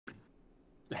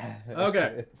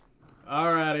Okay.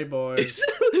 Alrighty, boys. Is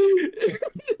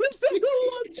that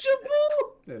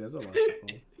lunchable? It is a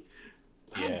lunchable.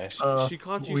 Yeah. She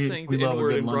caught you we saying the love a N-word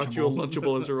good and brought you a Lunchable.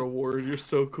 Lunchable as a reward. You're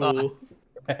so cool.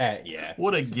 Yeah.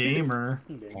 What a gamer.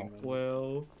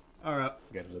 Well, Alright.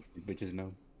 Gotta let these bitches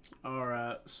know.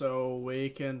 Alright, so we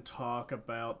can talk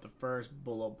about the first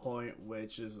bullet point,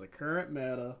 which is the current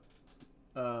meta,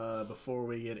 before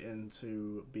we get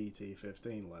into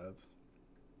BT15, lads.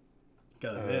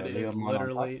 Because it is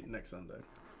literally next Sunday.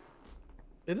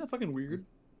 isn't that fucking weird?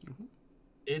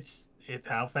 It's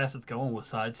how fast it's going with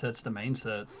side sets to main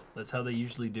sets. That's how they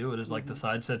usually do it. Is like the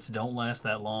side sets don't last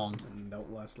that long. And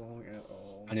don't last long at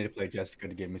all. I need to play Jessica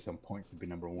to give me some points to be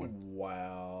 #1.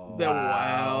 Wow.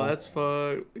 Wow, that's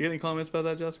fun. You got any comments about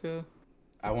that, Jessica?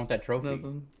 I want that trophy.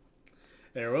 Nothing.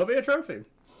 There will be a trophy.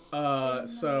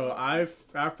 So I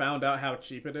found out how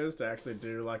cheap it is to actually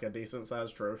do like a decent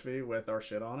sized trophy with our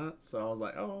shit on it. So I was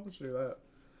like, oh, let's do that.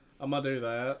 I'm gonna do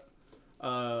that.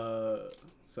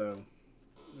 So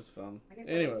it's fun.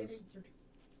 Anyways,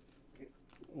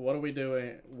 what are we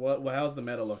doing? How's the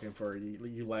meta looking for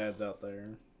you lads out there?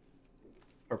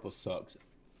 Purple sucks.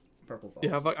 Purple's awesome.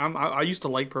 Yeah, I used to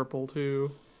like purple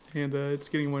too, and it's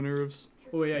getting on my nerves.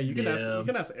 Oh yeah, you can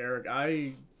ask Eric.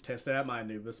 I tested out my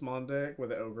Anubismon deck with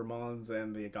the Ogremons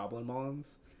and the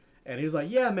Goblinmons, and he was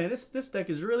like, "Yeah, man, this deck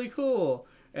is really cool."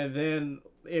 And then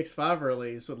X5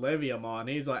 release with Leviamon,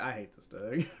 he's like, "I hate this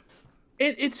deck."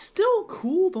 It's still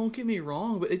cool. Don't get me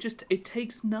wrong, but it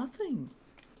takes nothing.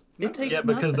 It takes Yeah,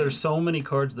 because nothing. there's so many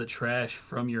cards that trash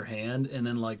from your hand, and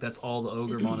then like that's all the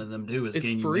Ogremon and them do is It's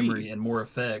gain you free. memory and more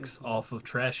effects off of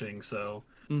trashing. So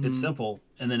it's simple,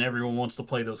 and then everyone wants to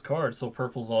play those cards, so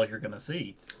purple's all you're gonna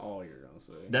see. All you're gonna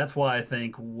see. That's why I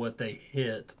think what they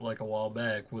hit like a while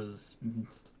back was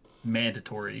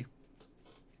mandatory.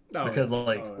 Because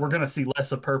we're gonna see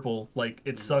less of purple. Like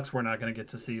it sucks we're not gonna get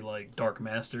to see like Dark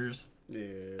Masters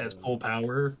as full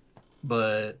power,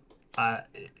 but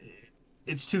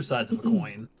it's two sides of a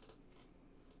coin.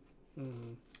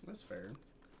 That's fair.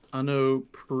 I know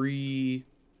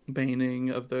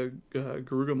pre-banning of the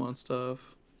Garugamon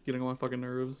stuff getting on my fucking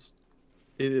nerves.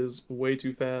 It is way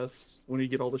too fast when you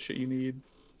get all the shit you need.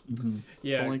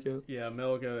 Yeah, Don't like it. yeah.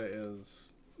 Melga is.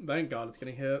 Thank God it's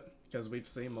getting hit because we've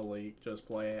seen Malik just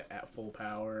play it at full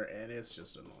power, and it's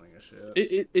just annoying as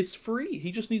shit. It's free.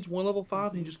 He just needs one level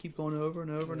 5, and he just keep going over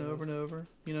and over and over and over.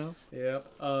 You know.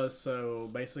 Yep. So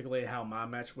basically, how my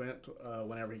match went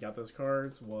whenever he got those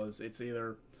cards was it's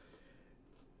either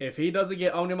if he doesn't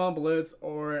get Omnimon Blitz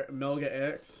or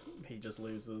Melga X, he just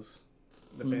loses.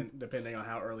 Depending on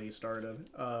how early he started.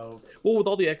 Well, with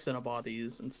all the X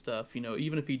antibodies and stuff, you know,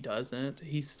 even if he doesn't,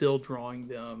 he's still drawing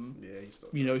them. Yeah, he's still.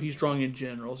 You know, he's drawing in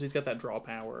general, so he's got that draw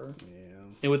power. Yeah.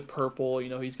 And with purple, you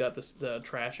know, he's got the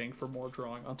trashing for more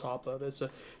drawing on top of it, so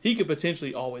he could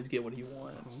potentially always get what he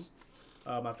wants.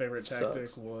 My favorite tactic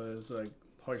Sucks. was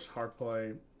hard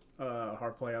play out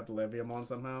the Leviamon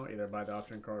somehow, either by the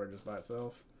option card or just by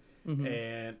itself.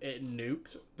 And it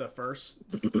nuked the first,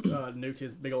 nuked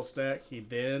his big old stack. He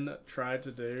then tried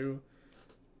to do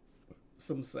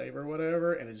some save or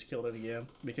whatever, and it just killed it again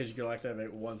because you can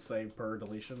activate one save per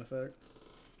deletion effect.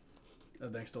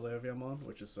 Thanks to Leviamon,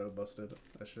 which is so busted.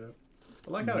 That shit. I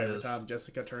like how every time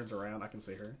Jessica turns around, I can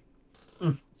see her.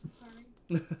 Sorry.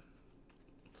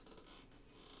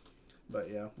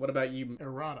 But yeah, what about you,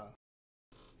 Errata?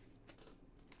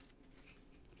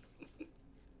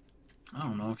 I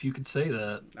don't know if you could say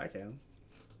that. I can.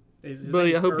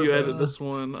 Buddy, I hope you edit this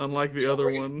one, unlike the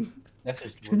other one. That's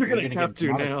just You're gonna have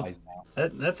to now.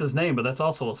 That's his name, but that's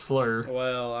also a slur.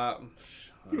 Well, I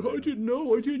didn't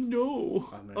know.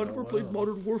 I never played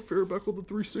Modern Warfare back on the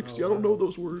 360. I don't know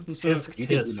those words. You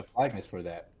didn't do the flagness for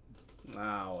that.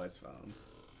 No, it's fine.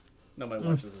 Nobody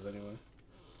watches this anyway.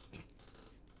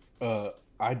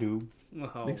 I do.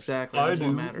 Oh, Exactly. That's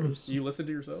what matters. You listen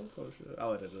to yourself? Oh shit!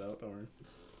 I'll edit it out. Don't worry.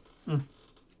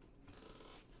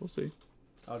 We'll see.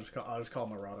 I'll just call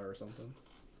him a Rada or something.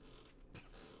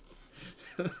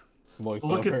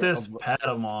 Look at this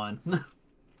Patamon.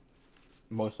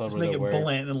 Just make it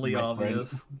blatantly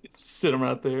obvious. Sit him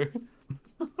right there.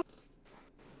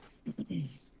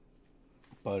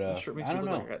 But Sure makes I me don't look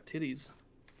know. like I got titties.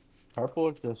 Purple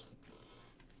is just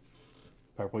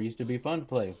purple used to be fun to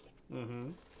play.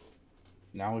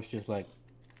 Now it's just like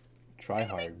try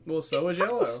hard. Well, so is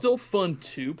yellow. It's still fun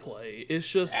to play. It's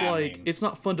just it's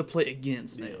not fun to play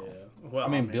against now. Yeah. Well, I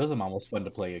mean, Devimon was fun to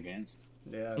play against.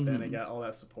 Yeah, then it got all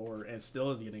that support, and it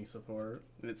still is getting support,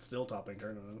 and it's still topping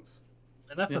tournaments.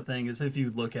 And that's the thing, is if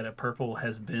you look at it, purple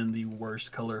has been the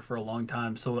worst color for a long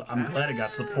time, so I'm glad it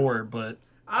got support, but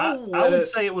I would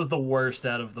say it was the worst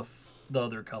out of the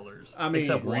other colors. I mean,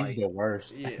 except Green's white. the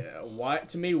worst. Yeah, white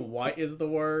to me. White is the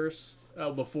worst.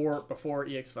 Before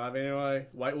EX5 anyway.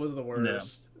 White was the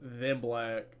worst. Then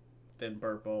black, then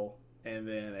purple, and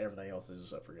then everything else is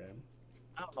just up for game.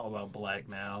 I don't know about black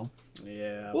now.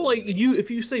 Yeah. Well, like if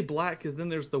you say black, because then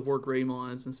there's the War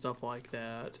Greymons and stuff like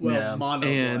that. Well, Yeah. mono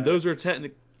And black. those are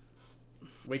technically.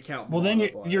 We count. Well, then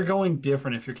mono you're black. going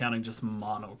different if you're counting just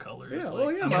mono colors. Yeah, like,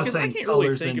 well, yeah, I'm Yeah, just Because I saying can't really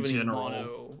colors think in of any general.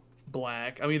 mono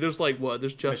black. I mean, there's like what?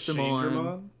 There's Justimon.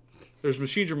 Machinedramon? There's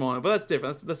Machinedramon, but that's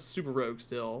different. That's super rogue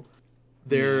still.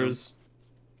 There's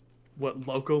what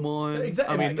Locomon.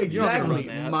 Exactly. I mean, you're not gonna exactly.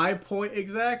 run that. My point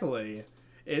exactly.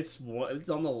 It's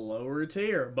on the lower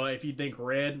tier. But if you think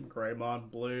red,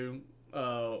 Greymon, blue,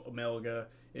 Amelga.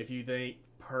 If you think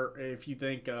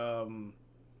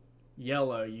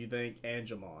yellow, you think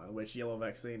Angemon, which yellow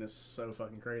vaccine is so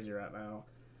fucking crazy right now.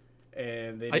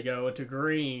 And then you go into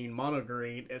green, mono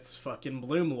green, it's fucking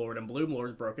Bloomlord, and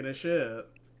Bloomlord's broken as shit.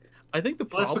 I think the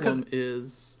Well, that's because- problem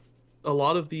is a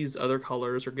lot of these other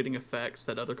colors are getting effects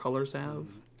that other colors have.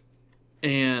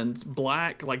 And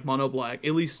black, like mono black,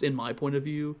 at least in my point of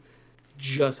view,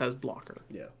 just has blocker.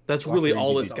 Yeah. That's Blocker really and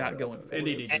all Digi- it's got going for And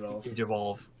it. Digivolve.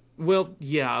 Digivolve. Well,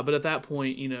 yeah, but at that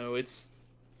point, it's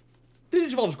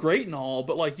Digivolve's great and all,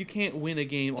 but like you can't win a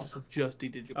game off of just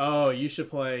Digivolve. Oh, you should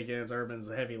play against Irbyn's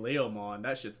heavy Leomon.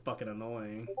 That shit's fucking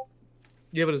annoying.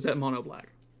 Yeah, but is that mono black?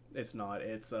 It's not.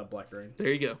 It's black green.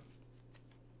 There you go.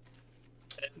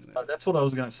 That's what I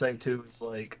was gonna say too. Is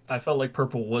like I felt like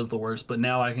purple was the worst, but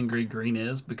now I can agree green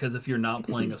is, because if you're not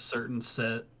playing a certain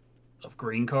set of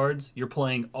green cards, you're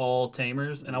playing all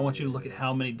tamers, and I want you to look at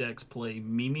how many decks play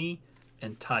Mimi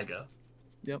and Taiga.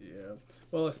 Yep. Yeah.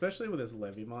 Well, especially with this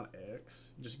Devimon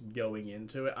X, just going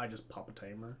into it, I just pop a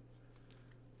tamer.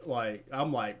 Like,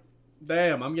 I'm like,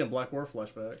 damn, I'm getting Black War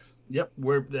flashbacks. Yep,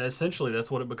 we're essentially that's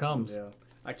what it becomes. Yeah.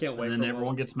 I can't wait And for then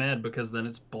everyone gets mad because then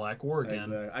it's Black War again.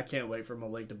 Exactly. I can't wait for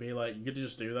Malik to be like, you get to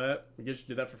just do that. You get to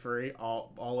do that for free,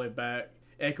 all the way back,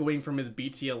 echoing from his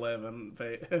BT11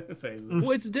 phases. Well,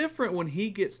 it's different when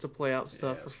he gets to play out stuff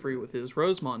Yeah, for that's free with his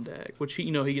Rosemon deck, which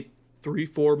he get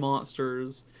 3-4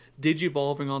 monsters,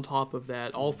 Digivolving on top of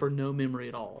that, all for no memory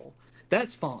at all.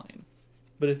 That's fine.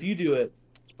 But if you do it,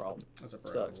 it's a problem. That's a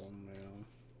problem. Sucks.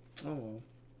 Yeah. Oh well.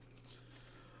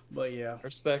 But yeah. I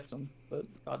respect them, but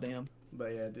goddamn.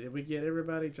 But yeah, did we get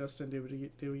everybody? Justin, did we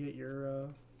get your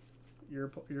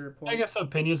point? I guess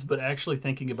opinions, but actually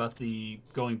thinking about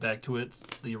going back to it,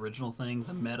 the original thing,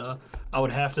 the meta, I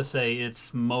would have to say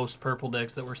it's most purple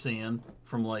decks that we're seeing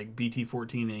from like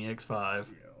BT14 and EX5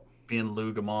 being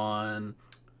Lugamon,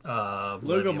 Lugamon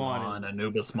Leviamon,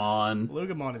 Anubismon.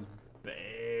 Lugamon is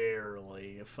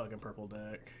barely a fucking purple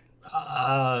deck.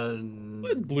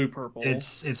 It's blue purple.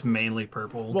 It's mainly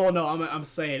purple. Well, no, I'm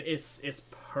saying it's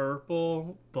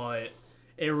purple, but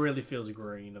it really feels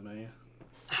green to me.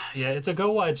 Yeah, it's a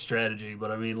go wide strategy, but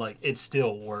I mean, like, it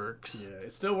still works. Yeah,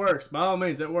 it still works. By all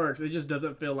means, it works. It just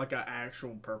doesn't feel like an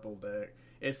actual purple deck.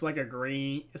 It's like a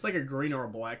green. It's like a green or a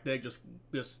black deck. Just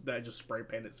spray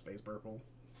paint its face purple.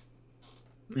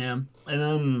 Yeah, and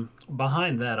then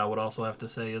behind that, I would also have to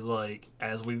say is like,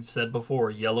 as we've said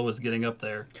before, yellow is getting up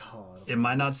there. God, It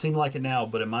might not seem like it now,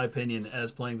 but in my opinion,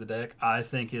 as playing the deck, I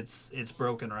think it's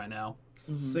broken right now.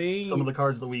 seeing Some of the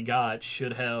cards that we got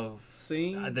should have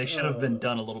they should have been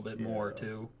done a little bit more yeah.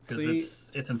 too, because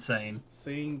it's insane.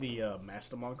 Seeing the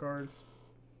Mastermon cards.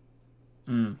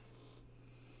 Mm.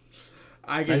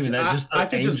 I Not can even that, just the I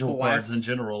can just angel cards in blast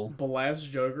general.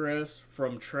 Jogress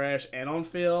from trash and on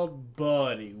field,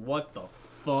 buddy. What the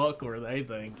fuck were they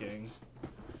thinking?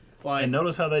 Like, And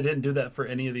notice how they didn't do that for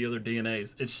any of the other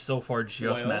DNAs. It's so far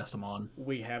just Well, Mastamon.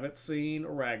 we haven't seen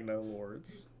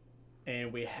Ragnalords,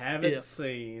 and we haven't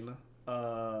seen we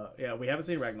haven't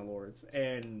seen Ragnalords,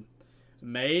 and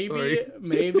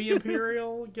maybe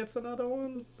Imperial gets another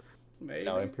one. Maybe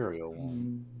No, Imperial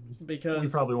won't. because We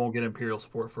probably won't get Imperial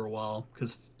support for a while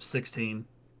because 16.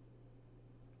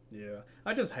 yeah.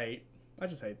 I just hate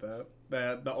that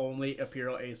the only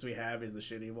Imperial ace we have is the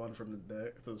shitty one from the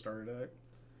deck, the starter deck.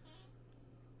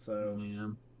 So Yeah.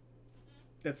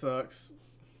 it sucks,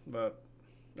 but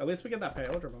at least we get that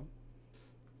Paeldramon.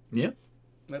 Yep.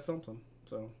 That's something.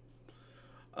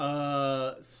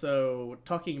 So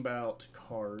talking about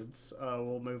cards,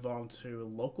 we'll move on to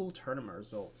local tournament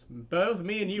results. Both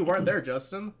me and you weren't there,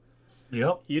 Justin.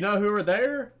 Yep. You know who were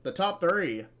there? The top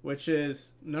three, which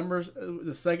is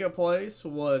the second place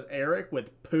was Eric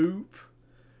with Poop,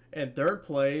 and third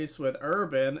place with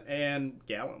Irbyn and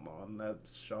Gallantmon. That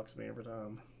shocks me every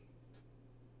time.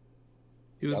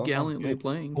 He was Gallantmon's gallantly good.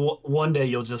 playing. One day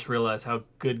you'll just realize how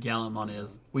good Gallantmon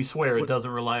is. We swear it What- doesn't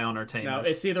rely on our tamers. Now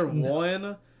it's either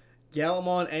one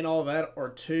Gallantmon ain't all that, or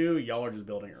 2, y'all are just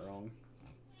building it wrong.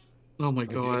 Oh my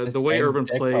god, the way Irbyn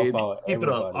played. Keep it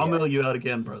up. I'll mail you out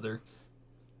again, brother.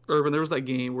 Irbyn, there was that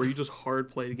game where you just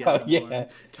hard played Gallantmon. Oh, yeah.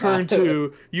 Turn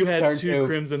 2, you had Turn 2 2.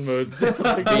 Crimson modes.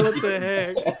 Like, what the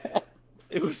heck?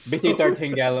 It was so...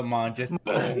 BT13 Gallantmon just.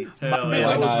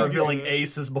 I was revealing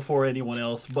aces before anyone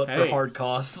else, but for hard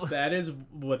costs. That is,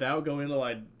 without going to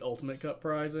like Ultimate Cup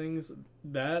prizings,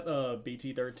 that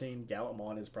BT13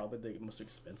 Gallantmon is probably the most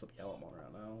expensive Gallantmon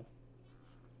right now.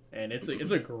 And it's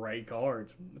a great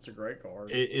card. It's a great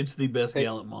card. It's the best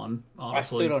Gallantmon,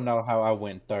 honestly. I still don't know how I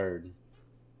went 3rd.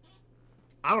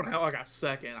 I don't know how I got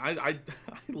 2nd. I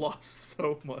lost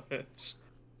so much.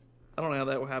 I don't know how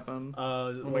that would happen.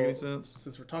 Doesn't make any sense.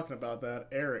 Since we're talking about that,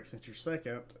 Eric, since you're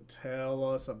 2nd, tell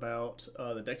us about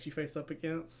the decks you faced up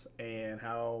against and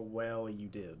how well you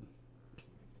did.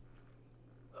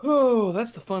 Oh,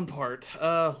 that's the fun part.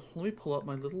 Let me pull up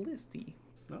my little listy.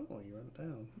 No, you wrote it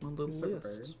down. My little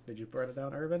list. Did you write it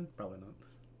down, Irbyn? Probably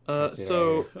not.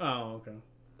 So. Oh, okay.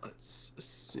 Let's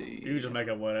see. You just make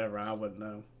up whatever. I wouldn't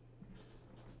know.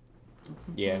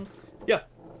 Yeah. Yeah.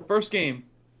 First game.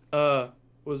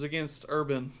 Was against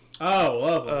Irbyn. Oh,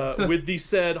 lovely. With the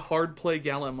said hard play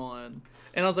Gallantmon.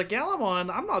 And I was like,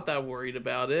 Gallantmon, I'm not that worried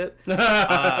about it.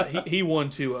 He won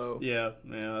 2-0. Yeah,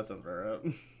 that sounds right.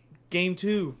 Game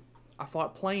 2, I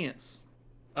fought Plants.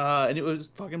 And it was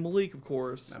fucking Malik, of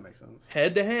course. That makes sense.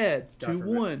 Head to head,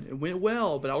 2-1. It went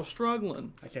well, but I was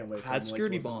struggling. I can't wait for I had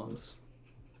security bombs.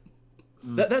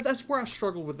 That's where I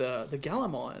struggled with the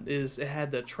Gallantmon, is it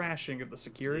had the trashing of the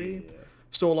security. Yeah.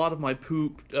 So a lot of my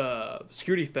poop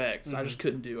security effects I just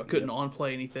couldn't do. I couldn't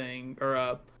on-play anything,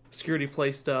 or security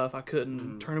play stuff. I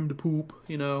couldn't turn them to poop,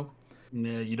 you know?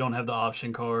 Yeah, you don't have the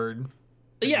option card.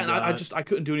 Yeah, and I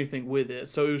couldn't do anything with it.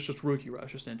 So it was just Rookie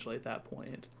Rush, essentially, at that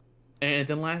point. And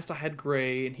then last I had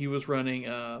Gray, and he was running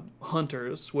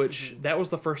Hunters, which that was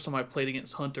the first time I played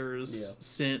against Hunters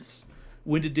since...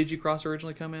 When did Digicross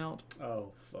originally come out?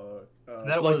 Oh, fuck.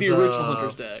 That like was, the original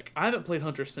Hunters deck. I haven't played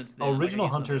Hunters since then. Original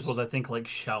Hunters was, I think, like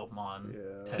Shoutmon.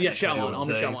 Yeah, Shoutmon.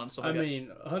 Omni Shoutmon. I mean,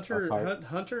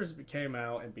 Hunters came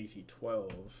out in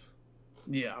BT12.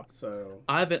 Yeah. So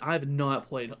I have not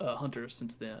played Hunters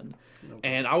since then,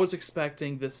 and I was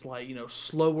expecting this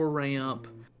slower ramp,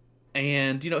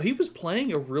 and he was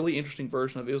playing a really interesting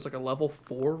version of it. It was like a level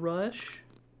 4 rush,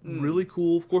 really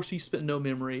cool. Of course, he spent no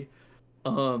memory.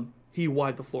 He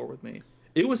wiped the floor with me.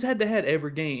 It was head to head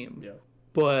every game,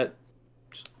 but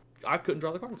I couldn't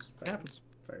draw the cards. That happens.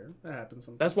 Fair. That happens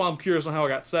sometimes. That's why I'm curious on how I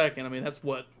got 2nd. I mean, that's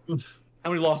what. How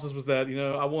many losses was that?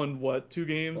 I won 2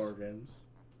 games? 4 games.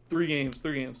 3 games.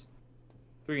 3 games.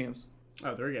 3 games.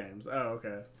 Oh, 3 games. Oh,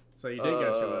 okay. So you did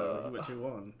go 2-0. You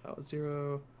went 2-1. That was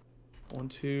 0, 1,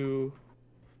 2.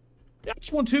 Yeah, I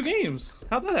just won 2 games.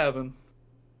 How'd that happen?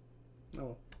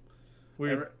 Oh.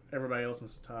 Weird. Everybody else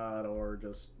must have tied or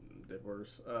just did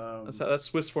worse. That's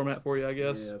Swiss format for you, I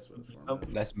guess. Yeah, that's Swiss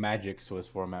format. That's Magic Swiss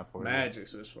format for you. Magic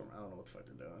Swiss format. I don't know what the fuck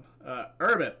they're doing.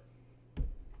 Irbyn.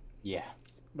 Yeah.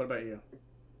 What about you?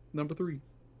 Number 3.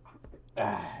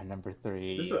 Number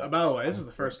 3. This is, by the way, this is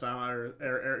the first time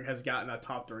Eric has gotten a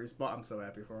top 3 spot. I'm so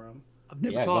happy for him. I've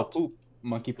never topped. Poop.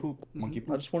 Monkey poop. Monkey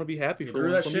poop. I just want to be happy for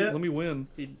him. Let me win.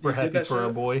 We're happy for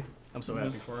our boy. I'm so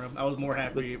happy for him. I was more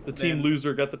happy. The team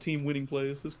loser got the team winning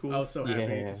place. It's cool. I was so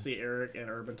happy to see Eric and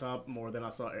Irbyn top more than I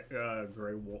saw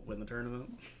Gray win the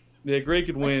tournament. Yeah, Gray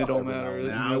could win. It don't matter. We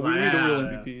need the real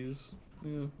MVPs.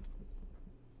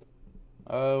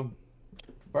 Yeah.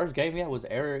 First game, was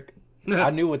Eric.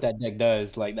 I knew what that deck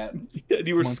does. Like that. Yeah,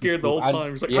 you were scared the whole time.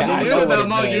 He was like, I know that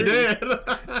Monk you did.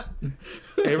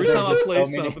 Every time I play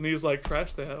something, he was like,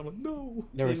 trash that. I'm like, no.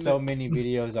 There were so many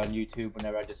videos on YouTube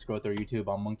whenever I just scroll through YouTube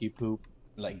on monkey poop,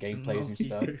 like gameplays and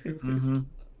stuff.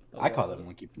 I call it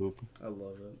monkey poop. I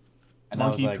love it. And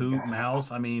monkey poop, mouse.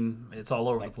 I mean, it's all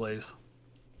over the place.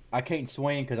 I can't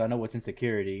swing because I know what's in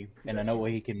security, and I know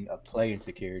what he can play in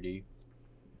security.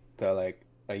 So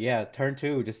turn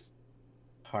 2 just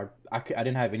hard. I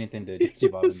didn't have anything to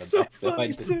Digivolve in the so back. So I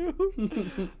just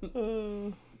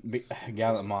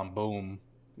Gallantmon, boom.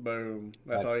 Boom.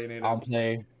 That's all you need. On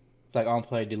play. It's like on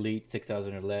play, delete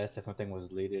 6,000 or less. If something was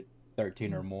deleted,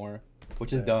 13 or more,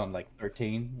 which is dumb. Like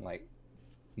 13, like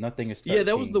nothing is 13. Yeah,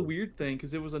 that was the weird thing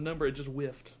because it was a number. It just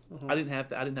whiffed. I didn't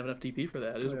have enough TP for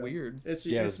that. It was weird. It's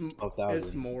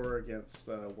more against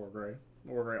Wargray.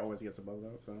 Wargray always gets above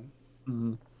that.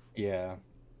 So. Yeah,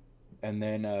 and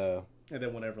then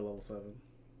whenever level 7.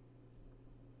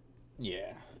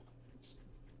 Yeah.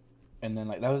 And then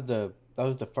that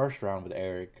was the first round with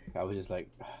Eric. I was just like,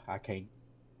 I can't.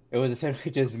 It was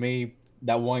essentially just me,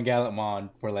 that one Gallantmon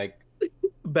for like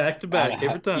back to back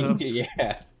every time.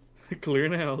 Yeah.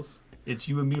 Clearing house. It's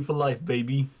you and me for life,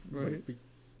 baby. Right.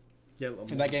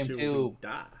 That game too.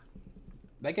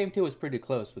 That game too was pretty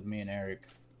close with me and Eric.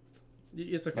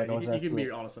 It's okay. Like, You can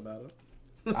be honest about it.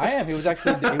 I am. He was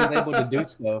able to do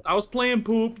stuff. I was playing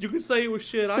Poop. You could say it was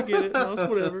shit. I get it. No, it's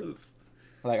whatever.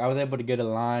 Like I was able to get a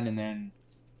line, and then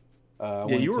yeah,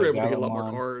 you were able to get a lot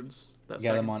more cards.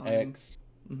 Gallantmon X.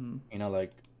 Mm-hmm. You know,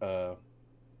 like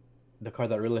the card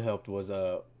that really helped was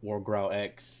Wargrowl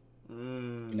X. You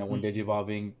know, when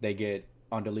Digivolving, they get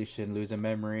on deletion, lose a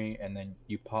memory, and then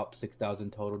you pop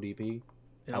 6,000 total DP.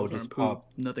 Yeah, I would just Poop. pop.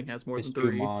 Nothing has more than 3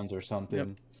 3 mons or something.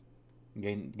 Yep.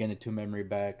 Gain the 2 memory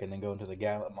back, and then go into the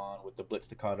Gallantmon with the Blitz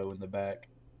Staccato in the back.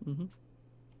 Mm-hmm.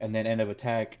 And then end of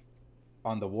attack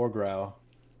on the Wargrowl.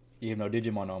 You have no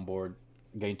Digimon on board.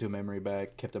 Gain 2 memory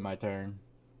back. Kept it my turn.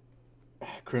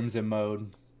 Crimson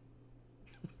mode.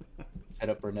 Set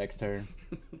up for next turn.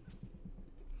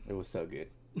 It was so good.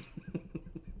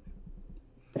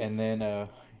 And then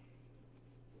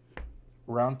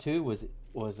round 2 was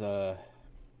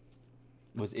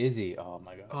Izzy. Oh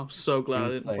my god. I'm so glad I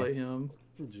didn't play him.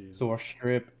 Jeez. Source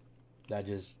Strip. That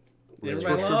just.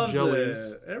 Everybody loves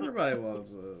it. Everybody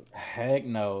loves it. Heck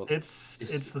no. It's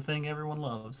the thing everyone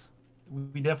loves.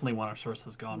 We definitely want our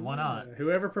sources gone. Why not?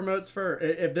 Whoever promotes first.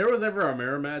 If there was ever a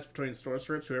mirror match between store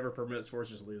strips, whoever promotes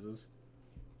first just loses.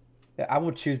 Yeah, I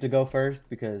would choose to go first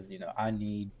because I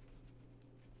need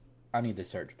the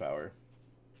search power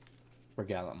for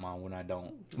Gallantmon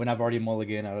when I've already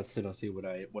mulliganed. I still don't see what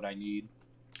I need.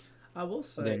 I will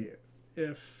say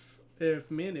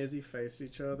if me and Izzy faced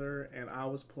each other and I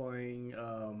was playing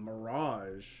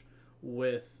Mirage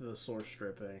with the source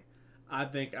stripping, I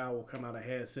think I will come out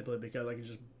ahead simply because I can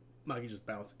just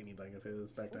bounce anything of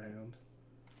his back to hand.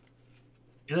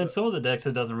 And then some of the decks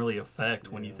it doesn't really affect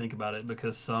when you think about it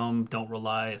because some don't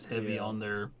rely as heavy on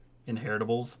their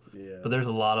inheritables. Yeah. But there's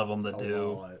a lot of them that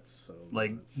do.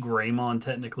 Like Greymon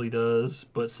technically does,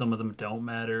 but some of them don't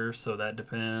matter, so that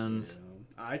depends.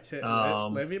 Yeah.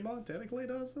 Levimon technically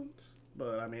doesn't,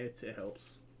 but I mean it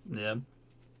helps. Yeah.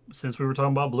 Since we were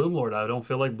talking about Bloomlord, I don't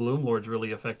feel like Bloomlord's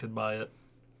really affected by it.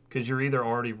 Because you're either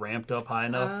already ramped up high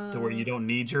enough to where you don't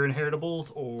need your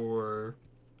inheritables, or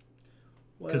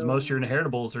because most of your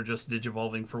inheritables are just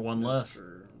digivolving for one less.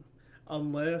 True.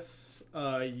 Unless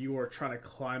you are trying to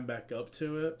climb back up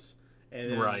to it,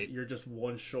 and then you're just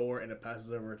one short, and it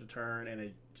passes over to turn,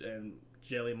 and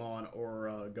Jellymon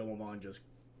or Gomamon just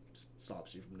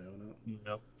stops you from doing it.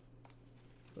 Yep.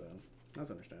 So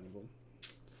that's understandable.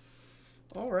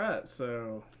 All right,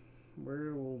 so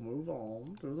we will move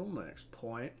on to the next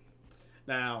point.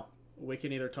 Now, we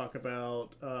can either talk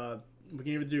about, we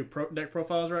can either do deck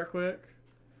profiles right quick,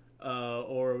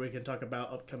 or we can talk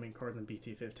about upcoming cards in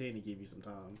BT15 to give you some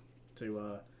time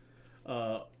to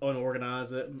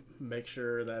unorganize it, make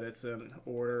sure that it's in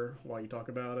order while you talk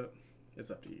about it. It's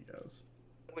up to you guys.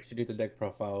 We should do the deck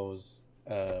profiles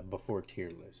before tier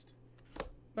list.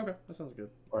 Okay, that sounds good.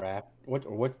 Or after.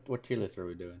 What tier list are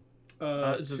we doing?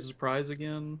 Is it a surprise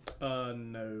again?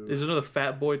 No. Is it another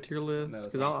Fat Boy tier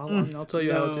list? Because I'll tell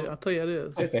you how it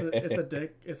is.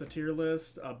 It's a tier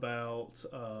list about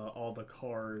all the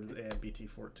cards and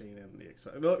BT14 and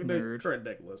the current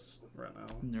deck list right now.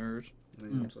 Nerd. Yeah,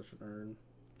 I'm such a nerd.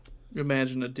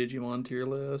 Imagine a Digimon tier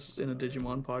list in a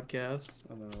Digimon podcast.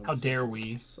 I know, how dare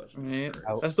we?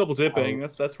 That's double dipping.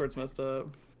 That's where it's messed up.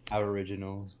 Our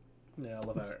originals. Yeah, I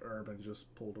love how Irbyn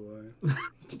just pulled away.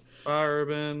 Bye,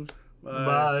 Irbyn.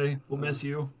 Bye. We'll miss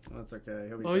you. That's okay.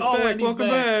 He's back. Welcome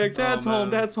back. Dad's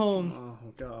home. Dad's home. Oh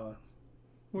god.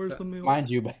 Where's the milk? Mind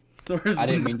you, I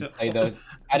didn't mean to play those.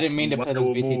 I didn't mean to play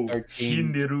those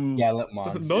BT13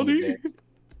 Gallantmon.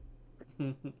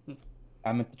 Nani?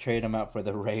 I meant to trade them out for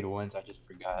the raid ones. I just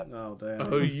forgot. Oh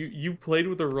damn. Oh, you played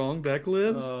with the wrong deck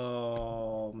list.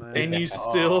 Oh man. And you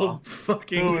still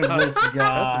fucking. Who is this guy?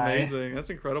 That's amazing. That's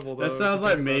incredible. Though, that sounds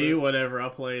like me whenever I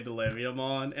played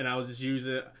Leviamon, and I was just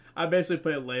using. I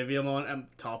basically put Leviamon and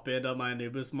top end of my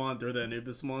Anubismon, threw the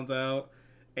Anubismons out,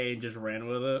 and just ran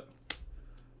with it.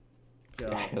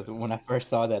 Yeah, when I first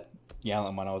saw that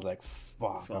Gallantmon, I was like,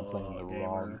 "Fuck, I'm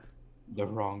playing the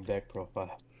wrong deck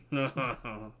profile."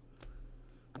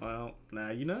 Well,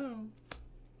 now you know.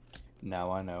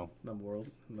 Now I know. The more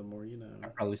you know. I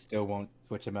probably still won't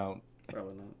switch them out.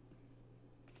 Probably not.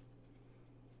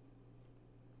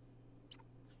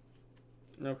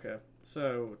 Okay,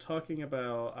 so talking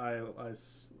about, I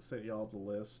sent y'all the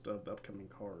list of the upcoming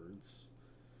cards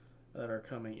that are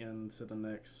coming into the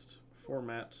next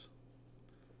format.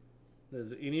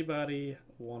 Does anybody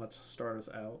want to start us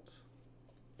out?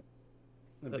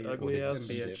 That ugly ass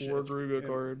Wardruga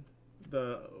card.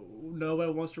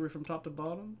 Nobody wants to read from top to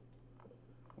bottom?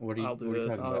 What are you, I'll do what are you it.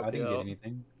 talking about? I'll I didn't help get you out.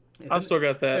 anything. I've still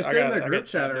got that. It's in the group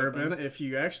chat, Irbyn. If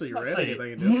you actually read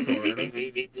anything in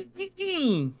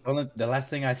Discord. The last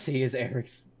thing I see is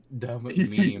Eric's dumb meme.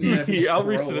 Yeah, if you I'll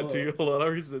scroll resend it to up. you. Hold on, I'll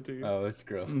resend it to you. Oh, it's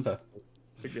gross. I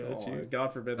got Oh, you.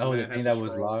 God forbid the Oh, the man thing has that to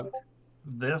was scroll. locked.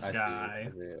 This I guy.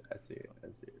 see it. I see it.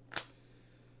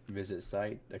 Visit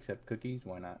site. Accept cookies.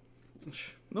 Why not?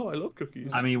 No, I love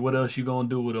cookies. I mean, what else you gonna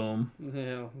do with them?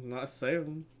 Yeah, not save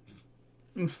them.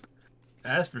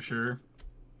 That's for sure.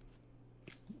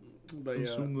 But yeah,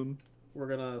 Consume them. we're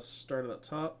gonna start at the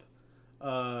top.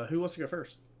 Who wants to go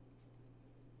first?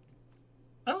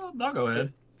 Oh, I'll go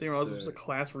ahead. Didn't realize this was a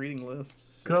class reading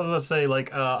list. Because I was gonna say,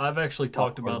 like, I've actually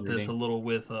talked Popcorn about this reading. a little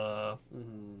with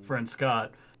Mhm. friend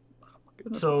Scott.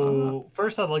 Goodness, So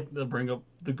first, I'd like to bring up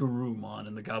the Garurumon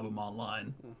and the Gabumon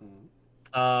line. Mhm.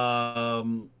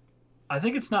 I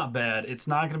think it's not bad. It's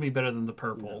not going to be better than the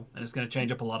purple, No. and it's going to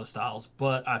change up a lot of styles.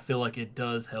 But I feel like it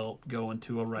does help go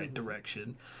into a right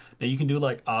direction. Now you can do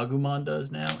like Agumon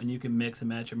does now, and you can mix and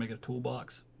match and make a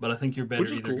toolbox. But I think you're better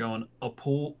Which is either cool. going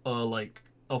like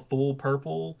a full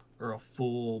purple or a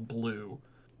full blue,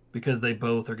 because they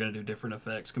both are going to do different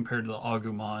effects compared to the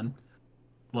Agumon.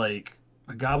 Like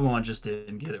Gabumon just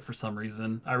didn't get it for some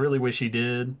reason. I really wish he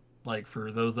did. Like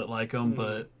for those that like him,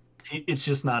 but it's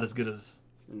just not as good as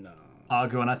No.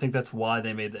 Agu, and I think that's why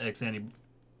they made the X-Anti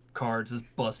cards as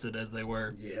busted as they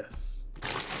were. Yes.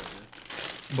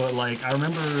 But like I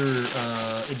remember,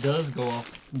 it does go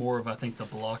off more of I think the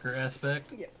blocker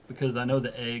aspect. Yeah. Because I know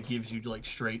the egg gives you like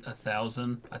straight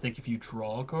 1,000. I think if you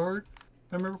draw a card,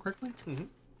 if I remember correctly. Mhm.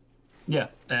 Yeah,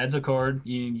 adds a card.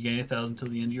 You gain 1,000 till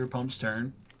the end of your opponent's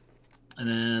turn. And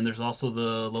then there's also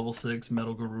the level 6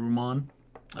 Metal Garurumon.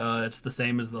 It's the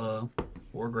same as the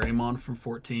War Greymon from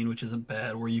 14, which isn't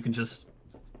bad, where you can just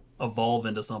evolve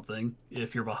into something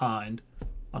if you're behind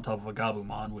on top of a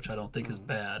Gabumon, which I don't think is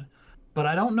bad. But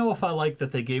I don't know if I like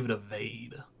that they gave it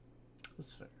evade.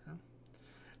 That's fair.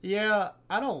 Yeah,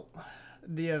 I don't.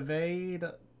 The evade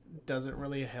doesn't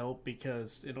really help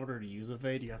because in order to use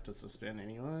evade, you have to suspend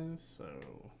anyways. So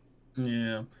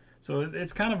Yeah. So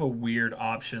it's kind of a weird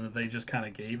option that they just kind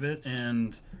of gave it,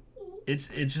 and it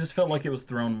just felt like it was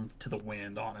thrown to the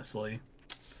wind, honestly.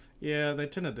 yeah, they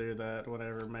tend to do that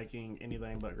whenever making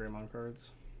anything but Greymon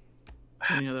cards.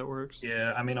 Funny how that works.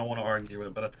 Yeah, I mean, I want to argue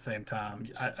it, but at the same time,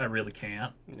 I really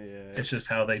can't. Yeah, It's just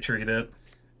how they treat it.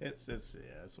 it's that's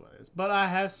what it is. But I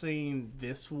have seen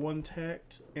this one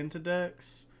teched into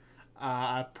decks.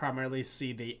 I primarily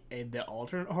see the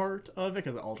alternate art of it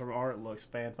because the alternate art looks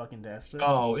fan-fucking-tastic.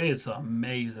 Oh, it's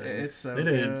amazing. It's so they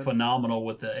did good. phenomenal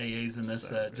with the AAs in this So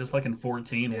set. good. Just like in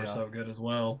 14 were Yeah. so good as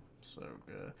well. So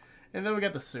good. And then we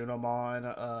got the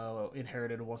Sunomon,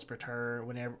 inherited once per turn.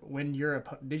 When your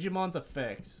Digimon's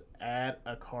effects add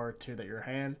a card to your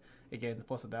hand, it gains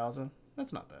plus 1,000.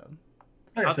 That's not bad.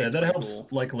 Like I I think said, it's that pretty helps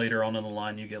cool. like later on in the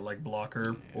line you get like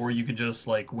blocker, or you can just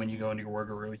like when you go into your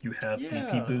Wargaroo, you have Yeah.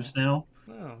 BP boost now.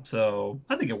 Oh, So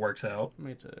I think it works out.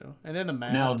 me too. And then the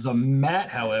mat. Now the mat,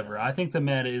 however, I think the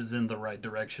mat is in the right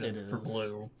direction It for is.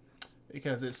 blue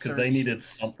because because they needed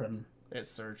something. It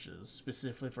searches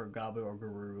specifically for Gabu or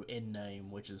Guru in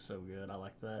name, which is so good. I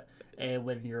like that. And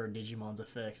when your Digimon's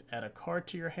effects add a card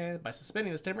to your hand by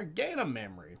suspending this timer, gain a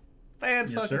memory.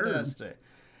 Fan-fucking-tastic.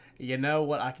 You know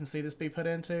what I can see this be put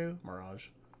into? Mirage.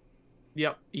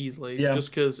 Yep, easily. Yeah. Just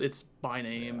because it's by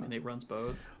name and it runs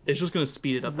both. It's just going to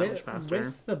speed it up that much faster.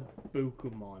 With the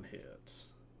Bukumon hit,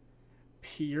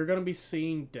 you're going to be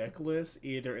seeing deck lists.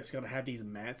 Either it's going to have these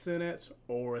mats in it,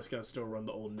 or it's going to still run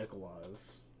the old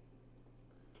Nikolai's.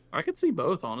 I could see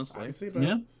both, I honestly. can see that.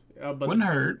 Yeah, But wouldn't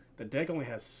hurt. the deck only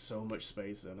has so much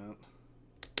space in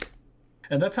it.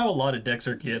 And that's how a lot of decks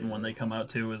are getting when they come out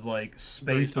too. Is like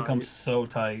Very space becomes tight. so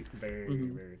tight. Very,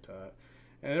 Mhm. very tight.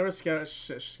 And there was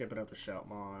skipping up the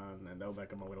Shoutmon and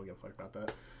Novemon. We don't give a fuck about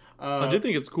that. I do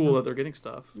think it's cool that they're getting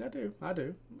stuff. I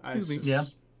do. Excuse me. Yeah.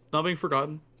 Not being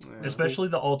forgotten. Yeah. Especially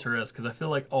the Alterus, because I feel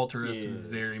like Alterus Yes.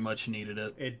 very much needed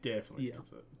it. It definitely Yeah.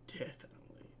 does it. Definitely.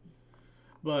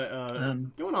 But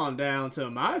Um, going on down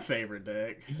to my favorite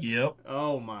deck. Yep.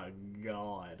 Oh my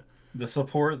god. The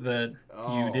support that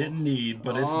Oh. you didn't need,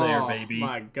 but it's there, baby.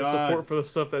 My The god. support for the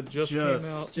stuff that just came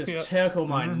out. Just Yeah. tickle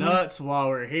my nuts while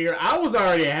we're here. I was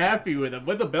already happy with it.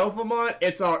 With the Belphemont,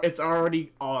 it's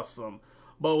already awesome.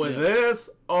 But with Yeah. this,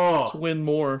 To win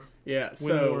more. yeah.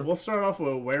 So more. we'll start off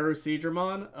with Weru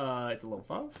Seedramon. It's a level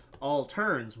 5. All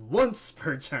turns, once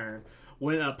per turn.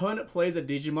 When an opponent plays a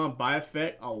Digimon by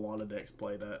effect, a lot of decks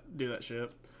do that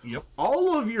shit. Yep.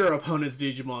 All of your opponent's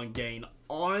Digimon gain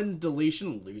on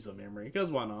deletion, lose a memory,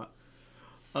 because why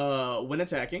not? When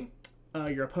attacking,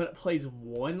 your opponent plays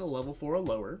one level 4 or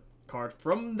lower card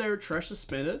from their trash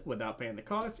suspended without paying the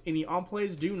cost. Any on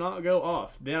plays do not go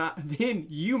off. Then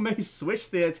you may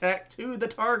switch the attack to the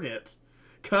target.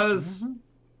 Because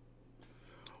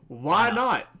why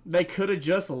not? They could have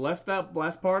just left that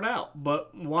last part out.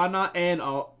 But why not? And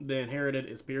the inherited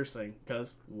is piercing.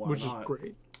 Because why Which not? is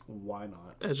great. Why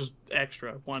not? It's just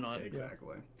extra. Why not?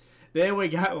 Exactly. Yeah. Then we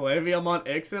got Devimon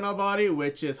X Antibody,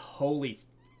 which is holy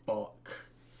fuck.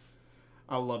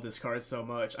 I love this card so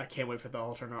much. I can't wait for the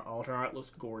alternate. It looks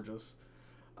gorgeous.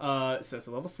 It says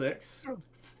level 6.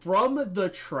 From the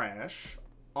trash,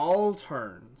 all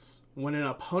turns, when an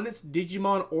opponent's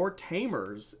Digimon or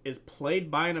Tamers is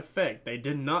played by an effect, they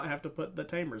did not have to put the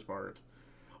Tamers part.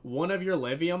 One of your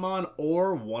Devimon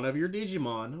or one of your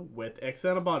Digimon with X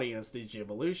Antibody and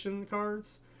Digi-Evolution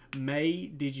cards may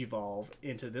Digivolve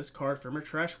into this card from your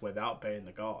trash without paying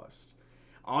the cost.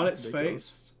 On its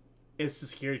face, it's the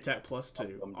security attack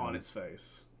 +2 on its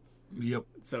face. Yep.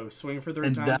 So swing for 3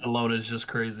 and times. that alone is just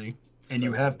crazy. And So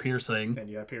you have good. piercing. And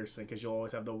you have piercing because you'll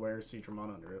always have the Wear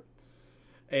Seedramon under it.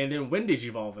 And then when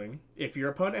Digivolving, if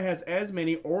your opponent has as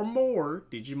many or more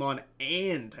Digimon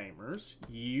and Tamers,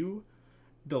 you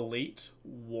delete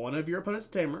one of your opponent's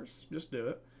Tamers. Just do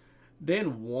it.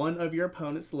 Then one of your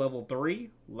opponent's level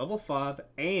 3, level 5,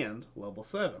 and level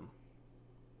 7.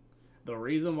 The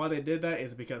reason why they did that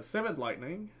is because 7th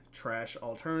Lightning, trash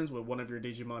all turns with one of your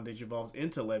Digimon Digivolves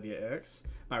into Levia X.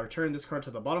 By returning this card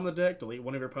to the bottom of the deck, delete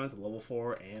one of your opponents at level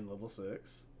 4 and level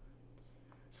 6.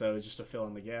 So it's just to fill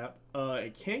in the gap.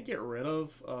 It can't get rid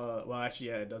of, well actually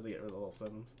yeah, it does get rid of the level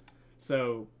 7s.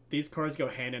 So these cards go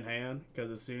hand in hand, because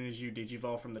as soon as you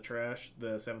Digivolve from the trash,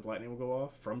 the 7th Lightning will go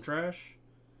off from trash.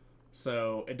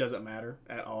 So it doesn't matter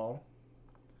at all.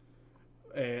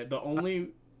 The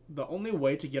only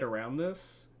way to get around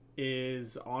this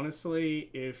is honestly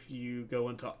if you go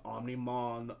into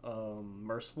Omnimon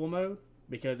Merciful mode,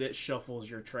 because it shuffles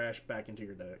your trash back into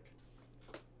your deck.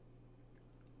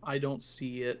 I don't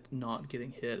see it not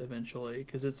getting hit eventually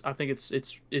because I think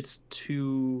it's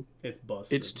too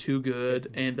busted. It's too good,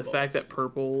 and the fact that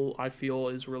purple I feel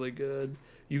is really good.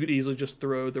 You could easily just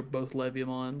throw both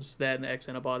Levimons, that and the X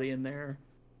Antibody in there,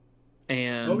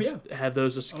 and have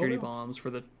those as security bombs for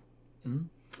the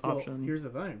option. Well, here's the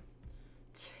thing.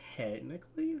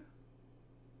 Technically,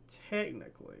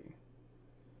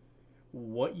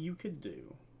 what you could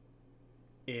do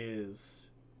is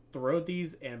throw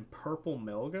these in purple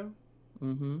Melga,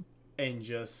 and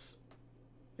just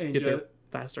get there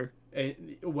faster.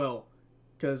 And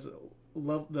because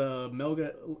the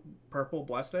Melga purple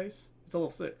Blastace, it's a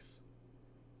level 6,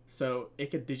 so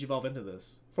it could Digivolve into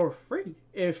this for free.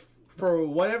 If for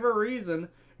whatever reason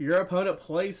your opponent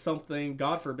plays something,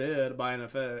 God forbid, by an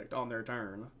effect on their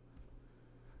turn,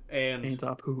 and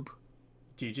anti-poop,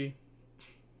 GG.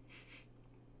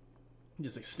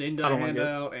 Just extend that hand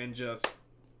out and just.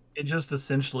 It just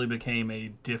essentially became a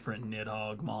different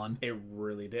Nidhoggmon. It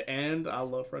really did, and I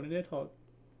love running Nidhogg.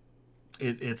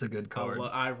 It's a good card.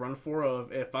 I run 4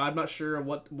 of. If I'm not sure of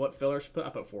what fillers to put, I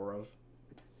put 4 of.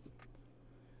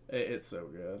 It's so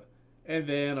good. And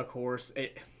then of course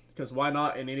because why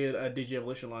not? It needed a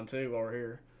Digi-Evolution line too while we're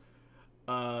here.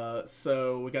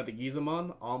 So we got the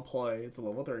Gizamon on play. It's a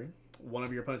level 3. One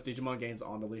of your opponent's Digimon gains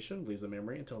on deletion, leaves a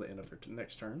memory until the end of their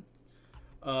next turn.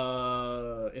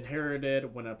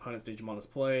 Inherited, when an opponent's Digimon is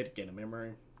played, gain a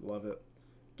memory. Love it.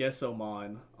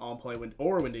 GraceNovamon, on play when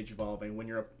Digivolving, when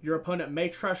your opponent may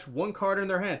trash one card in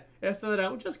their hand. If they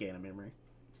don't, just gain a memory.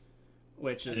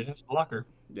 Which is... It has blocker.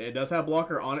 It does have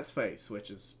blocker on its face, which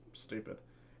is stupid.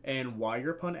 And while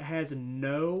your opponent has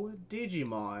no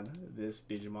Digimon, this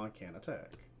Digimon can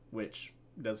attack. Which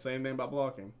does the same thing about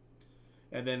blocking.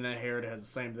 And then the Inherited has the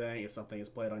same thing. If something is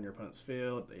played on your opponent's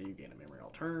field, you gain a memory all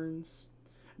turns.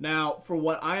 Now, for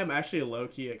what I am actually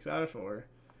low-key excited for,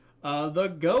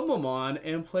 the Gomamon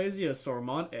and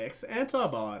Plesiosaurmon X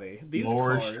Antibody.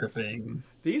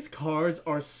 These cards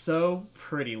are so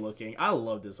pretty looking. I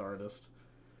love this artist.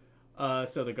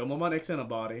 So the Gomamon X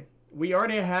Antibody. We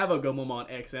already have a Gomamon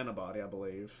X Antibody, I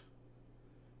believe.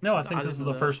 No, I think this is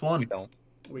the first one.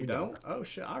 We don't? Oh,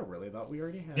 shit. I really thought we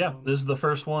already had one. This is the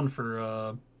first one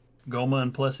for Goma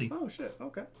and Plessy. Oh, shit.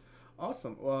 Okay.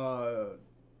 Awesome.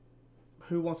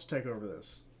 Who wants to take over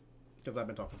this? Because I've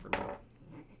been talking for a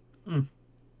minute.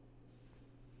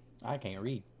 I can't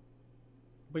read.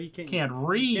 But you can't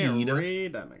read. Can't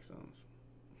read? That makes sense.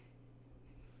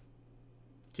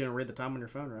 Can't read the time on your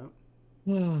phone, right?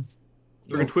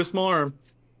 We're going to twist my arm.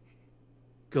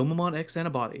 Gomamon X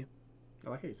Antibody. I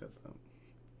like how you said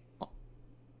that.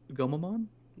 Gomamon?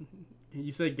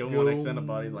 You said Gomamon X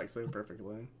Antibody like so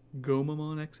perfectly.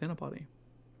 Gomamon X Antibody.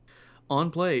 On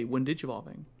play, when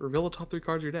Digivolving, reveal the top 3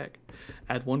 cards of your deck.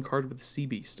 Add 1 card with Sea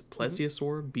Beast,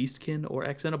 Plesiosaur, Beastkin, or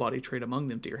X Antibody trait among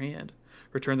them to your hand.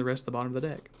 Return the rest to the bottom of the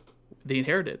deck. The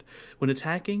Inherited. When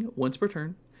attacking, once per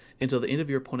turn, until the end of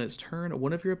your opponent's turn,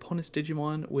 one of your opponent's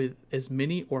Digimon with as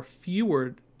many or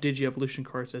fewer Digi-Evolution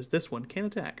cards as this one can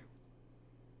attack.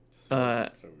 So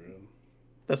good.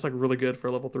 That's like really good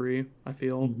for level 3, I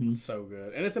feel. So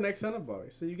good. And it's an X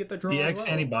antibody, so you get the draw The as X well.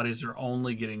 antibodies are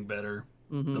only getting better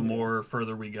the more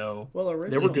further we go. Well, originally,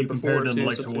 they were good compared before, to too,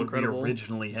 like so to it's what incredible. we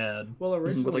originally had. Well,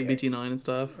 originally with like BT9 and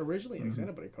stuff. Originally, X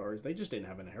antibody cards, they just didn't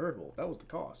have an inheritable. That was the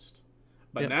cost.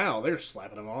 But now they're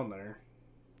slapping them on there.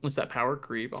 It's that power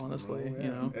creep, honestly. Oh, yeah.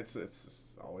 You know,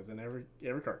 it's always in every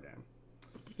card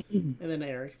game. And then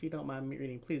Eric, if you don't mind me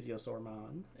reading,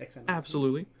 Plesiosaurmon X antibody.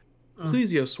 absolutely.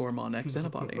 Plesiosaurmon X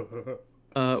Antibody.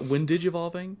 When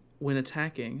Digivolving, when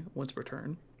attacking, once per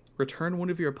turn, return one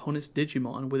of your opponent's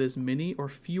Digimon with as many or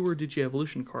fewer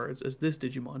Digi-Evolution cards as this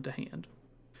Digimon to hand.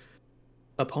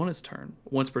 Opponent's turn,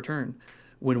 once per turn,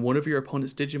 when one of your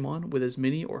opponent's Digimon with as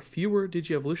many or fewer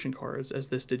Digi-Evolution cards as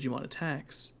this Digimon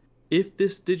attacks. If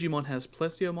this Digimon has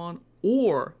Plesiomon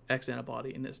or X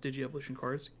Antibody in its Digi-Evolution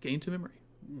cards, gain 2 memory.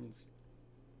 It's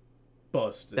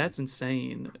busted. That's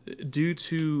insane. Due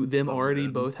to them already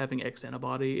both having X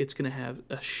Antibody, it's going to have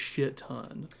a shit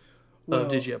ton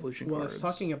of Digi-Evolution cards. Well, it's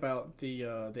talking about the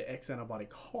X antibody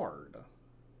card.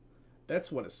 That's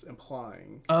what it's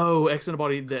implying. Oh, X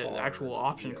Antibody, the Card, actual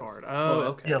option yes. card. Oh, But-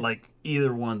 okay. Yeah, like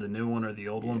either one, the new one or the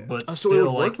old one. But So it still, would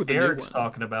work like with the new Eric's one.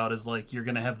 talking about is like you're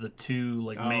gonna have the 2,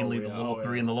 like mainly the level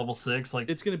 3 and the level 6. Like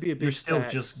It's going to be a big you're still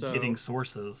stack, just so... getting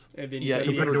sources. And then Yeah, you got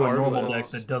Compared the to a normal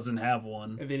regardless. deck that doesn't have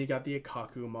one. And then you got the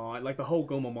Ikakumon, like the whole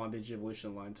Gomamon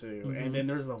Digi-Evolution line too. And then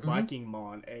there's the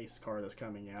Vikingmon Ace card that's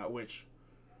coming out, which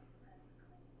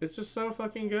it's just so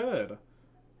fucking good.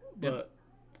 But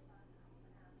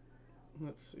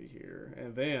let's see here.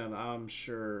 And then I'm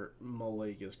sure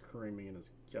Malik is creaming in his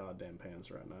goddamn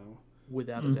pants right now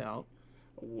Without a doubt.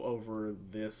 over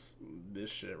this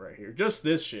shit right here. Just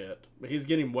this shit. But he's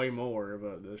getting way more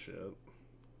about this shit.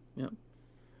 Yep.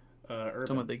 Irbyn,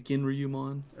 Talking about the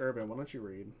Ginryumon. Irbyn, why don't you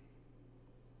read?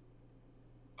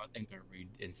 I think I read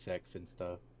insects and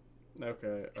stuff.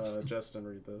 Okay, Justin,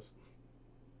 read this.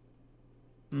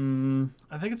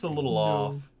 I think it's a little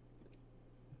off.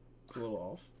 It's a little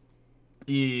off.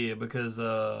 Yeah, because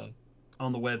on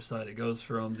the website it goes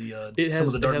from the It some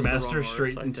has- of the it Dark has the wrong Masters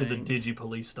straight arts, I into the think.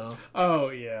 Digi-Police stuff. Oh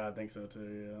yeah, I think so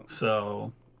too. Yeah,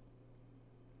 So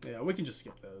yeah, we can just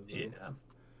skip those. Though. yeah,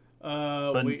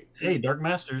 But but hey, Dark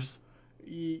Masters.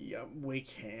 yeah, we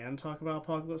can talk about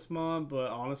Apocalypse Mon,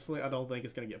 but honestly, I don't think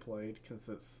it's gonna get played since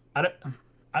it's.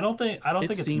 I don't think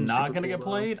it's seems not super going to cool, get though.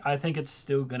 played. I think it's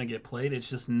still going to get played. It's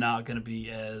just not going to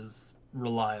be as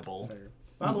reliable. Fair.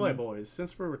 By the way, boys,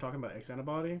 since we were talking about X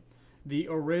Antibody, the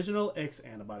original X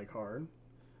Antibody card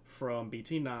from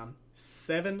BT9,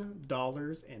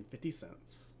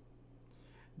 $7.50.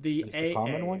 The Just AA, the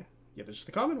common one? Yeah, that's just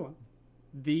the common one.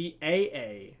 The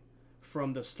AA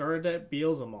from the starter deck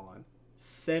Beelzemon,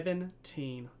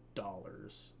 $17.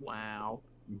 Wow.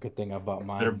 Good thing I bought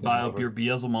mine. Better buy up your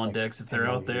Beelzemon decks if they're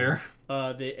out there.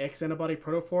 The X Antibody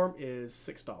Protoform is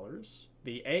 $6.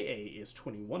 The AA is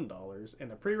 $21,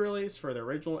 and the pre-release for the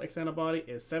original X Antibody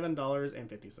is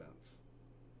 $7.50.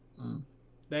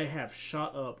 They have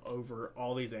shot up over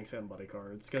all these X Antibody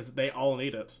cards because they all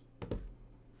need it.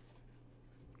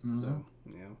 So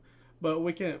yeah, but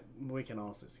we can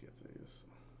also skip these.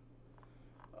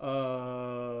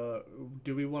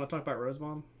 Do we want to talk about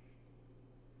Rosemon?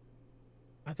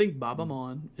 I think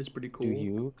Babamon is pretty cool. Do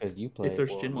you? Because you play. If there's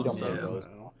well, Gen you 1 don't stuff. play Yeah, those.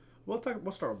 no. We'll start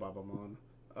with Babamon.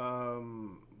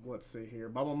 Let's see here.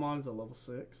 Babamon is a level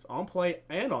 6 on play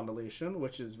and on deletion,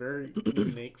 which is very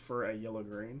unique for a yellow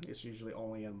green. It's usually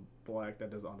only in black that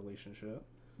does on deletion shit.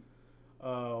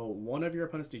 One of your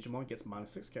opponent's Digimon gets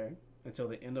minus 6k until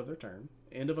the end of their turn.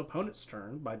 End of opponent's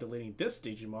turn by deleting this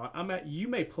Digimon. You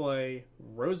may play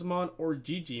Rosemon or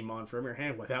Gigimon from your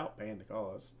hand without paying the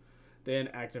cost. Then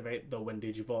activate the when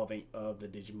Digivolving of the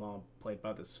Digimon played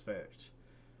by this effect.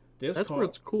 That's where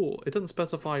it's cool. It doesn't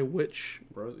specify which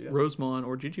Rosemon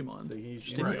or Gigimon. So you can use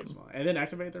Just any any of them. Rosemon. And then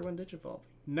activate their when Digivolving.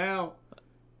 Now,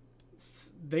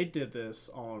 they did this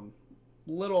on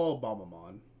little old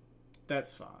Babamon.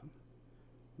 That's fine.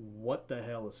 What the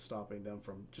hell is stopping them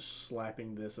from just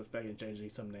slapping this effect and changing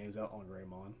some names out on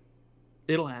Greymon?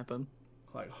 It'll happen.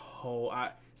 Like,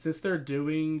 since they're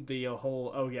doing the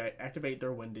whole, activate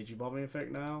their when Digivolving effect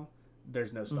now,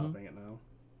 there's no stopping it now.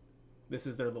 This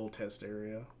is their little test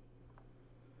area.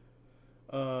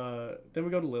 Then we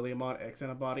go to Liliamon X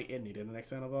Antibody. It needed an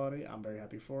X Antibody. I'm very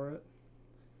happy for it.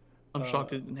 I'm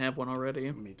shocked it didn't have one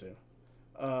already. Me too.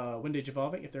 When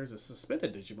Digivolving, if there's a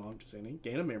suspended Digimon, just any,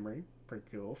 gain a memory. Pretty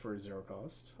cool for 0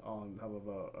 cost on top of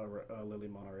a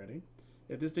Lilymon already.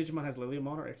 If this Digimon has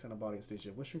Lilymon or X antibody and Stage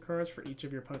Evolution cards, for each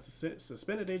of your opponent's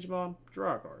suspended Digimon,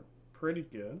 draw a card. Pretty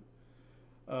good.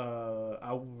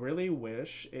 I really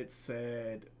wish it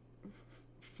said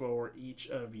for each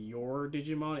of your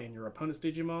Digimon and your opponent's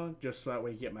Digimon, just so that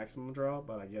way you get maximum draw,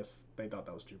 but I guess they thought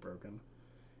that was too broken.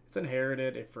 It's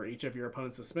inherited. If for each of your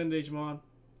opponent's suspended Digimon,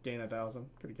 gain 1,000.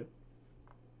 Pretty good.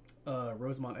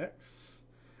 Rosemon X.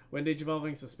 When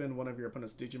Digivolving, suspend one of your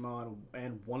opponent's Digimon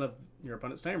and one of your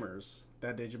opponent's Tamers.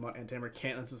 That Digimon and Tamer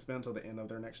can't unsuspend until the end of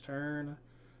their next turn.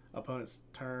 Opponent's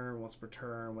turn, once per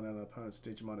turn, when an opponent's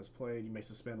Digimon is played, you may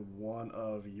suspend one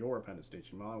of your opponent's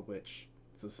Digimon, which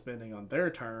suspending on their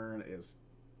turn is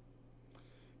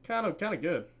kind of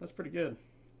good. That's pretty good.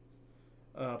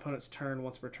 Opponent's turn,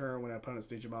 once per turn, when an opponent's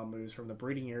Digimon moves from the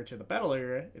breeding area to the battle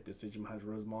area, if this Digimon has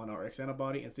Rosemon or X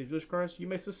antibody and Stage Evolution cards, you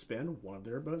may suspend one of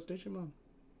their opponent's Digimon.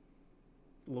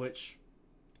 Which,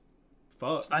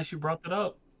 fuck. It's nice you brought that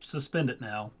up. Suspend it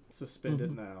now. Suspend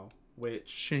it now.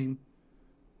 Shame.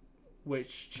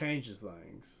 Which changes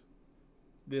things.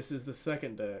 This is the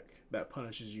second deck that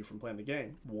punishes you from playing the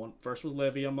game. First was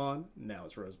Leviamon, now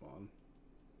it's Rosemon.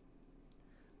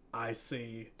 I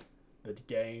see the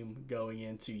game going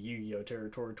into Yu-Gi-Oh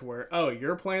territory to where, oh,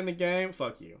 you're playing the game?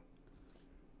 Fuck you.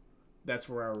 That's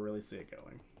where I really see it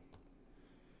going.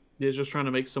 Yeah, just trying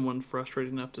to make someone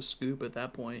frustrated enough to scoop at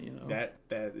that point, you know. That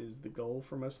is the goal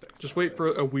for most decks. Just wait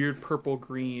for a weird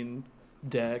purple-green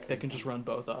deck that can just run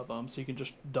both of them, so you can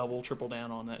just double, triple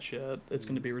down on that shit. It's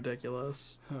going to be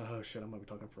ridiculous. Oh shit, I'm gonna be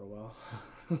talking for a while.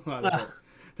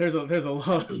 there's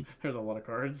a lot of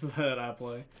cards that I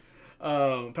play.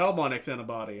 Palmon X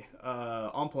Antibody.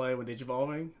 On play when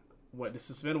Digivolving, to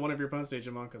suspend one of your opponent's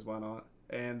Digimon, because why not?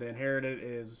 And the inherited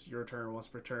is your turn once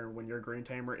per turn. When your green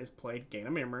tamer is played, gain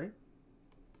a memory.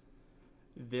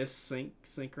 This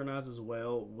synchronizes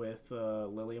well with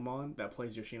Lilymon that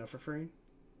plays Yoshino for free.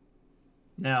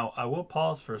 Now, I will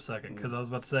pause for a second, because I was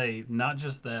about to say, not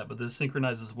just that, but this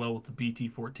synchronizes well with the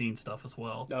BT14 stuff as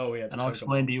well. Oh, yeah. And I'll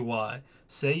explain to you why.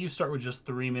 Say you start with just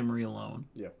 3 memory alone.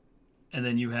 Yep. And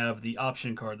then you have the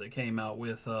option card that came out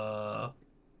with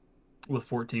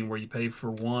 14, where you pay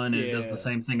for 1 and it does the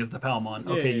same thing as the Palmon.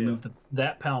 Okay, you move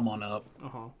that Palmon up.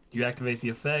 You activate the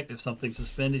effect. If something's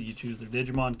suspended, you choose their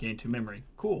Digimon, gain 2 memory.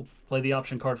 Cool. Play the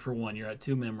option card for 1. You're at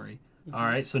 2 memory. All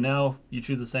right, so now you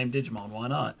choose the same Digimon. Why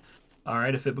not? All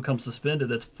right, if it becomes suspended,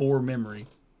 that's 4 memory.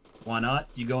 Why not?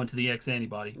 You go into the X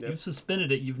antibody. You've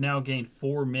suspended it. You've now gained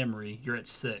 4 memory. You're at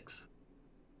 6.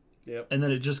 Yep. And then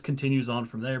it just continues on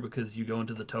from there, because you go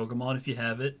into the Togemon if you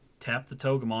have it, tap the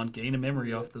Togemon, gain a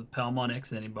memory off the Palmon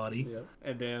X antibody. Yep.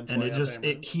 And then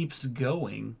it keeps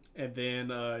going. And then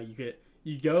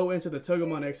you go into the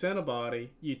Togemon X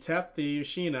antibody, you tap the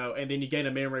Yoshino, and then you gain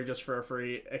a memory just for a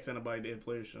free X antibody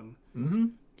evolution. Mm-hmm.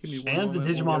 And the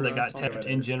Digimon that got tapped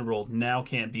in general now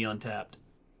can't be untapped.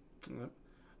 Yep.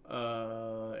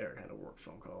 Eric had a work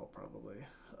phone call, probably.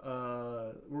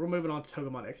 We're moving on to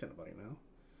Togemon X antibody now.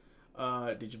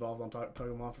 Digivolves on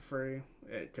Togemon for free.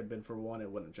 It could have been for 1,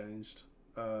 it wouldn't have changed.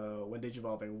 When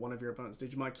Digivolving, one of your opponent's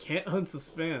Digimon can't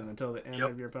unsuspend until the end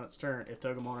of your opponent's turn. If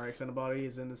Togemon or X antibody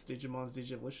is in this Digimon's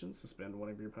Digi-Evolution, suspend one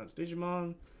of your opponent's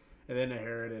Digimon, and then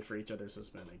inherit it for each other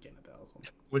suspended, gain 1,000.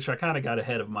 Which I kind of got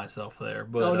ahead of myself there,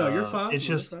 but oh no, you're fine. It's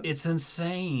just it's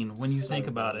insane when you think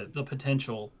about it. The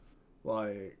potential.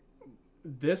 Like,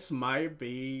 this might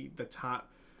be the time,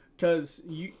 because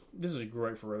this is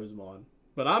great for Rosemon.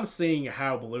 But I'm seeing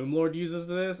how Bloomlord uses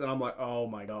this, and I'm like, oh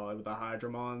my god, with the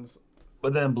Hydramons.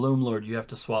 But then Bloomlord, you have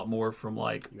to swap more from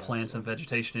plants and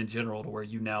vegetation in general, to where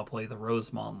you now play the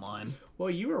Rosemon line. Well,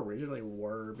 you originally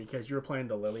were, because you were playing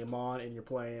the Lilymon and you're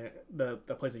playing that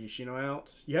plays a Yoshino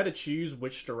out. You had to choose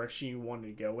which direction you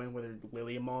wanted to go in, whether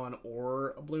Lilymon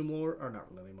or a Bloomlord, or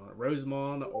not Lilymon,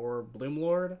 Rosemon or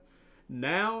Bloomlord.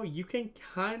 Now you can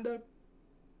kind of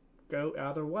go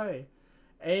either way.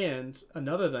 And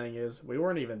another thing is, we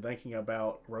weren't even thinking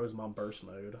about Rosemon Burst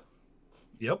Mode.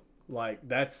 Yep. Like,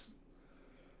 that's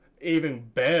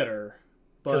even better.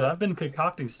 Because I've been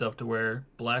concocting stuff to where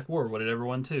Black War, what did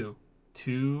everyone do?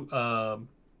 2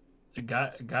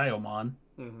 Gaiomon,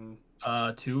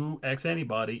 2 X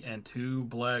Antibody, and 2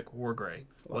 Black War Gray.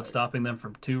 What's stopping them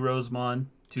from 2 Rosemon,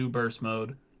 2 Burst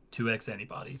Mode, 2 X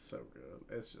Antibody? So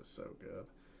good. It's just so good.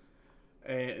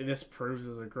 And this proves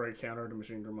as a great counter to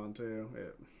Machine Dramon too.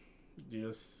 You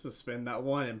just suspend that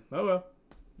one and oh well,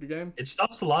 good game. It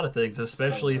stops a lot of things,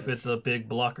 especially if it's a big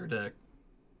blocker deck.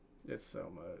 It's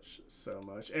so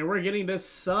much. And we're getting this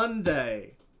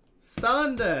Sunday.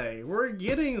 Sunday. We're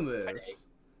getting this.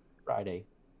 Friday.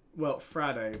 Well,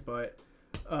 Friday, but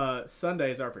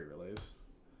Sunday's our pre-release.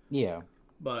 Yeah.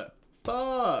 But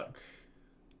fuck.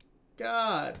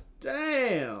 God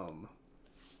damn.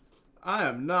 I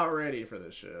am not ready for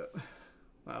this shit.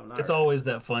 It's always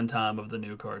that fun time of the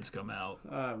new cards come out.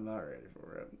 I'm not ready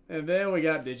for it. And then we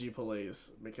got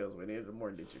Digi-Police because we needed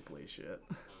more Digi-Police shit.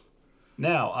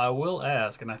 Now, I will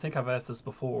ask, and I think I've asked this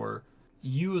before,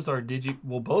 you as our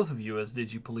both of you as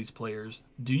Digi-Police players,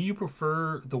 do you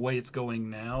prefer the way it's going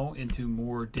now into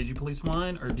more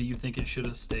Digi-Police-Mine, or do you think it should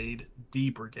have stayed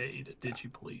D-Brigade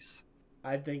Digi-Police?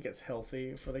 I think it's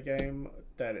healthy for the game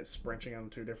that it's branching on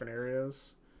 2 different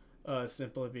areas,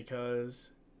 simply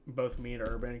because both me and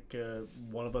Irbyn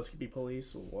one of us could be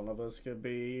police, one of us could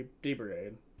be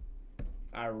D-Brigade.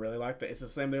 I really like that. It's the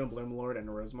same thing with Bloomlord and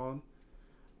Rosemon.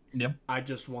 Yep. I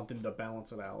just want them to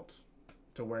balance it out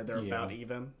to where they're about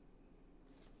even.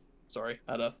 Sorry,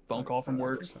 I had a phone call from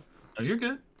work. Oh, you're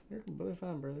good. You're completely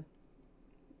fine, brother.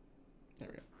 There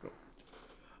we go.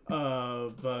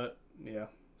 Cool. But yeah.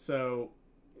 So,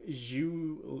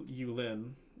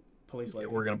 Yulin, police lady.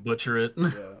 Yeah, we're gonna butcher it.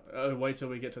 Yeah. Wait till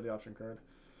we get to the option card.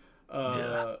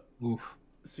 Yeah. Oof.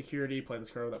 Security, play this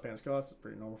card without pants cost. It's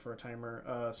pretty normal for a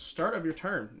timer. Start of your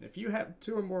turn. If you have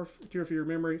two of your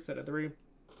memory set at 3,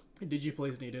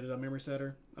 Digi-Police needed a memory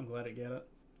setter. I'm glad it get it.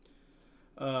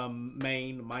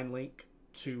 Main mind link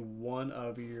to one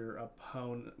of your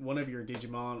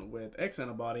Digimon with X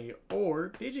antibody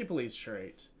or Digi-Police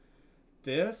trait.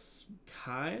 This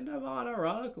kind of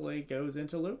unironically goes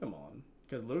into Lugamon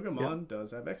because Lugamon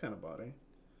does have X antibody.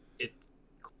 It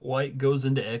quite goes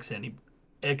into any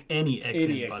X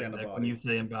antibody when you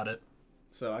think about it.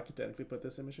 So I could technically put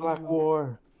this in Machine Black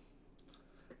War.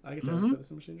 I could technically put this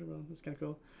in Machine Dramon. That's kind of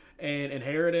cool. And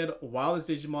inherited, while it's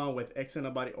Digimon with X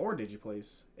antibody or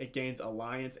Digi-Police, it gains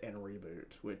Alliance and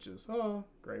Reboot, which is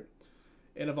great.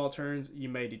 End of all turns, you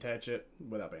may detach it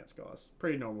without Bance cost.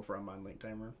 Pretty normal for a Mind Link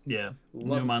Tamer. Yeah,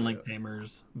 new Mind Link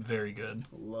Tamers, very good.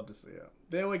 Love to see it.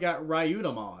 Then we got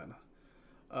Ryudamon.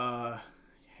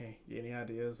 Hey, any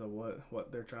ideas of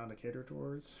what they're trying to cater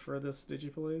towards for this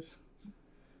Digi-Police?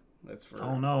 It's for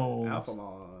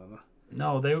Alphamon.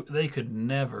 No, they could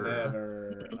never.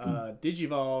 Never.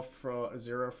 Digivolve from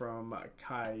 0 from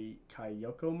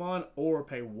Kaiokomon or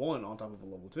pay 1 on top of a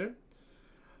level 2.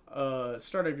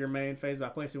 Start of your main phase by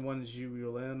placing 1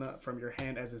 Yulin from your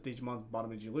hand as its Digimon's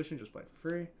bottom Digivolution. Just play it for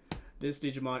free. This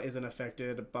Digimon isn't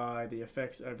affected by the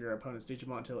effects of your opponent's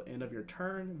Digimon until end of your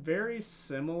turn. Very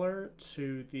similar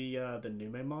to the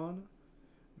Numemon.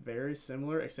 Very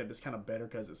similar, except it's kind of better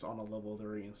because it's on a level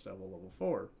 3 instead of a level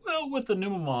 4. Well, with the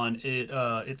Numemon,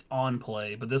 it's on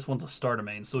play, but this one's a starter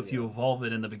main. So if you evolve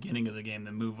it in the beginning of the game,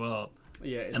 then move up.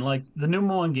 Yeah, and like the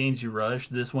Numemon gains you rush,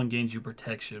 this one gains you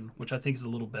protection, which I think is a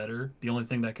little better. The only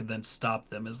thing that could then stop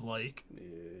them is like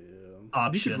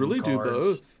option. You could really cards. do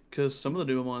both because some of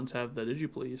the Numemons have the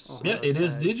Digi-Police. Yeah, it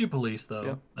is Digi-Police though.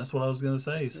 Yeah. That's what I was gonna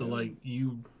say. So like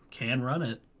you can run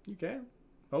it. You can,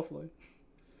 hopefully.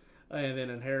 And then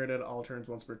inherited, all turns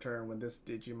once per turn. When this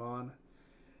Digimon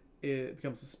it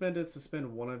becomes suspended,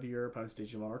 suspend one of your opponent's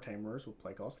Digimon or Tamers with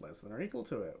play cost less than or equal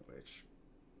to it, which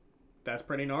that's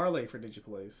pretty gnarly for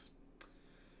Digi-Police.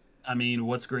 I mean,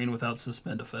 what's green without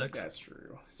suspend effects? That's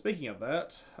true. Speaking of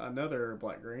that, another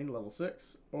black-green, level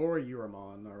 6, or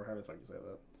Uramon, or however the fuck you say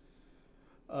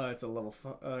that. It's a level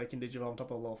 5, it can Digivolve on top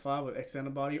of level 5 with X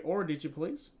antibody or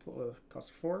Digi-Police, cost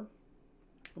of 4.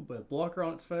 With blocker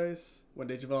on its face, when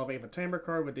Digivolve a Tamer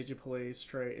card with Digi-Police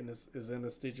trait in this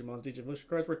Digimon's Digivolution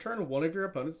cards, return one of your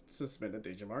opponent's suspended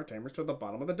Digimon or Tamers to the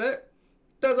bottom of the deck.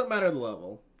 Doesn't matter the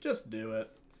level. Just do it.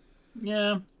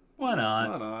 Yeah, why not?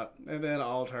 Why not? And then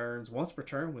all turns, once per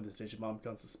turn, when this Digimon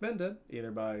becomes suspended,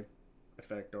 either by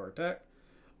effect or attack,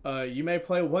 you may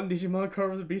play 1 Digimon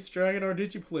card with the Beast Dragon or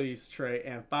Digi-Police trait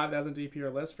and 5,000 DP or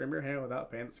less from your hand without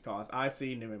paying its cost. I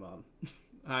see Numemon.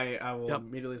 I will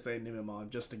immediately say Numemon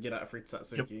just to get out free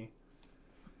Satsuki.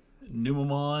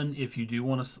 Numemon, if you do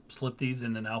want to slip these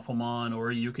in an Alphamon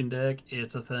or a Yukon deck,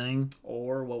 it's a thing.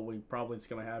 Or what we probably is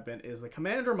going to happen is the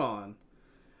Commandramon.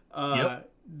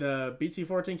 The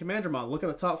BT14 Commandramon. Look at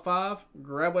the top 5,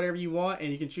 grab whatever you want,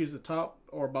 and you can choose the top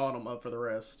or bottom up for the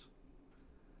rest.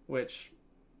 Which,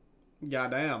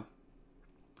 goddamn.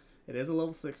 It is a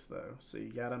level 6 though, so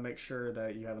you got to make sure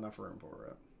that you have enough room for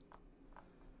it.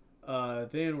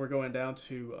 Then we're going down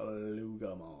to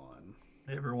Lugamon.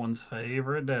 Everyone's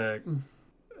favorite deck.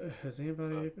 Has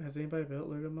anybody built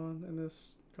Lugamon in this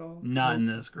call? Not in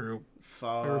this group.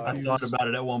 I thought about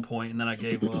it at one point and then I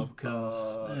gave up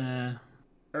because.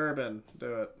 Irbyn,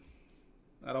 do it.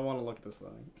 I don't want to look at this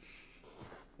thing.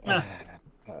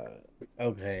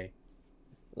 Okay.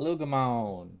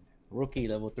 Lugamon, rookie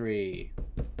level 3.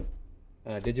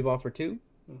 Digiball for 2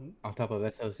 on top of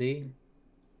SOC.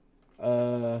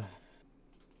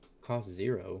 Cost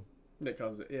 0. It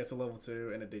costs it's a level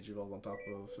 2 and a Digivolve on top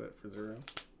of it for 0.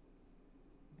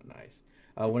 Nice.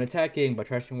 When attacking, by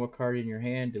trashing one card in your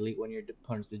hand, delete one of your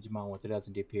opponent's Digimon with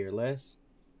 1000 DP or less.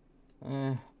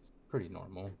 Pretty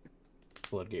normal.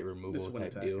 Floodgate removal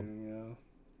type deal.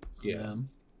 Yeah.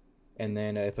 And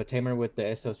then if a tamer with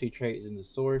the SOC trait is in the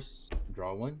source,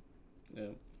 draw one. Yeah.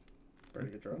 Pretty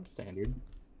good draw. Standard.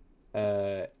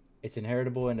 It's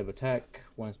inheritable, end of attack,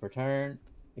 once per turn.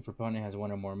 If your opponent has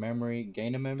one or more memory,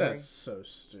 gain a memory. That's so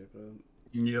stupid.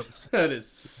 Yep. That is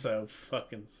so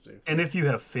fucking stupid. And if you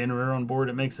have Fenrir on board,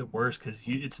 it makes it worse because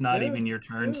it's not even your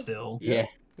turn still. Yeah.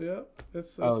 Yeah.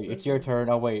 It's so stupid. It's your turn.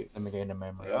 Oh, wait. Let me gain a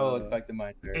memory. It's back to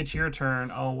my turn. It's your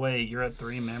turn. Oh, wait. You're at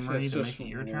 3 memory to make it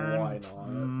your turn? Why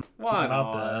not? Why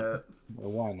not?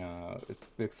 Why not?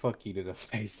 It's fuck you to the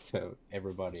face to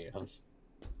everybody else.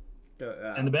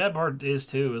 And the bad part is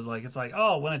too it's like,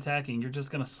 oh, when attacking you're just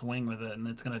gonna swing with it and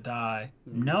it's gonna die.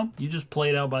 No, you just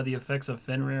played out by the effects of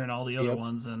Fenrir and all the other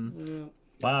ones, and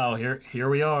wow, here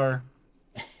we are.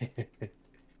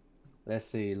 Let's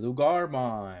see,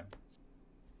 Lugarmon.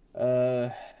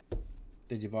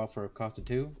 Digivolve for a cost of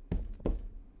 2.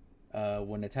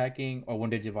 When attacking or when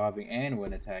digivolving and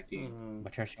when attacking, by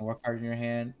trashing one card in your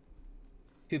hand,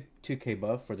 2k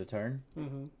buff for the turn.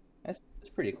 That's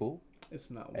pretty cool. It's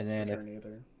not once per turn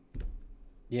either.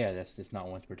 Yeah, it's not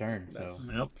once per turn. That's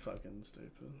fucking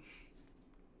stupid.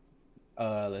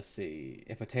 Let's see.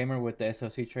 If a tamer with the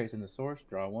SOC traits in the source,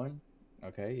 draw one.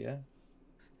 Okay, yeah.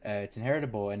 It's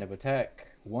inheritable, end of attack,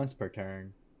 once per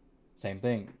turn. Same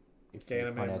thing. If gain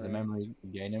a memory. Has a memory,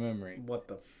 gain a memory. What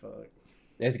the fuck?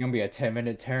 It's gonna be a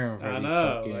 10-minute turn. For I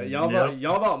know.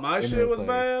 Y'all thought my shit was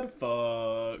bad?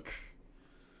 Fuck.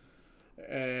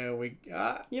 And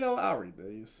I'll read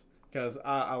these. Because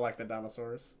I like the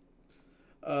dinosaurs.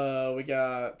 We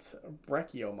got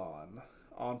Brachiomonn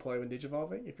on play when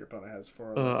Digivolving. If your opponent has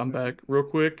 4 or less. I'm back real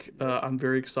quick. I'm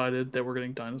very excited that we're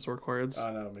getting dinosaur cards.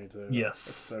 I know, me too. Yes.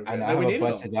 It's so good. I have a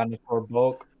bunch of dinosaur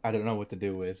bulk. I don't know what to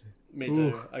do with. Me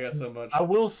too. I got so much. I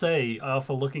will say,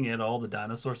 for looking at all the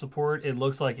dinosaur support, it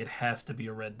looks like it has to be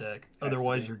a red deck.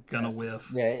 Otherwise, you're gonna whiff.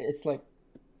 Yeah, it's like,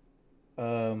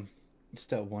 it's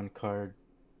that one card.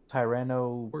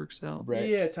 Tyranno works out. Red,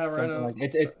 yeah, Tyranno. Like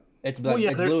it's black. Well,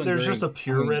 yeah, blue and there's green. just a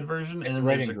pure red version, and then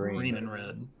red there's and a green. green and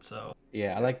red. So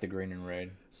yeah, I like the green and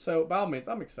red. So by all means,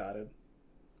 I'm excited.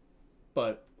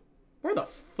 But where the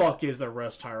fuck is the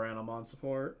rest Tyrannomon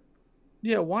support?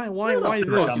 Yeah, why Where the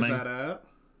fuck this? is that at?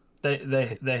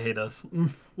 They hate us.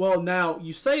 Well, now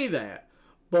you say that,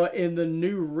 but in the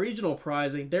new regional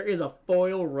prizing, there is a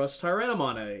foil rust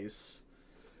Tyrannomon ace.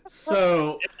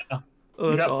 So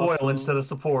You got awesome. foil instead of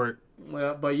support.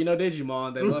 well, but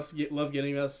Digimon, they love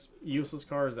getting us useless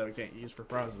cards that we can't use for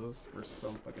prizes for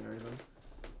some fucking reason.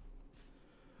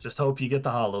 Just hope you get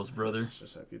the hollows, brother.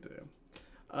 Just hope you do.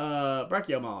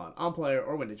 Brachiomonn, on play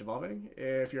or when Digivolving.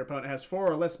 If your opponent has 4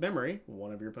 or less memory,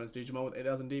 one of your opponent's Digimon with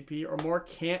 8,000 DP or more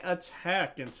can't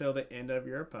attack until the end of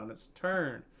your opponent's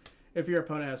turn. If your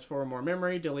opponent has 4 or more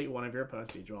memory, delete one of your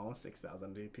opponent's Digimon with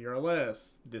 6,000 DP or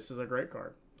less. This is a great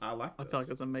card. I like this. I feel like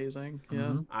it's amazing.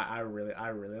 Yeah. I really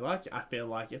like it. I feel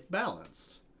like it's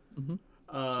balanced. It's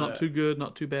not too good,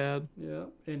 not too bad. Yeah.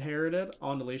 Inherited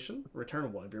on deletion.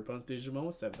 Return one of your opponent's Digimon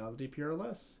with 7,000 DP or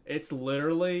less. It's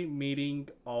literally meeting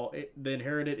all. The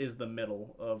inherited is the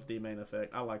middle of the main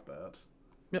effect. I like that.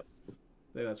 Yep. I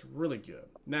think that's really good.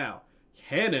 Now,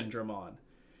 Cannondramon.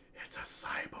 It's a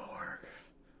cyborg.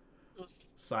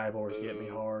 Cyborgs get me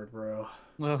hard, bro.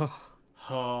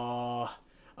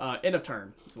 End of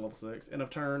turn. It's a level 6. End of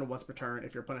turn, once per turn.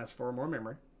 If your opponent has 4 or more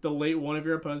memory, delete one of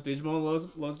your opponent's Digimon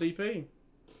lows DP.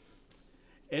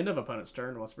 End of opponent's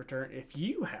turn, once per turn. If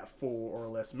you have 4 or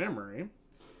less memory,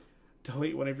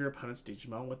 delete one of your opponent's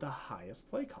Digimon with the highest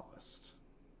play cost.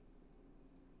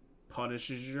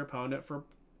 Punishes your opponent for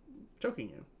choking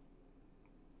you.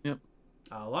 Yep.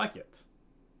 I like it.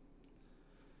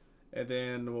 And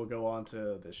then we'll go on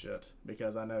to this shit,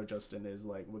 because I know Justin is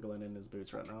like wiggling in his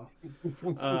boots right now.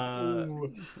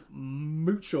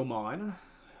 Muchomon.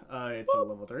 It's a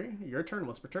level 3. Your turn,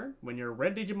 once per turn. When your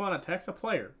red Digimon attacks a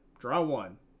player, draw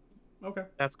 1. Okay.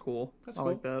 That's cool. That's I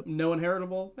cool. like that. No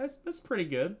inheritable. That's pretty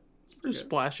good. It's pretty Just good.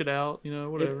 splash it out,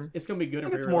 whatever. It's going to be good in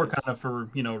It's pre-release. more kind of for,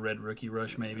 Red Rookie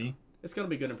Rush, maybe. It's going to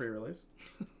be good in pre-release.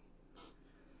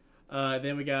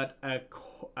 Then we got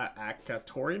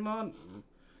Akatorimon.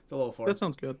 It's a level 4. That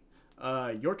sounds good.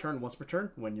 Your turn once per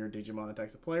turn. When your Digimon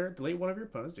attacks a player, delete one of your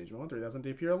opponent's Digimon 3000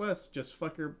 DP or less. Just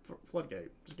fuck your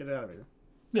floodgate. Just get it out of here.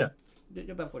 Yeah.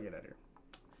 Get that floodgate out of here.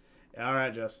 All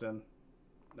right, Justin.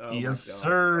 Oh yes,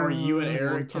 sir. Or you and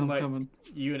Eric can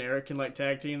like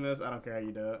tag team this. I don't care how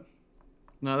you do it.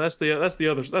 No, that's the other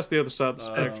side of the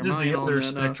spectrum. This is the other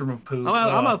spectrum of poop.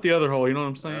 I'm out the other hole. You know what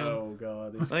I'm saying? Oh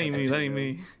god, that ain't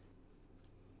me.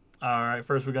 All right,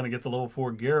 first we're gonna get the level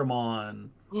 4 Garamon.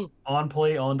 On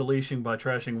play, on deletion by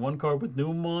trashing one card with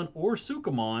Numamon or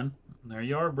Sukamon. There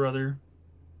you are, brother.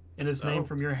 In its name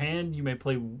from your hand, you may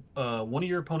play one of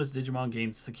your opponent's Digimon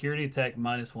gains security attack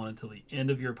 -1 until the end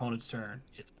of your opponent's turn.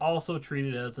 It's also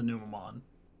treated as a Numamon.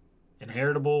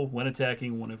 Inheritable, when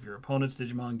attacking, one of your opponent's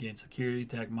Digimon gains security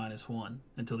attack -1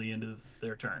 until the end of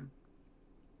their turn.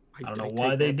 I don't know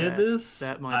why they did this.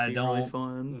 That might be really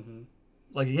fun. Mm-hmm.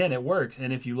 Like, again, it works.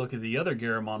 And if you look at the other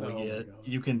Garamon we get,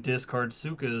 you can discard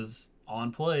Suka's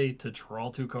on play to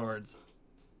draw 2 cards.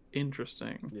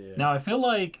 Interesting. Yeah. Now, I feel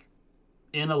like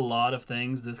in a lot of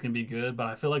things this can be good, but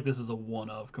I feel like this is a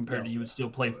one-of compared to you would still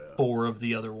play 4 of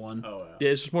the other one. Oh, yeah,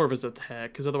 it's just more of his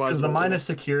attack, because otherwise... Because the minus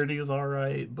security is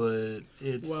alright, but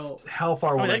it's... how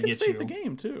far will that get you? That can save the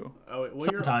game, too. Oh,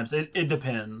 sometimes. It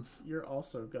depends. You're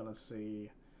also going to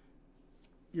see...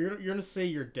 You're going to see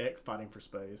your deck fighting for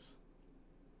space.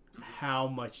 How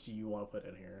much do you want to put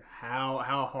in here?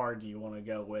 How hard do you want to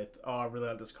go with, oh, I really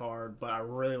like this card, but I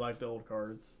really like the old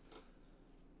cards.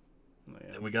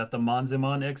 Yeah. And we got the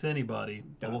Monzemon X Anybody.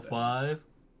 Level 5.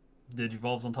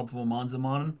 Digivolves on top of a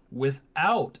Monzemon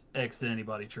without X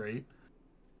Anybody trait.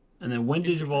 And then when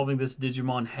Digivolving, this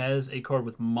Digimon has a card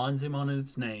with Monzemon in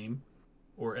its name,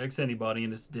 or X Anybody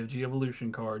in its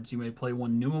Digi-Evolution cards, you may play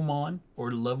one Numamon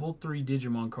or level 3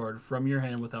 Digimon card from your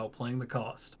hand without playing the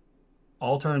cost.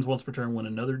 All turns once per turn when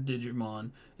another Digimon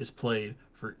is played.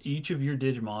 For each of your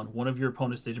Digimon, one of your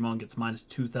opponent's Digimon gets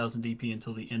 -2000 DP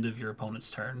until the end of your opponent's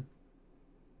turn.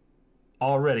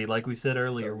 Already, like we said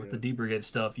earlier with the D-Brigade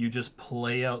stuff, you just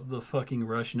play out the fucking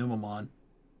Rush Numamon,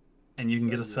 and you can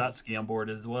get a Satsuki on board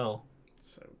as well.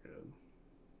 So good.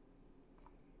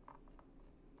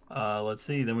 Let's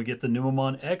see, then we get the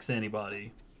Numamon X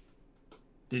Antibody.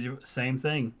 Same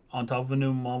thing, on top of a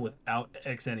Numamon without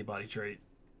X Antibody trait.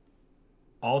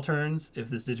 All turns, if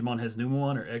this Digimon has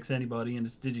Numamon or X Antibody in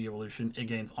its Digi-Evolution, it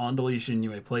gains on deletion. You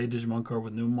may play a Digimon card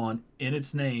with Numamon in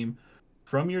its name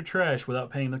from your trash without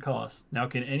paying the cost. Now,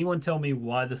 can anyone tell me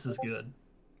why this is good?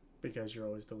 Because you're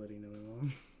always deleting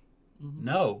Numamon.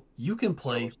 No, you can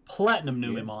play Platinum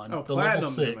Numamon, the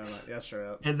Platinum level 6. Numamon. That's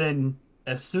right. And then,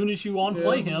 as soon as you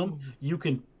on-play him, you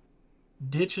can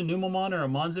ditch a Numamon or a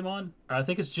Monzemon, or I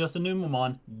think it's just a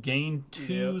Numamon, gain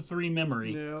 2/3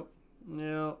 memory.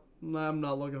 Yep. I'm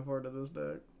not looking forward to this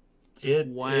deck.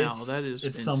 That is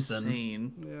it's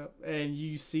insane. Something. Yeah, and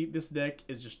you see this deck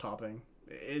is just topping.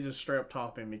 It's just straight up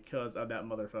topping because of that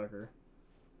motherfucker.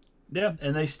 Yeah,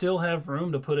 and they still have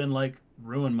room to put in like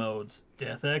Ruin modes,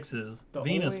 Death X's,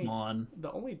 Venusmon.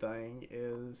 The only thing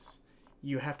is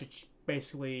you have to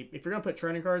basically, if you're gonna put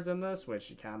training cards in this,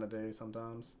 which you kind of do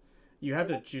sometimes, you have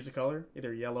to choose a color,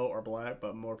 either yellow or black,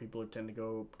 but more people tend to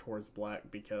go towards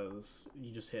black because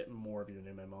you just hit more of your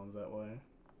Numamons that way.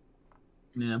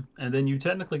 Yeah, and then you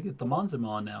technically get the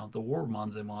Monzemon now, the War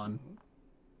Monzemon.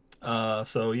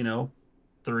 So,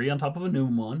 3 on top of a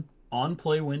Numamon, on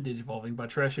play when Digivolving by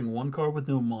trashing one card with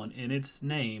Numamon in its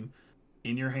name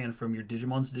in your hand from your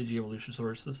Digimon's Digi-Evolution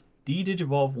sources.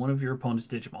 De-Digivolve one of your opponent's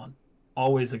Digimon.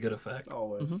 Always a good effect.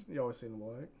 Always. You always see the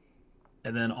black.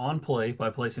 And then on play,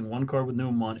 by placing one card with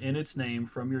Numamon in its name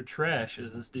from your trash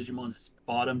as this Digimon's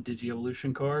bottom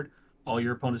Digi-Evolution card, all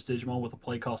your opponent's Digimon with a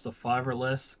play cost of 5 or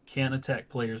less can't attack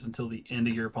players until the end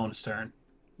of your opponent's turn.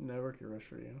 Never can rush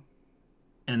for you.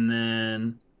 And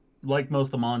then, like most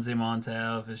of the Monzemons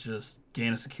have, it's just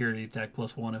gain a security attack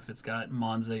 +1 if it's got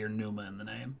Monze or Numa in the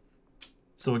name.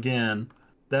 So again,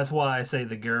 that's why I say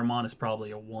the Garamon is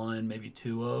probably a 1, maybe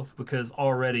 2 of, because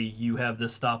already you have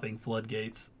this stopping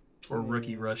floodgates. Or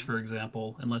Rookie Rush, for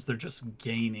example, unless they're just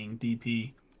gaining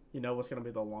DP. You know what's going to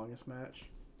be the longest match?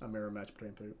 A mirror match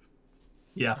between Poop.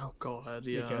 Yeah. Oh, God,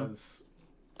 yeah. Because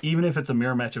even if it's a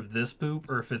mirror match of this Poop,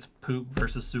 or if it's Poop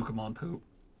versus Sukamon Poop.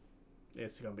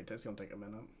 It's going to take a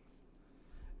minute.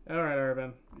 All right,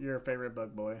 Irbyn, your favorite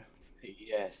bug boy.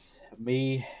 Yes.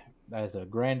 Me, as a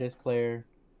Grandis player,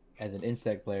 as an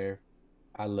Insect player,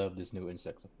 I love this new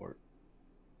Insect support.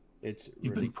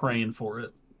 You've been praying for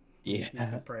it. Yeah, he's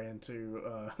been praying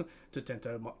to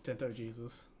Tento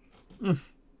Jesus.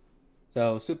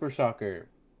 So Super Shocker,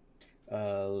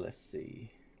 let's see,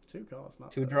 2 costs,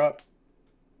 not 2 drop.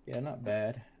 Yeah, not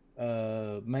bad.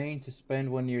 Main to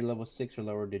spend 1 year level 6 or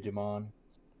lower Digimon.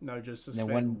 No, just And then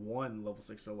suspend one level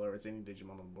 6 or lower. It's any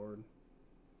Digimon on the board.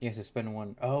 Yeah, suspend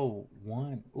one. Oh,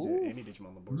 one. Ooh. Yeah, any Digimon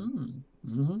on the board.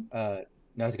 Mm-hmm.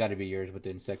 No, it's got to be yours with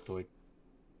the Insectoid.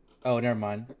 Oh, never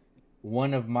mind.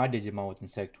 One of my Digimon with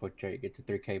Insectoid trait gets a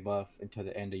 3K buff until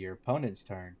the end of your opponent's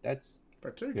turn. That's For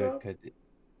 2 good top? because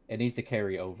it needs to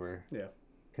carry over. Yeah.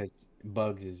 Because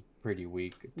Bugs is pretty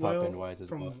weak, top end wise as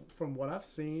well. From what I've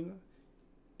seen,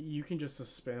 you can just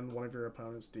suspend one of your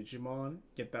opponent's Digimon,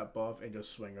 get that buff, and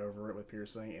just swing over it with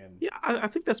piercing. And Yeah, I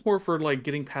think that's more for like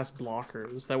getting past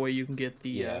blockers. That way you can get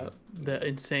the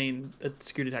insane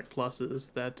security attack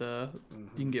pluses that you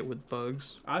can get with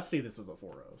bugs. I see this as a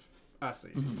 4 of. I see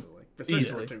it easily, Easily.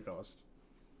 especially for 2 cost.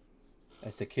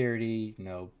 As security,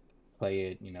 play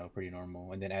it, pretty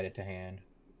normal, and then add it to hand.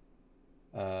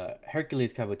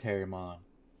 Hercules Caboteriamon.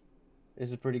 This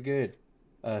is pretty good.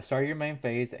 Start your main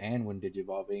phase and when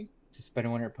Digivolving, suspend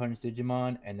one of your opponent's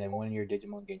Digimon, and then one of your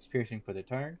Digimon gains piercing for the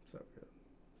turn. So good.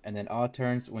 And then all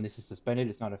turns, when this is suspended,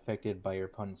 it's not affected by your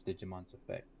opponent's Digimon's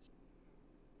effects.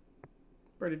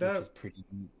 Pretty dope. Which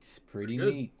is pretty neat. Pretty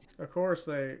neat. Of course,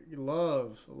 they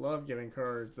love giving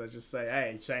cards that just say,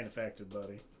 "Hey, she ain't affected,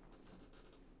 buddy."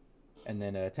 And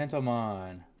then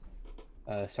Tentomon.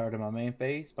 Started my main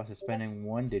phase by suspending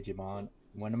one Digimon.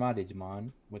 One of my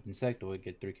Digimon with Insectoid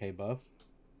get 3K buff.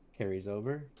 Carries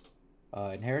over.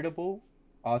 Inheritable.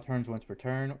 All turns once per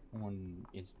turn on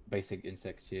basic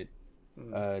insect shit.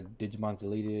 Digimon's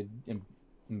deleted in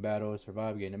battle,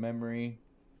 survive, gain a memory.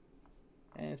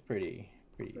 And it's pretty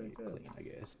clean, I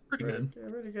guess. Pretty good. Yeah,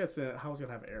 pretty good. So I was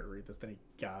gonna have Eric read this, then he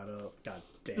got up. God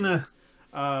damn it.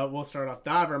 We'll start off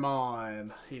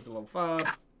Devimon. He's a level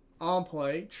 5. On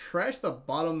play, trash the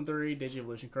bottom 3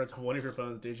 Digi-Evolution cards of one of your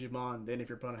opponent's Digimon. Then if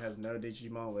your opponent has no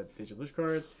Digimon with Digi-Evolution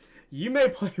cards, you may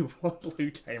play one blue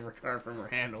Tamer card from your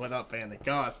hand without paying the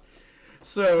cost.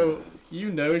 So,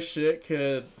 shit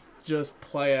could just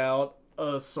play out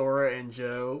Sora and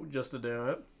Joe just to do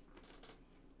it.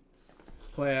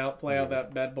 Play out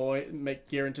that bad boy.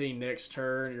 Guarantee next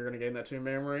turn you're gonna gain that 2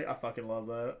 memory. I fucking love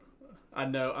that. I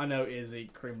know Izzy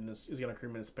is gonna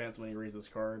cream in his pants when he reads this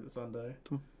card Sunday.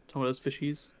 Talking about those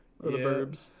fishies or the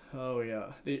burbs. Oh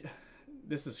yeah,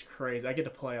 this is crazy. I get to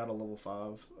play out a level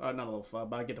 5. Not a level 5,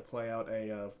 but I get to play out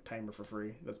a Tamer for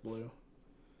free. That's blue.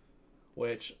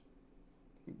 Which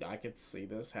I could see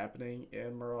this happening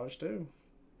in Mirage 2.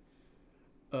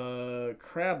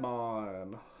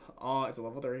 Crabmon. It's a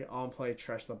level 3. On play,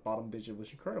 trash the bottom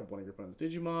Digi-Evolution card of one of your opponent's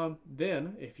Digimon.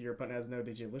 Then, if your opponent has no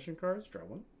Digi-Evolution cards, draw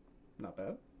one. Not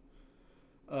bad.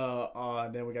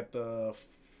 Then we got the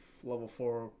level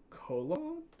 4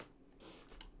 Colon.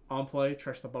 On play,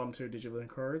 trash the bottom 2 Digi-Evolution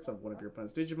cards of one of your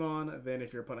opponent's Digimon. Then,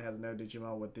 if your opponent has no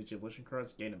Digimon with Digi-Evolution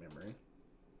cards, gain a memory.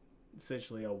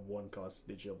 Essentially a 1-cost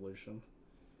Digi-Evolution.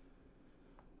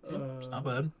 It's not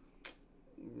bad.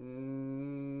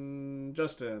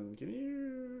 Justin, can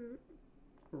you?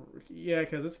 Yeah,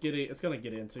 because it's gonna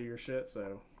get into your shit.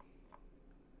 So,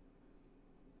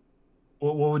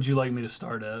 What would you like me to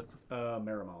start at?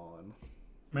 Marimon.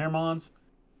 Marimons.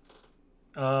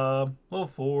 Level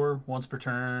 4, once per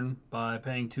turn. By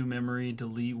paying 2 memory,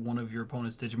 delete one of your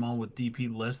opponent's Digimon with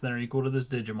DP less than or equal to this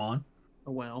Digimon.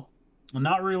 Oh wow.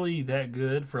 Not really that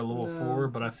good for a level 4,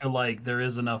 but I feel like there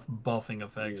is enough buffing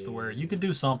effects to where you could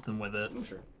do something with it. I'm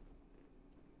sure.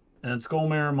 And Skull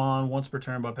Marimon, once per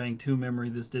turn, by paying 2 memory,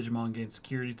 this Digimon gains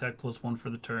security attack +1 for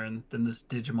the turn. Then this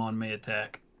Digimon may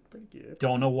attack. Pretty good.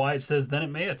 Don't know why it says then it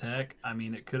may attack. I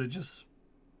mean, it could have just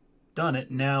done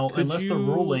it. Now, unless the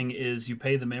ruling is you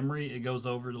pay the memory, it goes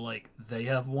over to like they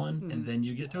have one, and then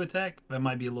you get to attack. That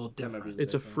might be a little different.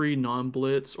 It's a free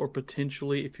non-blitz, or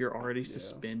potentially if you're already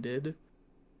suspended.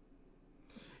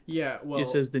 Yeah, well, it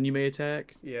says then you may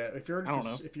attack. Yeah, if you're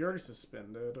already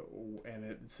suspended, and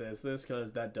it says this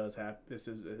because that does happen. This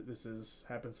is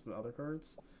happens with other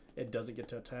cards. It doesn't get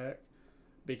to attack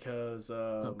because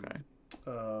our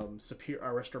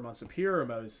Restaurant Superior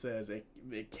mode says it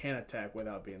can attack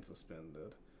without being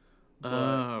suspended.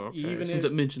 Okay. Even since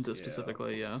it mentions it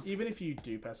specifically, yeah. Even if you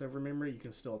do pass over memory, you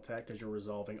can still attack because you're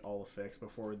resolving all effects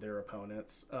before their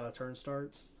opponent's turn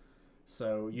starts.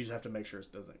 So you just have to make sure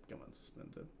it doesn't come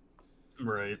unsuspended.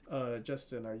 Right.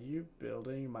 Justin, are you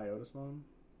building Myotismon?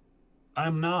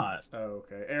 I'm not. Oh,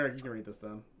 okay. Eric, you can read this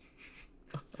then.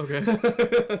 Okay.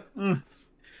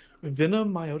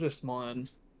 Venom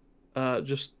Myotismon.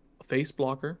 Just a face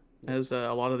blocker, as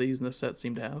a lot of these in this set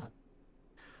seem to have.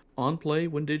 On play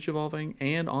when Digivolving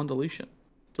and on deletion.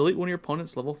 Delete one of your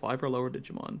opponent's level 5 or lower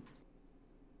Digimon.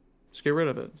 Just get rid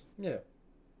of it. Yeah.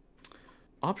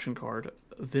 Option card,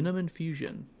 Venom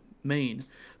Infusion. Main.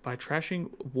 By trashing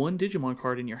one Digimon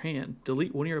card in your hand,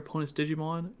 delete one of your opponent's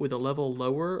Digimon with a level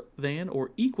lower than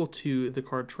or equal to the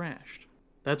card trashed.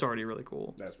 That's already really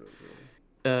cool. That's really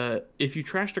cool. If you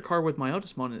trashed a card with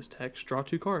Myotismon in its text, draw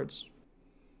 2 cards.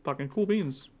 Fucking cool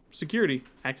beans. Security.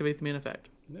 Activate the main effect.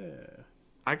 Yeah.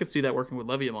 I could see that working with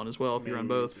Leviamon as well if you run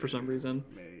both for some reason.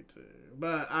 Me too.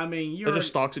 But, I mean, That just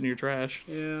stalks it in your trash.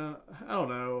 Yeah, I don't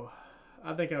know.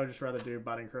 I think I would just rather do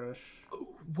Biting Crush.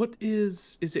 What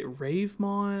is it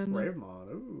Ravemon?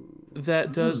 Ravemon, ooh.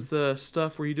 That does the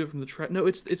stuff where you do it from the trash. No,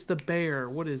 it's the bear.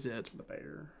 What is it? The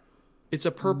bear. It's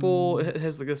a purple. It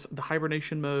has like the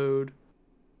hibernation mode.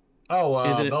 Oh,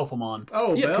 Belphemon.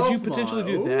 Oh, yeah. Belphemon. Could you potentially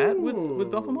do that with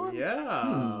Belphemon?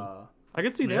 Yeah. I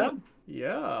could see that.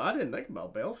 Yeah, I didn't think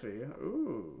about Belphi.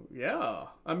 Ooh, yeah.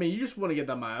 I mean, you just want to get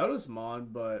that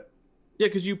Myotismon, but... Yeah,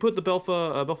 because you put the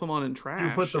Belphemon in trash.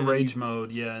 You put the rage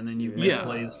mode, and then you make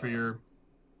plays for your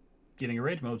getting a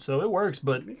rage mode. So it works,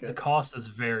 but the cost is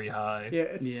very high.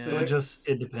 Yeah, so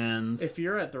it depends. If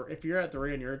you're at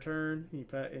 3 on your turn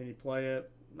and you play it,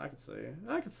 I could see.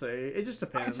 It just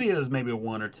depends. I could see it as maybe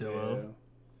 1 or 2 of.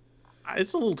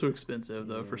 It's a little too expensive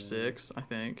though for 6, I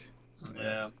think.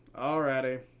 Yeah.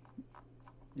 Alrighty.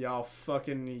 Y'all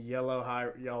fucking yellow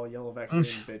vaccine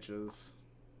bitches.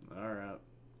 Alright.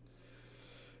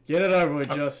 Get it over with,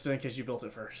 Justin, because you built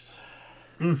it first.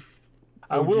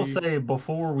 I will say,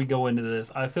 before we go into this,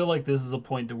 I feel like this is a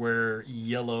point to where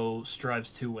yellow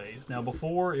strives 2 ways. Now,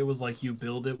 before, it was like you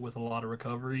build it with a lot of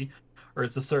recovery, or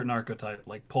it's a certain archetype,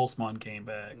 like Pulsemon came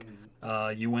back.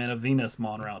 You went a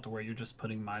Venusmon route to where you're just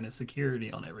putting minus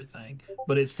security on everything.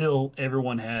 But it's still,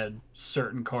 everyone had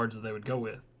certain cards that they would go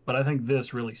with. But I think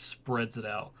this really spreads it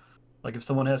out. Like, if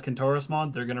someone has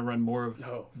Kentorosmon, they're going to run more of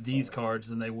these cards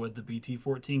than they would the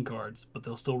BT14 cards, but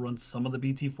they'll still run some of the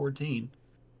BT14.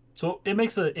 So it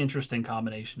makes an interesting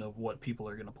combination of what people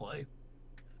are going to play.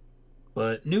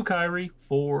 But New Kairi,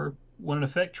 4. When an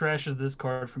effect trashes this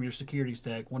card from your security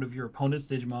stack, one of your opponent's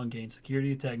Digimon gains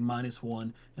security attack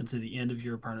 -1 until the end of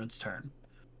your opponent's turn.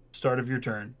 Start of your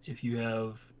turn. If you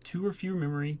have 2 or fewer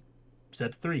memory,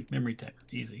 set to 3. Memory tamer.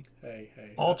 Easy. Hey.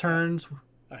 All turns...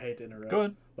 I hate to interrupt. Go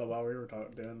ahead. But while we were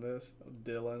doing this,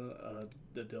 Dylan,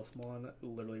 the Dilfmon,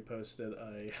 literally posted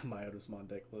a Myotismon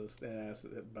deck list and asked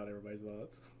about everybody's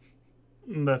thoughts.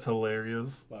 That's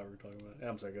hilarious. While we were talking about it.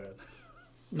 I'm sorry, go ahead.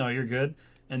 No, you're good.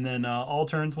 And then all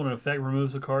turns, when an effect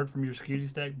removes a card from your security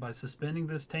stack, by suspending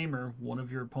this tamer, one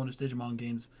of your opponent's Digimon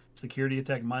gains security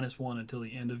attack -1 until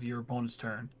the end of your opponent's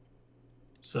turn.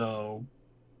 So,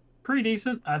 pretty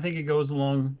decent. I think it goes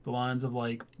along the lines of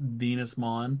like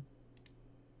Venusmon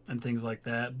and things like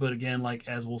that. But again, like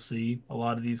as we'll see, a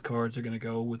lot of these cards are going to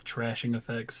go with trashing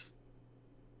effects.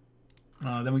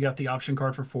 Then we got the option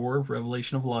card for 4,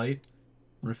 Revelation of Light.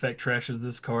 When an effect trashes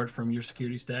this card from your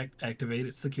security stack, activate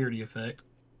its security effect.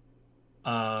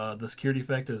 The security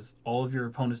effect is all of your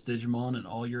opponent's Digimon and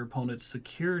all your opponent's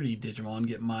security Digimon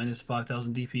get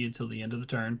 -5,000 DP until the end of the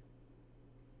turn.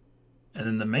 And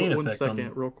then the main effect. 1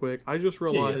 second, real quick. I just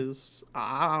realized,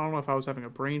 I don't know if I was having a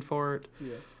brain fart.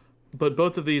 Yeah. But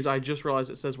both of these, I just realized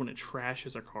it says when it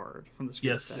trashes a card from the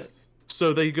security stack. Yes.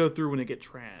 So they go through when it get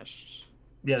trashed.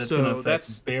 Yeah,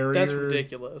 that's barrier. That's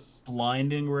ridiculous.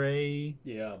 Blinding Ray.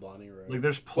 Yeah, Blinding Ray. Like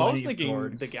there's plenty. Well, I was thinking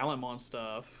cards. the Gallantmon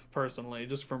stuff personally,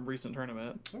 just from recent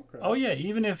tournament. Okay. Oh yeah,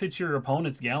 even if it's your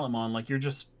opponent's Gallantmon, like you're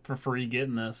just for free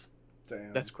getting this.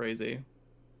 Damn. That's crazy.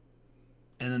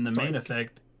 And then the main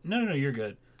effect. No, you're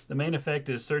good. The main effect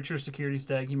is search your security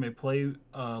stack. You may play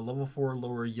level 4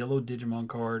 lower yellow Digimon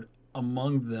card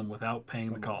among them without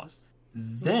paying the cost.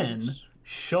 Then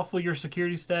shuffle your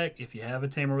security stack. If you have a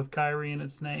tamer with Kairi in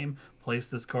its name, place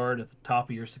this card at the top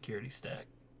of your security stack.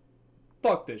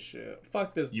 Fuck this shit.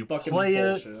 Fuck this you fucking play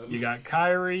bullshit. It, you got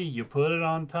Kairi, you put it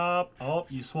on top. Oh,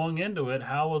 you swung into it.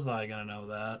 How was I going to know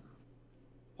that?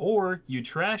 Or you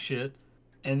trash it,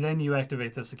 and then you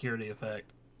activate the security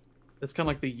effect. It's kind of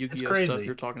like the Yu-Gi-Oh stuff you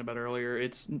were talking about earlier.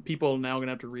 It's people now going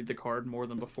to have to read the card more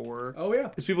than before. Oh, yeah.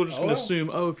 Because people are just going to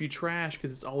assume, if you trash,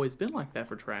 because it's always been like that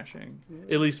for trashing.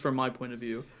 Yeah. At least from my point of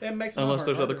view. It makes Unless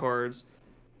there's other cards.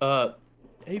 Hey,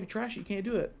 if you trash it, you can't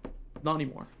do it. Not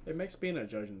anymore. It makes being a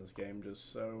judge in this game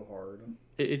just so hard.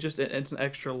 It's an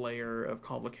extra layer of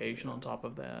complication on top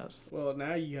of that. Well,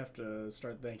 now you have to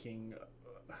start thinking...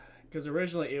 Because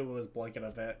originally it was blanket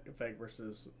effect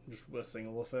versus just a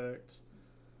single effect.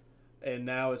 And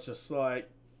now it's just like,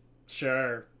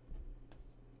 sure.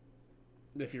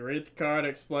 If you read the card, it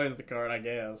explains the card, I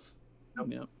guess.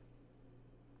 Yep.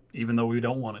 Even though we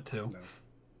don't want it to.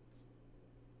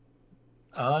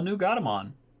 No. New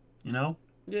Godamon. You know?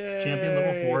 Yeah. Champion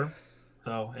level 4.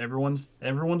 So everyone's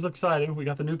excited. We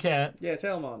got the new cat. Yeah,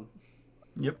 Devimon.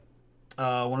 Yep. When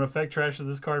an effect trashes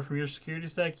this card from your security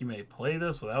stack, you may play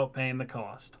this without paying the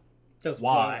cost. Just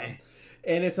Why?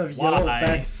 And it's a yellow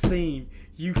vaccine.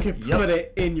 You can put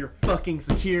it in your fucking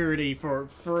security for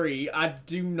free. I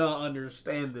do not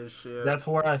understand this shit. That's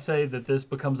where I say that this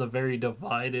becomes a very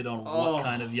divided on what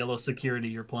kind of yellow security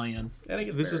you're playing.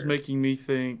 This is making me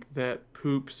think that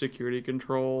Poop security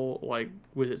control, like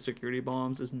with its security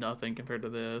bombs, is nothing compared to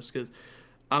this. Because,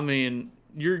 I mean,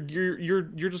 you're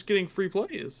just getting free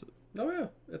plays. Oh yeah,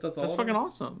 that's fucking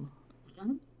awesome.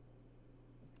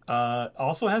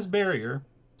 Also has barrier,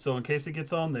 so in case it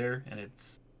gets on there and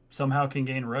it's somehow can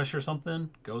gain rush or something,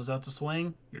 goes out to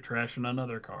swing, you're trashing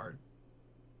another card.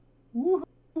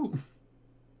 Woohoo!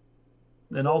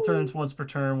 Then alternates once per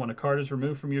turn. When a card is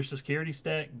removed from your security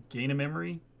stack, gain a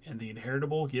memory, and the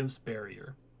inheritable gives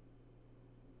barrier.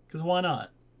 Because why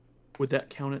not? Would that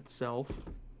count itself?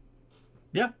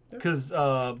 Yeah, because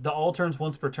the alternates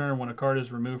once per turn. When a card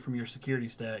is removed from your security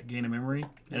stack, gain a memory,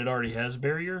 and it already has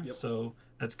barrier, so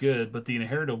that's good. But the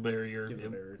inheritable barrier,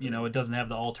 it doesn't have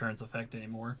the alternates effect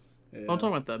anymore. Yeah. I'm talking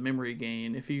about the memory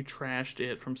gain. If you trashed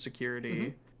it from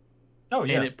security, and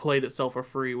it played itself for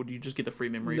free, would you just get the free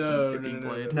memory from it being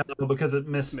played? No, because it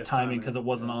missed timing because it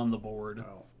wasn't on the board.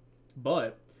 Oh.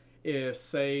 But if,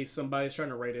 say, somebody's trying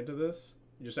to raid into this,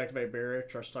 you just activate barrier,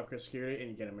 trash top security,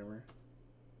 and you get a memory.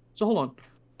 So hold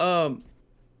on.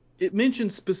 It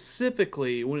mentions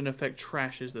specifically when an effect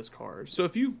trashes this card. So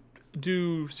if you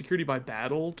do security by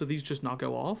battle, do these just not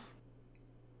go off?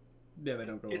 Yeah, they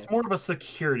don't go off. It's more of a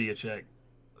security check.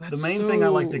 The main thing I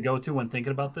like to go to when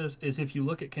thinking about this is if you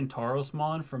look at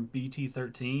KentarosMon from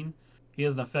BT13, he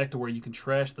has an effect where you can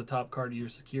trash the top card of your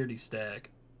security stack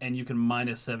and you can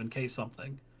minus 7k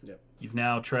something. Yep. You've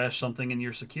now trashed something in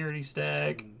your security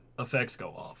stack, effects go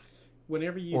off.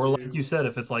 Whenever you like you said,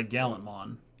 if it's like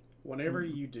Gallantmon. Whenever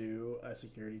you do a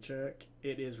security check,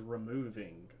 it is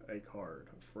removing a card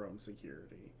from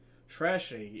security.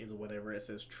 Trashing is whatever it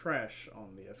says trash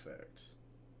on the effect.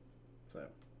 So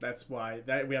that's why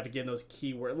we have to get in those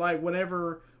keywords. Like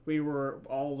whenever we were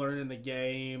all learning the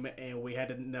game and we had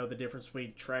to know the difference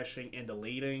between trashing and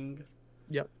deleting.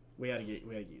 Yep. We had to get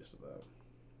used to that.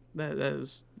 That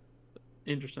is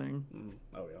interesting.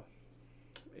 Oh yeah.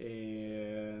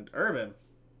 And Irbyn,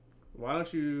 why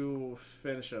don't you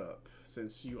finish up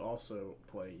since you also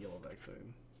play Yellow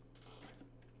Vaccine?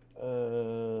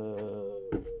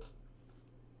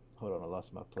 Hold on, I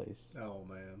lost my place. Oh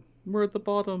man, we're at the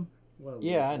bottom.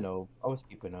 Yeah, I know. I was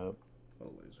keeping up.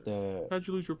 What a loser. How'd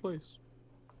you lose your place?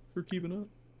 You're keeping up.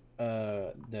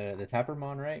 The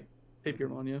Tappermon, right?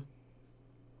 Tapiermon, yeah.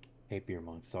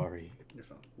 Tapiermon, sorry. You're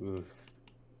fine. Oof.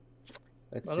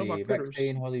 Let's see.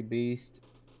 Vaccine, Holy Beast.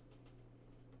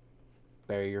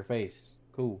 Bury your face.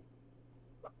 Cool.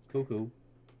 Cool.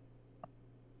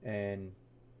 And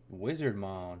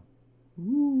Wizardmon.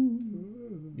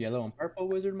 Ooh. Yellow and purple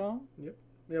Wizardmon? Yep.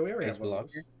 Yeah, we already have one of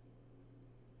those.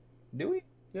 Do we?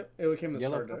 Yep. It came in the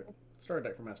starter deck. Starter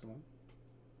deck for Mastermind.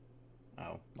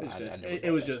 Oh.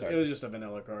 It was just a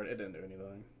vanilla card. It didn't do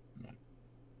anything.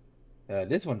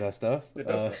 This one does stuff. It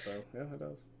does stuff though. Yeah, it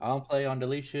does. On play on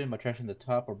deletion by trashing the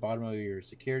top or bottom of your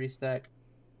security stack.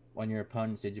 When your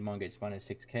opponent's Digimon gets minus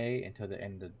 6k until the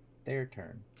end of their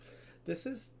turn. This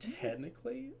is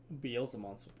technically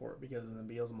Beelzemon support because in the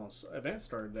Beelzemon Advanced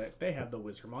Starter deck, they have the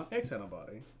Wizardmon X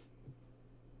antibody.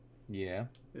 Yeah.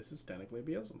 This is technically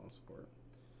Beelzemon support.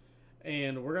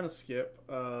 And we're going to skip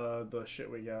the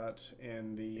shit we got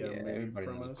in the movie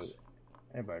promos.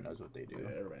 Everybody knows what they do. Yeah,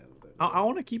 everybody knows what they do. I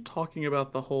want to keep talking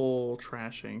about the whole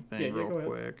trashing thing real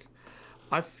quick.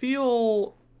 I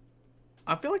feel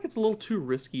like it's a little too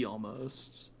risky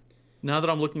almost. Now that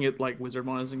I'm looking at like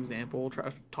Wizardmon as an example,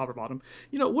 trash top or bottom.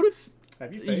 You know, what if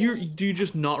do you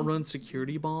just not run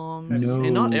security bombs? No,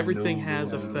 and not everything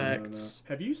has effects.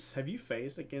 No. Have you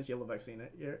phased against Yellow Vaccine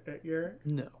at your?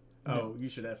 No. Oh, you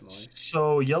should definitely.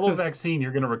 So Yellow Vaccine,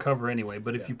 you're going to recover anyway.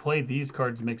 But if you play these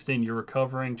cards mixed in, you're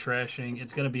recovering, trashing.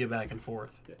 It's going to be a back and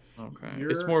forth. Yeah. Okay.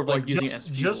 It's more of like using it as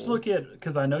fuel. Just look at,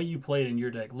 because I know you played in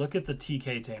your deck. Look at the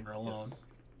TK Tamer alone. Yes.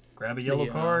 Grab a yellow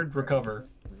card, recover.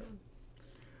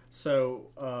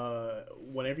 So,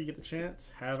 whenever you get the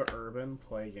chance, have Irbyn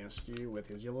play against you with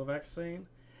his Yellow Vaccine,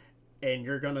 and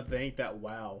you're gonna think that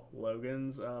wow,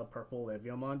 Logan's purple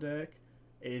Devimon deck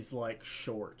is like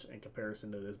short in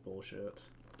comparison to this bullshit.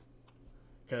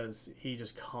 Because he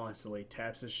just constantly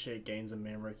taps his shit, gains a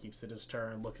memory, keeps it his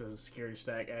turn, looks at his security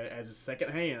stack as his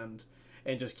second hand,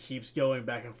 and just keeps going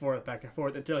back and forth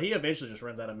until he eventually just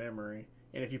runs out of memory.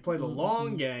 And if you play the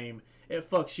long game, it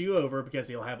fucks you over because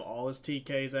he'll have all his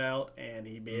TKs out and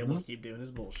he'd be able to keep doing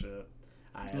his bullshit.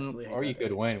 I absolutely hate Or you that could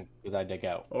deck. win because I deck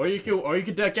out. Or you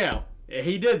could deck out. Yeah,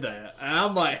 he did that. And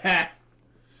I'm like, ha!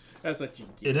 That's what you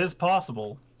get. It is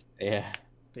possible. Yeah.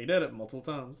 He did it multiple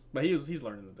times. But he's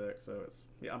learning the deck, so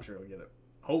I'm sure he'll get it.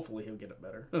 Hopefully he'll get it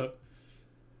better.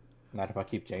 Not if I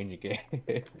keep changing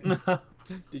it.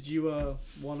 Did you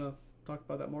want to talk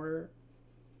about that more, Eric?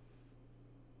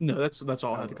 No, that's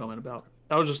all I had to comment about.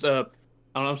 I was just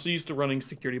I'm so used to running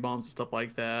security bombs and stuff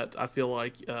like that. I feel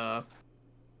like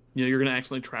you're gonna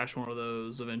accidentally trash one of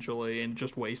those eventually and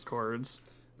just waste cards.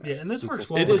 Yeah, and this works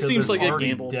well. It because seems there's like a already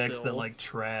gamble decks still. that like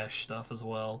trash stuff as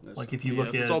well. That's Like if you look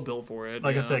at, it's all built for it.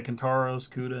 like I said, Kentaros,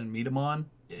 Kuda, and Metamon,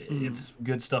 Mm-hmm. it's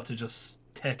good stuff to just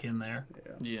tech in there.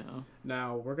 Yeah.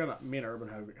 Now me and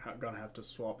Irbyn are gonna have to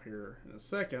swap here in a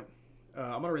second.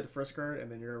 I'm gonna read the first card,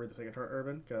 and then you're gonna read the second card,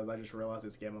 Irbyn, because I just realized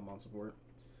it's Gamamon support.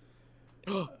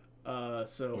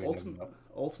 So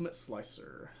Ultimate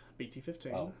Slicer,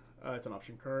 BT15. Oh. It's an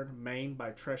option card. Main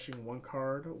by trashing one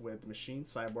card with Machine,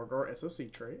 Cyborg, or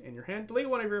SOC trait in your hand. Delete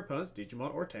one of your opponent's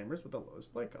Digimon or Tamers with the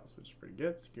lowest play cost, which is pretty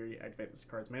good. Security, activate this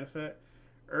card's mana effect.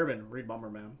 Irbyn, read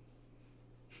Bomberman.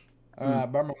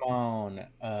 Bombermon,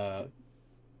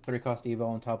 3 cost Evo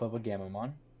on top of a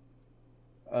Gamamon.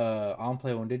 On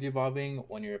play when Digivolving,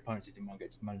 when your opponent's Digimon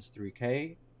gets minus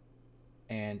 3k.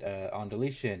 And on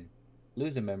deletion,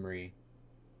 lose a memory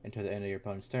until the end of your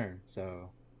opponent's turn. So.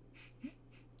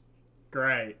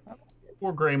 Great.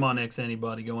 Or Greymon X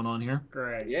anybody going on here.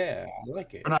 Great. Yeah, I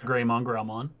like it. Or not Greymon,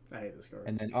 Growlmon. I hate this card.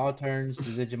 And then all turns,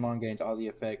 the Digimon gains all the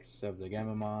effects of the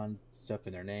Gamamon, stuff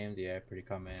in their names. Yeah, pretty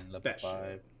common. Level That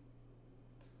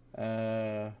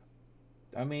 5.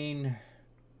 I mean,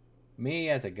 me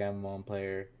as a Gamamon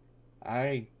player,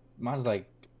 mine's like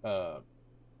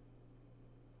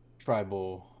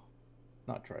tribal,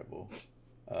 not tribal.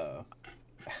 I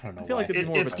don't know. I feel why. like it's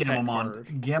more of It's a tech Gamamon. card.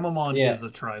 Gamamon Yeah. is a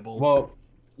tribal. Well,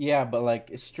 yeah, but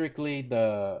like strictly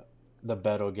the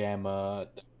Battle Gamma,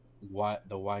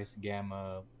 the Weiss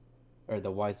Gamma, or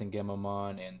the Weiss and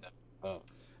Gamamon, and the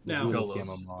Now- Golos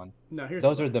Golos. Gamamon. Now here's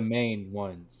Those the are the main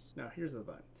ones. Now here's the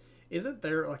thing. Isn't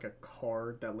there like a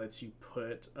card that lets you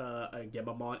put a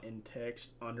Gebamon in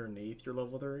text underneath your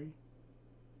level 3?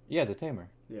 Yeah, the Tamer.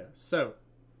 Yeah. So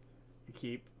you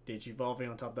keep Digivolving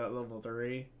on top of that level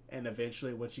 3, and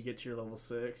eventually once you get to your level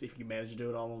 6, if you manage to do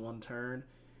it all in one turn,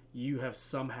 you have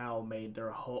somehow made their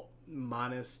whole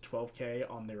minus 12k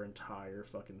on their entire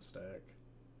fucking stack.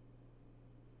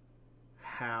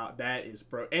 How that is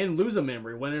broke, and lose a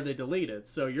memory whenever they delete it.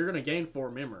 So you're gonna gain 4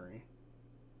 memory.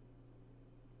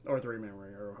 Or 3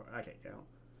 memory, or I can't count.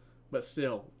 But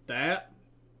still, that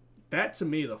to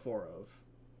me is a 4 of.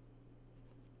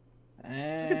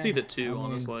 I can see the 2,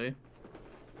 honestly.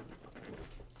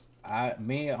 I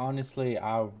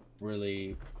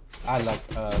like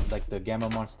the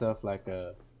Gamamon stuff, like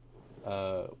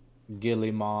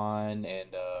Gillimon and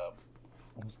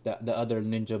what's the other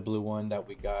ninja blue one that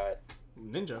we got.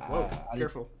 Ninja, whoa,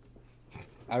 careful.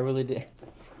 I really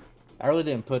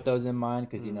didn't put those in mind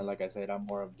because like I said, I'm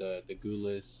more of the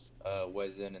Gulas,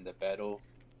 Wezen, and the Battle,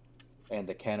 and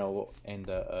the Cano and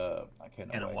the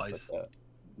Weiss.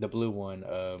 The blue one.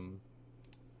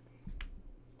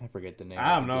 I forget the name. I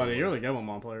have no idea. You're the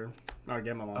Gamamon player. Or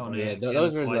Gamamon Oh, player. yeah,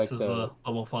 those are Weiss like is the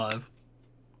level 5.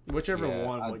 Whichever Yeah,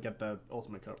 one will get the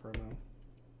Ultimate Cup right now.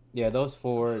 Yeah, those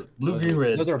 4. Blue, those green, are,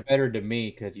 red. Those are better to me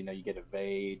because you get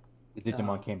evade. The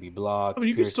Digimon can't be blocked. I mean,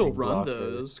 you can still piercing, run blocker.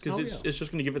 those because Oh, it's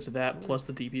just going to give it to that plus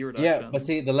the DP reduction. Yeah, but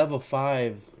see, the level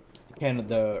 5,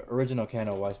 the original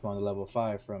Cano Weissmon, the level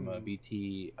 5 from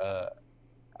BT.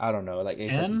 I don't know, like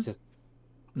it's just.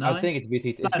 9? I think it's BT.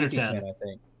 It's 9 or BT 10. 10. I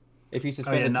think. If you Oh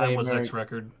suspend yeah, the 9 was Tamer, X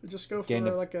record. Just go for Gain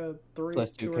a like a 3 plus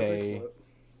 2 or 3 2K. split.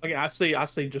 Okay, I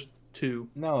say just 2.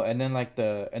 no, and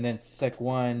then Sec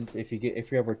 1. If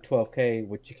you're over 12k,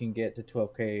 which you can get to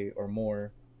 12k or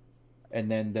more, and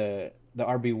then the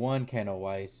RB1 Cano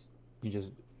Weiss, you just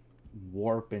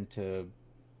warp into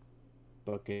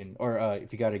fucking, or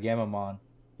if you got a Gamamon,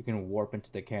 you can warp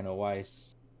into the Cano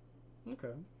Weiss. Okay.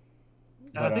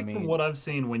 And I think from what I've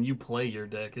seen, when you play your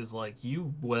deck, is like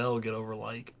you get over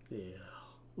like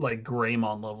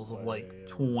Greymon levels of like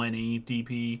 20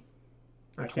 DP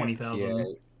or 20,000. Yeah,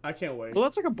 I can't wait. Well,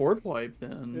 that's like a board wipe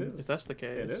then, It is. if that's the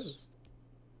case. It is.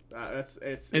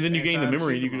 It's And then you gain the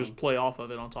memory, and you can anti-Superman. just play off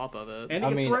of it on top of it. And I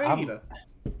it's mean, raid.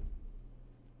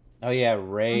 oh yeah,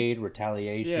 raid,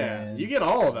 retaliation. Yeah, you get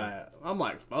all of that. I'm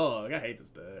like, fuck, I hate this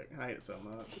deck. I hate it so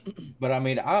much. But I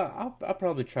mean, I'll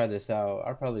probably try this out.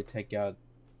 I'll probably take out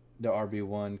the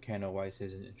RB1 Cano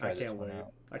Weisses and try I this can't one wait.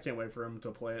 out. I can't wait for him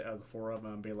to play it as a 4 of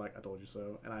and be like, I told you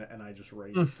so. And I just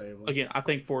rage at the table. Again, I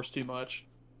think 4's too much.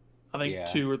 I think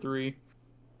 2 or 3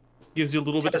 gives you a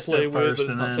little bit to Test play it with, first but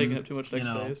it's not and taking then, up too much deck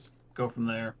space. Go from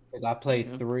there. Because I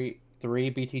played three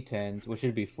BT10s, which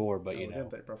should be 4, but you know.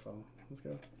 Profile. Let's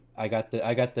go. I got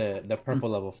the purple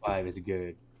level 5 is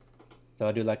good. So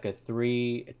I do like a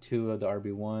 3, 2 of the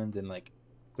RB1s and like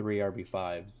 3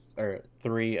 RB5s or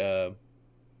 3 of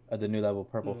the new level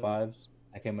purple 5s.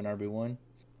 I came in RB1.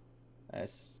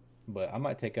 But I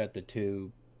might take out the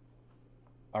 2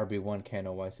 RB1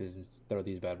 Cano Weisses and throw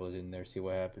these bad boys in there, see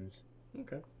what happens.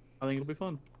 Okay. I think it'll be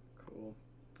fun. Cool.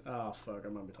 Oh fuck,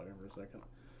 I'm gonna be talking for a second.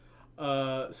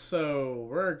 So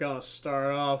we're gonna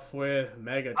start off with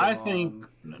Mega Digimon.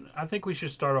 I think we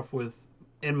should start off with,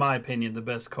 in my opinion, the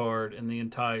best card in the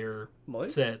entire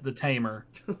set, the Tamer.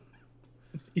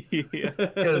 Yeah.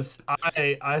 Because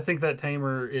I think that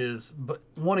Tamer is, but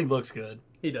one, he looks good.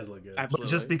 He does look good. But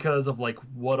just because of like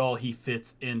what all he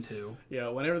fits into. Yeah,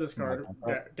 whenever this card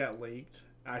got leaked,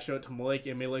 I showed it to Malik,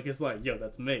 and Malik is like, "Yo,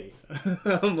 that's me."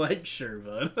 I'm like, "Sure,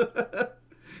 bud."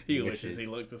 He wishes he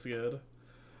looked this good.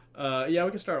 Yeah,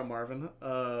 we can start with Marvin.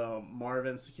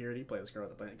 Marvin Security. Play this card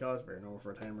with the planet cost. Very normal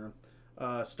for a Tamer.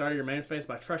 Start your main phase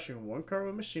by trashing one card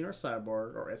with Machine or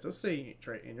Cyborg or SOC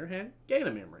trait in your hand. Gain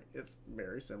a memory. It's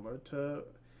very similar to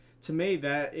me,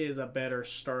 that is a better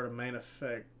start of main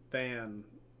effect than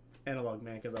Analog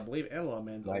Man, because I believe Analog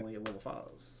Man's only at level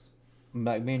 5s.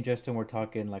 Like me and Justin were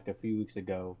talking like a few weeks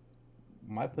ago.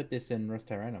 Might put this in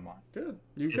Tyrannomon. Good.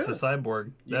 It's a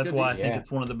cyborg. That's why I think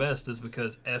it's one of the best, is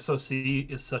because SOC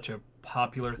is such a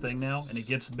popular thing now, and it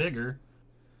gets bigger.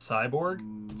 Cyborg,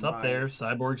 it's up there.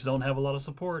 Cyborgs don't have a lot of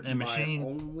support, and Machine.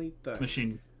 Only thing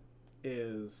Machine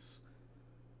is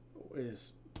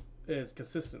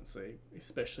consistency,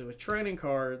 especially with training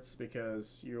cards,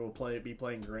 because you will be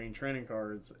playing green training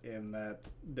cards in that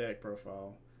deck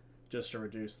profile, just to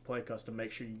reduce the play cost to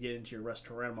make sure you get into your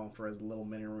Tyrannomon for as little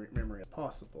memory as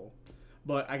possible.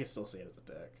 But I can still see it as a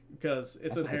deck because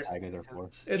it's inherited.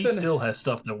 He still has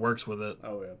stuff that works with it.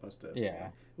 Oh yeah, most definitely. Yeah.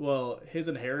 Well, his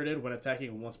inherited, when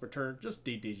attacking once per turn, just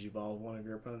Digivolve one of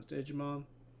your opponent's Digimon.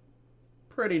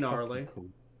 Pretty gnarly. Cool.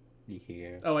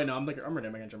 Yeah. Oh wait, no, I'm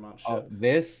reading Mega Digimon shit. Oh,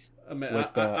 this. I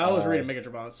was reading Mega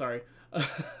Digimon. Sorry.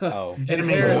 Oh.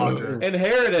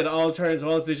 Inherited all turns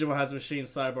while this Digimon has Machine,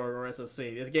 Cyborg, or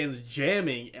SOC. This game's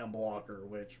jamming and blocker,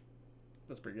 which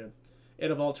that's pretty good.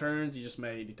 End of all turns, you just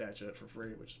may detach it for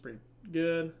free, which is pretty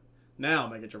good. Now,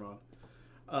 Mega Digimon.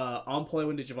 On play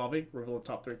when Digivolving, reveal the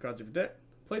top 3 cards of your deck.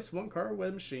 Place 1 card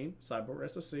with Machine, Cyborg, or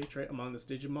SOC trait among this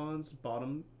Digimon's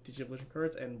bottom Digivolution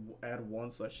cards and add 1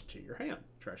 such to your hand.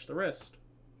 Trash the rest.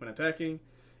 When attacking,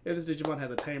 if this Digimon has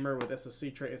a Tamer with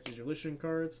SOC trait and Digivolution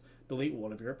cards, delete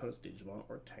one of your opponent's Digimon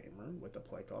or Tamer with a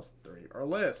play cost 3 or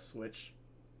less, which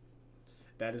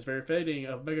that is very fitting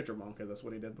of Mega Digimon, because that's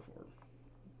what he did before.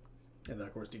 And then,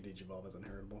 of course, Digivolve is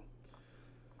inheritable.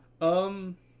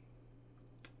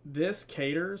 This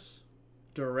caters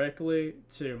directly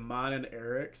to mine and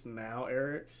Eric's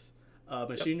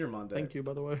Machine Mon deck. Thank you,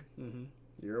 by the way. Mm-hmm.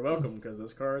 You're welcome, because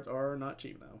those cards are not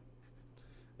cheap now.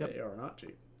 Yep. They are not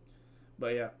cheap.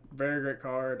 But yeah, very great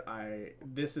card.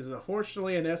 This is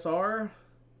unfortunately an SR.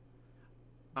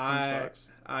 I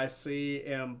see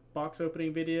in box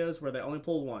opening videos where they only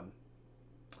pull 1.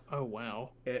 Oh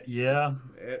wow. It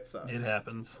sucks. It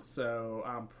happens. So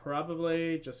I'm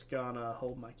probably just gonna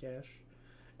hold my cash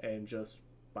and just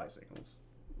buy singles,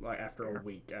 like after a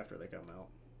week after they come out,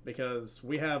 because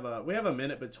we have a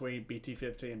minute between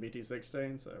BT15 and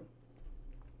BT16.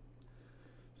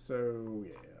 So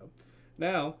yeah.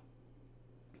 Now,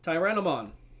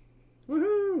 Tyrannomon.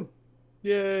 Woohoo!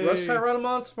 Yay! Rush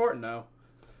Tyrannomon support? No.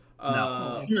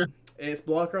 No. It's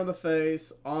blocker on the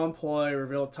face, on play,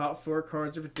 reveal top 4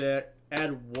 cards of your deck,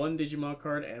 add 1 Digimon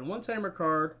card and 1 Tamer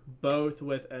card, both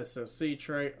with SOC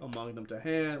trait among them to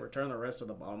hand, return the rest to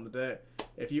the bottom of the deck.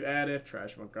 If you add it,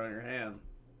 trash 1 card in your hand.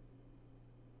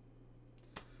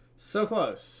 So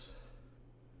close.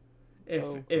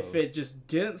 If it just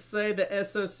didn't say the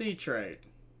SOC trait,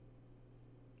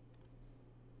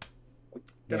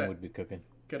 That would be cooking.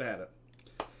 could have had it.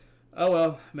 Oh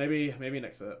well, maybe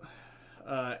next set.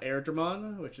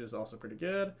 Airdramon, which is also pretty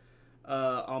good.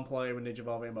 On play when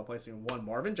Digivolving by placing 1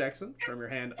 Marvin Jackson from your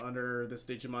hand under this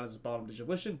Digimon as its bottom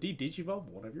Digivolution. Digivolve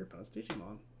one of your opponent's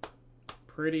Digimon.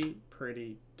 Pretty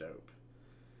dope.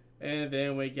 And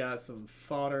then we got some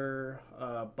fodder.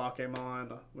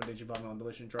 Bakemon, when Digivolving on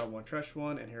deletion, draw 1, trash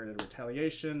 1. Inherited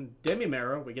Retaliation.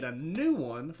 Demimera, we get a new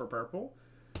one for purple.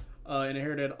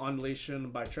 Inherited on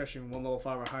deletion by trashing 1 level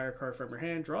 5 or higher card from your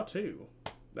hand, draw 2.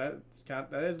 That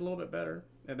is a little bit better.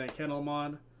 And then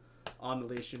Kennelmon, On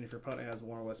deletion, if your opponent has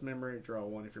 1 or less memory, draw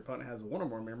 1. If your opponent has 1 or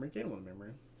more memory, gain 1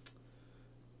 memory.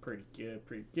 Pretty good,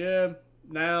 pretty good.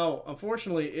 Now,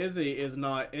 unfortunately, Izzy is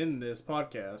not in this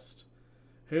podcast.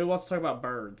 Who wants to talk about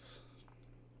birds?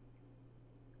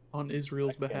 On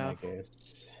Israel's behalf.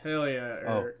 Hell yeah,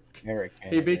 Eric. Eric.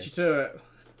 He beat you to it.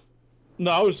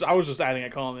 No, I was just adding a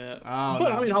comment. Oh, but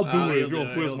no. I mean, I'll do it if you he'll want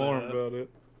to twist my arm about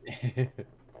it.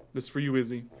 This is for you,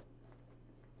 Izzy.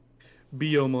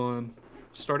 Biomon.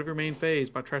 Start of your main phase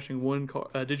by trashing 1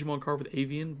 Digimon card with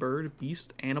avian, bird,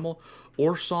 beast, animal,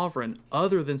 or sovereign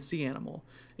other than sea animal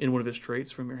in one of its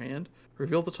traits from your hand.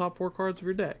 Reveal the top 4 cards of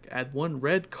your deck. Add 1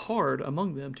 red card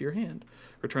among them to your hand.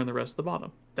 Return the rest to the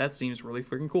bottom. That seems really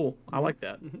freaking cool. I like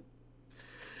that.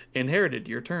 Inherited.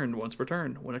 Your turn. Once per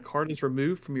turn. When a card is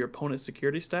removed from your opponent's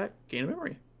security stack, gain a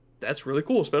memory. That's really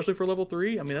cool, especially for level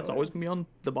 3. I mean, that's always going to be on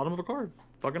the bottom of a card.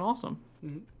 Fucking awesome.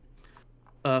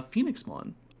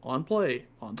 Phoenixmon. On play.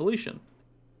 On deletion.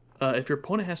 If your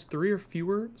opponent has 3 or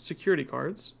fewer security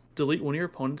cards, delete one of your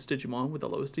opponent's Digimon with the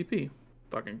lowest DP.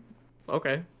 Fucking...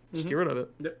 Okay. Just get rid of it.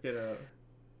 Yep, get out.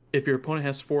 If your opponent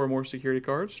has 4 or more security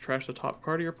cards, trash the top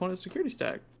card of your opponent's security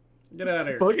stack. Get out of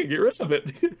here. Fucking get rid of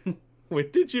it. When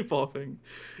Digivolving,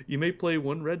 you may play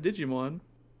 1 red Digimon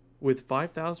with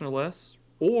 5,000 or less,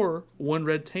 or 1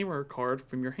 red Tamer card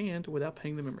from your hand without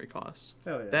paying the memory cost.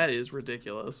 Hell yeah. That is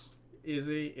ridiculous.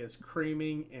 Izzy is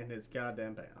creaming in his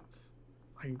goddamn pants.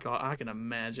 I can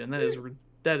imagine.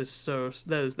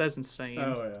 That's insane.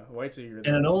 Oh yeah. Wait till you're And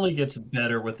it only gets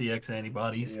better with the X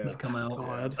antibodies that come out.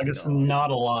 God. Like it's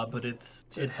not a lot, but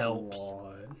it helps.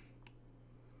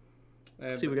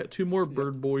 Let's see, we got 2 more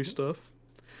Bird Boy stuff.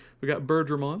 We got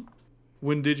Birdramon.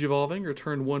 When Digivolving,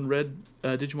 return 1 red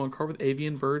Digimon card with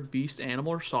avian, bird, beast,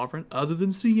 animal, or sovereign other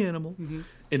than sea animal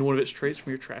in one of its traits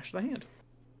from your trash to the hand.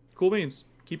 Cool beans.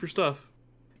 Keep your stuff.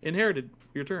 Inherited.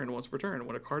 Your turn. Once per turn.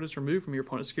 When a card is removed from your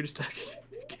opponent's security stack,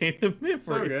 gain a memory.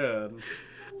 So good.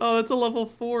 Oh, it's a level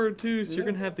 4 too. So you're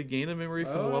gonna have the gain a memory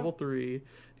from the level 3,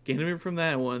 gain a memory from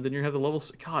that one. Then you're gonna have the level.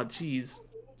 God, jeez.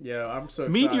 Yeah, I'm so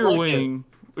excited. Meteor Wing.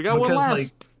 We got one last.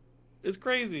 Like, it's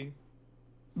crazy.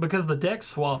 Because the deck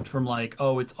swapped from like,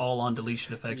 oh, it's all on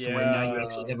deletion effects to where now you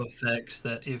actually have effects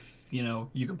that if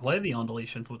you can play the on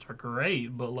deletions, which are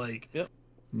great, but like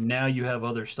now you have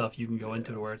other stuff you can go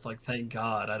into where it's like, thank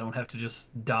God, I don't have to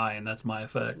just die and that's my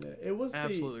effect. Yeah, it was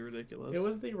absolutely ridiculous. It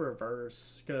was the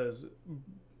reverse because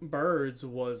Birds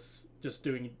was just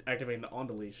activating the on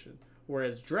deletion,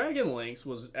 whereas Dragon Links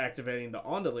was activating the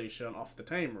on deletion off the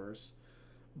Tamers.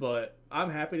 But I'm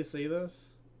happy to see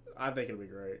this. I think it'll be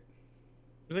great.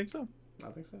 You think so? I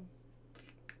think so.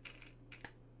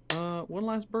 One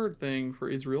last bird thing for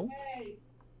Israel.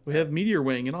 We have Meteor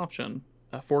Wing, an option.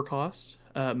 4 costs.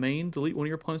 Main, delete one of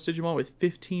your opponent's Digimon with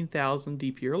 15,000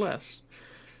 DP or less.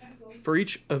 For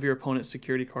each of your opponent's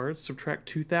security cards, subtract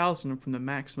 2,000 from the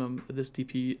maximum this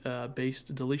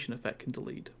DP-based deletion effect can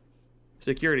delete.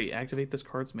 Security, activate this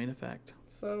card's main effect.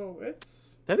 So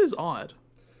that is odd.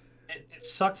 It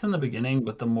sucks in the beginning,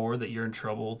 but the more that you're in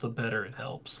trouble, the better it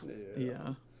helps.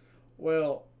 Yeah.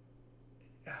 Well,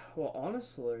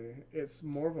 honestly, it's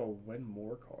more of a win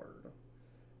more card.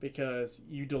 Because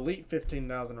you delete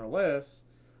 15,000 or less,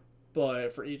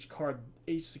 but for each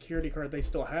security card they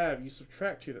still have, you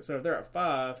subtract 2. So if they're at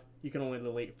 5, you can only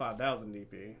delete 5,000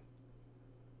 DP.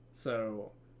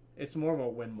 So it's more of a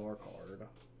win more card.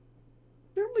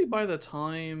 Generally, by the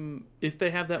time, if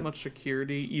they have that much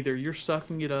security, either you're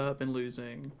sucking it up and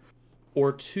losing,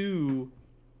 or 2,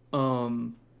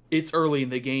 it's early in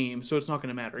the game, so it's not going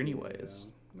to matter anyways.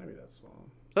 Yeah, maybe that's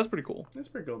wrong. That's pretty cool. It's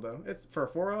pretty cool though. It's for a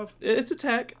 4 of. It's a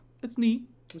tech. It's neat.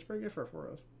 It's pretty good for a 4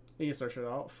 of. You can start it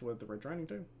off with the red training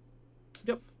too.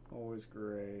 Yep. Always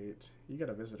great. You got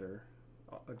a visitor,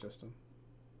 Justin.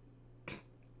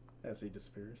 As he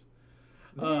disappears.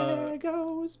 There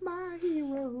goes my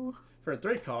hero. For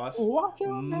 3 costs,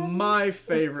 my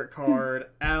favorite card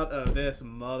out of this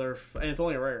and it's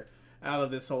only a rare, out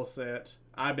of this whole set.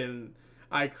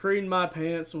 I creamed my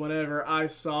pants whenever I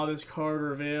saw this card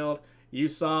revealed. You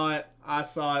saw it. I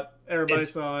saw it. Everybody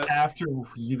saw it. After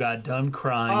you got done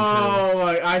crying.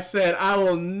 Oh, I said I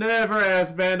will never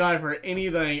ask Bandai for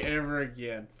anything ever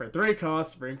again. For 3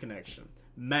 costs, Supreme Connection.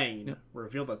 Main.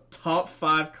 Reveal the top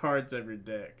 5 cards of your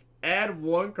deck. Add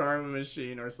 1 card of a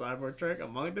machine or sideboard trait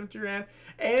among them to your hand.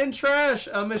 And trash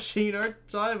a machine or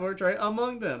sideboard trait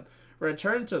among them.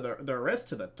 Return to the rest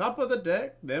to the top of the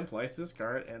deck. Then place this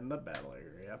card in the battle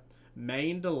area.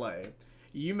 Main delay.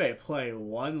 You may play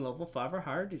 1 level 5 or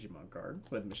higher Digimon card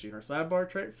with machine or sideboard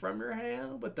trait from your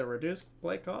hand with the reduced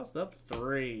play cost of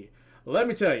 3. Let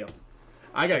me tell you,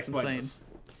 I gotta explain this.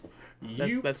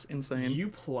 That's insane. You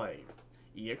play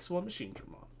EX1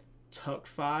 Machinedramon. Tuck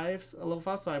 5 level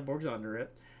 5 cyborgs under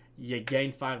it. You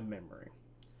gain 5 memory.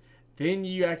 Then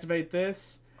you activate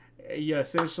this. You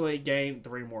essentially gain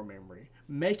 3 more memory,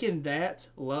 making that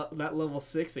level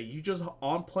 6 that you just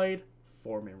on played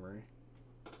 4 memory.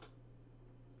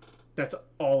 That's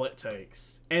all it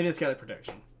takes, and it's got a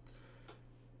protection.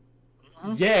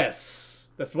 Yes,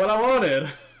 that's what I wanted.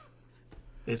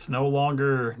 It's no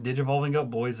longer Digivolving Up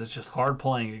Boys. It's just hard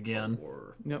playing again.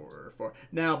 Four.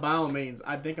 Now, by all means,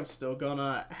 I think I'm still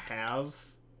gonna have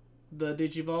the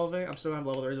Digivolving. I'm still gonna have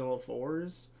level 3s and level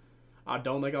 4s. I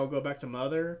don't think I'll go back to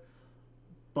Mother.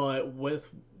 But with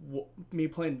me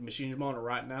playing Machinedramon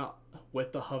right now,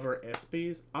 with the Hover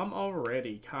SPs, I'm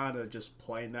already kind of just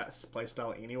playing that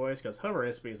playstyle anyways, because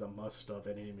Hover SP is a must-have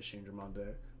in any Machinedramon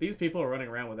deck. These people are running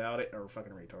around without it are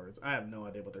fucking retards. I have no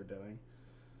idea what they're doing.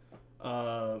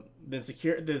 The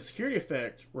security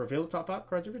effect, reveal the top 5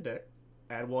 cards of your deck,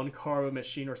 add 1 card with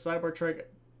machine or sideboard trait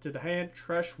to the hand,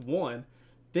 trash 1,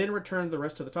 then return the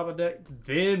rest to the top of the deck,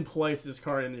 then place this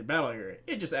card in your battle area.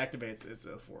 It just activates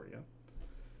itself for you.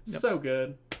 Yep. So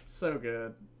good. So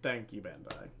good. Thank you,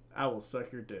 Bandai. I will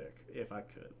suck your dick if I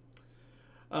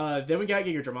could. Then we got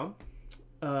Gigadramon.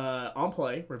 On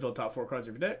play, reveal the top 4 cards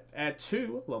of your deck. Add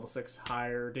 2 level 6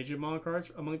 higher Digimon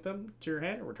cards among them to your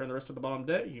hand. And return the rest to the bottom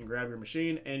deck. You can grab your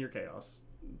machine and your chaos.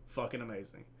 Fucking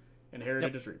amazing.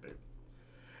 Inherited as reboot.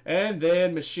 And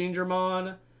then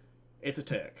Machinedramon. It's a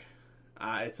tech.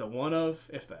 It's a one of,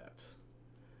 if that.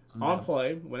 On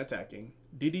play, when attacking,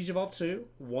 Digivolve 2,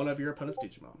 one of your opponent's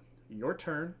Digimon. Your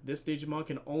turn, this Digimon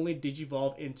can only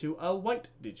Digivolve into a white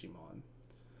Digimon.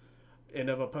 End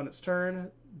of opponent's turn,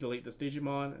 delete this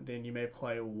Digimon, then you may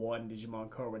play 1 Digimon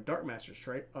card with Dark Master's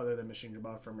trait other than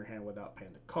Machinedramon from your hand without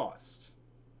paying the cost.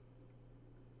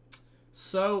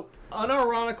 So,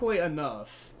 unironically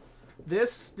enough,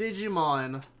 this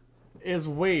Digimon is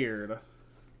weird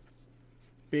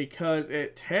because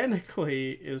it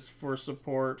technically is for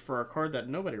support for a card that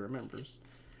nobody remembers.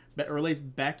 But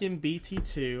released back in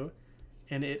BT2,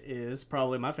 and it is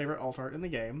probably my favorite alt art in the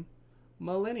game,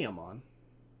 Millenniumon.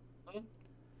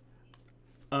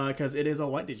 Because it is a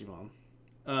white Digimon.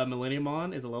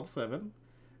 Millenniumon is a level 7.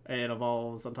 It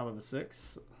evolves on top of a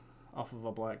 6 off of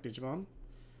a black Digimon.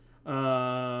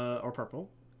 Or purple.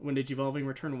 When Digivolving,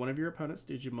 return one of your opponent's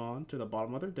Digimon to the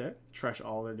bottom of their deck. Trash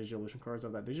all their Digivolution cards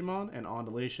of that Digimon. And on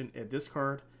deletion, if this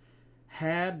card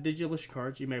had Digivolution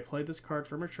cards, you may play this card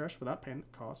from your trash without paying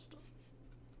the cost.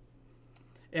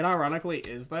 It ironically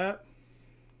is that,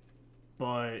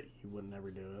 but you would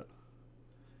never do it.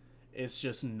 It's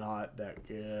just not that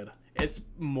good. It's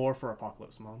more for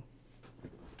Apocalypse Mon.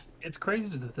 It's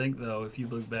crazy to think, though, if you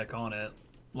look back on it,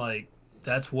 like,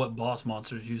 that's what boss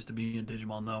monsters used to be in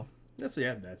Digimon, though. That's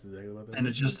exactly what that is. And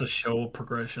it's just a show of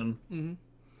progression. Mm-hmm.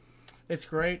 It's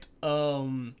great.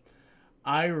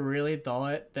 I really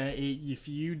thought that if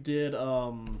you did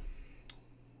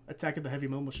Attack of the Heavy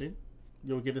Metal Machine,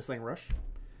 you'll give this thing Rush.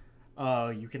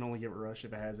 You can only give it Rush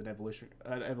if it has an evolution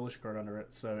card under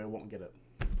it, so it won't get it.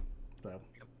 So,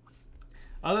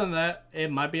 other than that,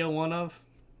 it might be a one of,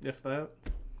 if that.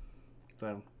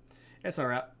 So, it's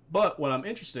alright. But what I'm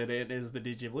interested in is the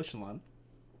Digi-Evolution line.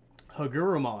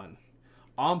 Hagurumon.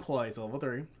 On play is level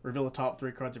 3. Reveal the top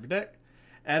 3 cards of your deck.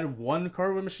 Add 1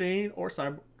 card with machine or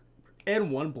cyber,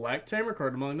 and 1 black Tamer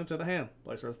card among them to the hand.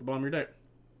 Place the rest at the bottom of your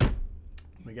deck.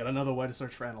 We got another way to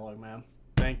search for analog, man.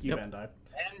 Thank you, Bandai.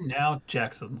 And now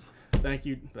Jackson's. Thank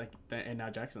you. And now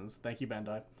Jackson's. Thank you,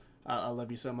 Bandai. I love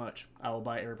you so much. I will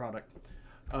buy every product.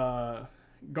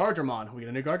 Gardramon. We get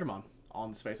a new Gardramon.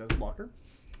 On space as a blocker.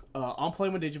 On play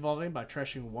when Digivolving by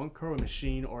trashing 1 card with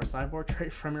machine or a sideboard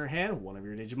trait from your hand. One of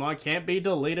your Digimon can't be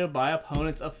deleted by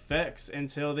opponent's effects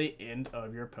until the end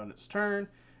of your opponent's turn.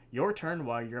 Your turn,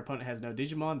 while your opponent has no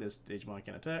Digimon, this Digimon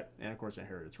can attack. And of course,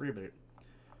 inherit its reboot.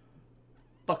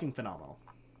 Fucking phenomenal.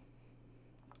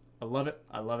 I love it.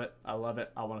 I love it. I love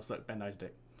it. I want to suck Bandai's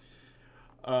dick.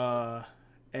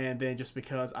 And then just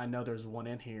because I know there's one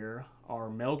in here, our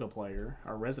Melga player,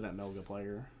 our resident Melga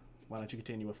player, why don't you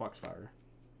continue with Foxfire?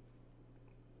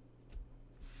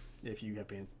 If you have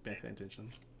been paying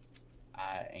attention.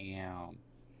 I am.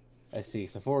 Let's see.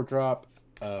 So 4 drop,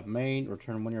 main,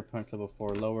 return 1 of your opponent's level 4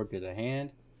 lower to the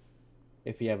hand.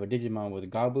 If you have a Digimon with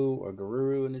Gabu or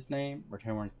Garuru in its name,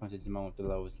 return 1 of your opponent's Digimon with the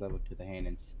lowest level to the hand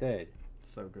instead.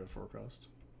 So good for cost.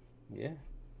 Yeah.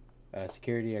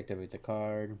 Security, activate the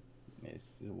card.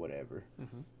 It's whatever.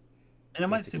 Mm-hmm. And it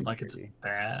might seem like it's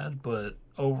bad, but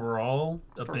overall,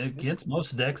 against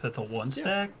most decks, that's a 1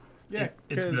 stack. Yeah,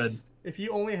 it's good. If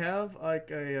you only have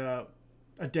like a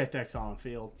Death X on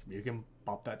field, you can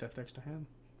pop that Death X to hand.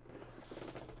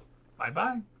 Bye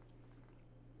bye.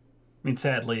 I mean,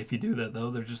 sadly, if you do that though,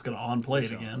 they're just gonna on-play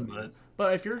it again.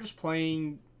 But if you're just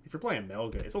playing, if you're playing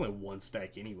Melga, it's only one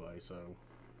stack anyway. So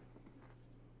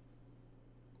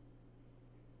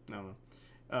I don't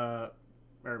know.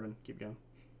 Irbyn, keep going.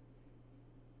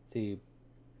 See,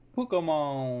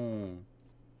 Pokemon.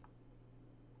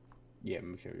 Yeah,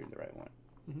 make sure you're the right one.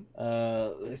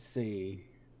 Let's see.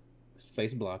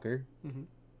 Face blocker.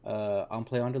 On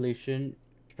play on deletion,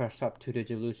 trash top 2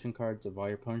 Digivolution cards of all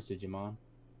your opponent's Digimon.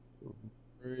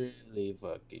 Really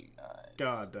fucking nice.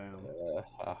 God damn.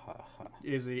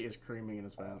 Izzy is creaming in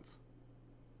his pants.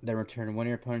 Then return one of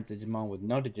your opponent's Digimon with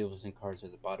no Digivolution cards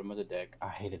at the bottom of the deck. I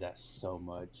hated that so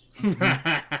much.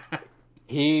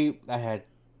 I had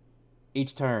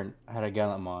each turn I had a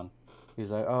Gallantmon. He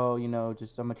was like, oh, you know,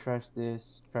 just I'm gonna trash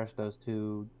this, trash those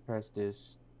 2, trash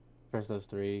this, trash those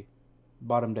 3.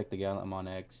 Bottom deck the Gallantmon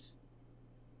X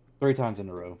 3 times in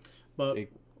a row. But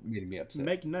it made me upset.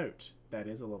 Make note, that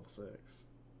is a level 6.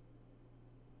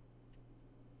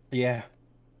 Yeah.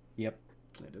 Yep.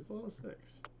 It is level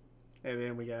 6. And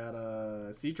then we got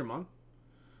Seedramon.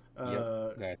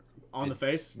 On the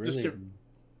face. Really,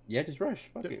 just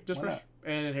rush. Fuck it. Just rush.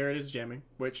 And here it is jamming,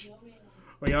 which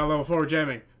we got a level 4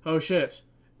 jamming. Oh shit.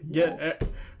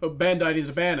 Bandai needs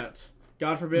to ban it.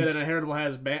 God forbid an inheritable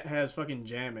has fucking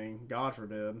jamming. God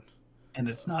forbid. And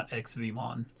it's not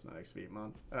XVmon. It's not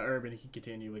XVmon. Irbyn, you can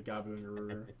continue with Gabu and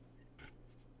Garuru.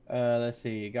 Let's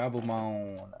see.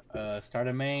 Gabumon. Start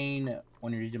a main.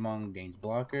 When your Digimon gains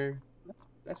blocker.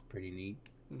 That's pretty neat.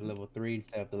 Level 3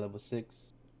 instead of the level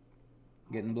 6.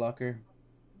 Getting blocker.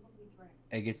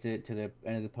 It gets it to the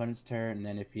end of the opponent's turn. And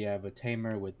then if you have a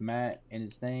tamer with Matt in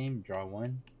its name, draw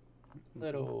 1.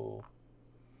 Little.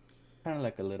 Kind of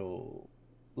like a little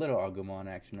Agumon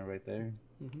action right there.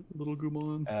 Little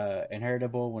Gumon.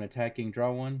 Inheritable when attacking,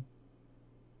 draw 1.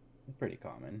 Pretty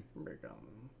common. Very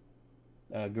common.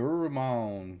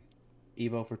 Garurumon.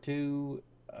 Evo for 2.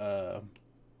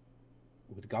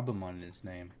 With Gabumon in its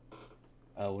name.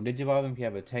 When Digivolving, if you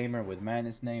have a tamer with Matt in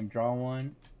its name, draw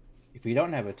 1. If you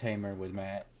don't have a tamer with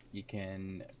Matt, you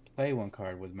can play 1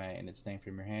 card with Matt in its name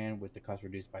from your hand with the cost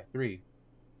reduced by 3.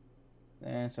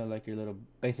 And so like your little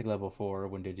basic level 4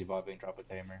 when Digivolving, drop a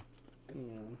tamer.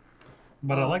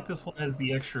 But I like this one as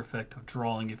the extra effect of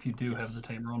drawing if you do have the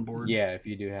tamer on board. Yeah, if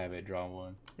you do have it, draw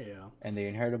 1. Yeah. And the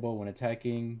inheritable when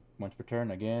attacking, once per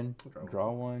turn, again,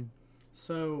 draw 1.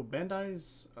 So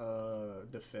Bandai's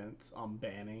defense on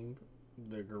banning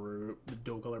the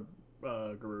dual color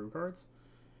Garuru cards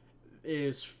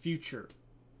is future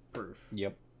proof.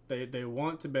 Yep. They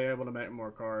want to be able to make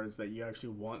more cards that you actually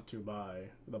want to buy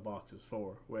the boxes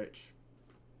for, which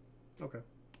okay.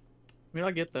 I mean,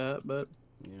 I get that, but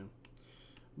yeah.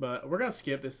 But we're gonna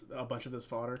skip a bunch of this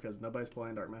fodder because nobody's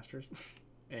playing Dark Masters,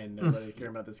 and nobody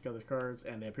caring about this other cards.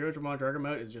 And the Imperial Dramon Dragon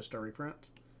Mode is just a reprint,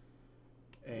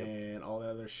 and all the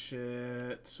other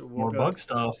shit. More bug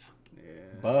stuff.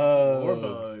 Yeah. Bugs. More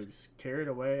bugs carried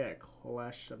away at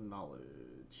Clash of Knowledge.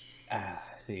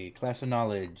 See, Clash of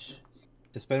Knowledge.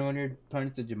 Suspend one of your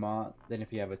opponent's Digimon. Then,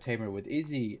 if you have a tamer with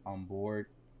Izzy on board,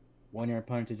 one of your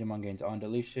opponent's Digimon gains on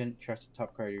deletion. Trust the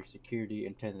top card of your security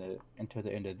until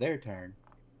the end of their turn,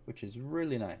 which is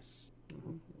really nice.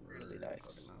 Really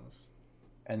nice.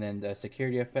 And then the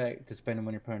security effect: to spend one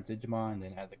of your opponent's Digimon,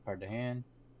 then add the card to hand.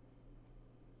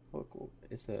 Oh, cool.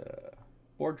 It's a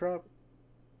 4-drop.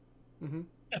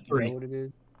 Yeah, 3. Is that what it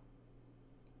is?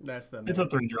 That's the. It's a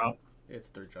 3-drop. It's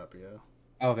 3-drop,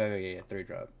 yeah. Okay, yeah,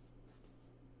 3-drop.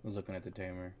 I was looking at the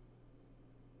tamer.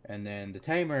 And then the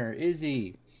tamer,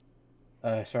 Izzy.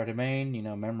 Start a main,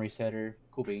 memory setter.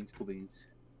 Cool beans.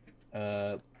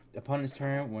 Opponent's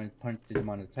turn, when opponent's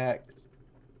Digimon attacks,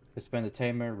 suspend the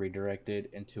tamer, redirect it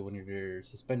into one of your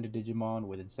suspended Digimon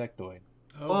with Insectoid.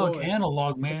 Oh,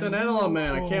 analog, man. It's an analog,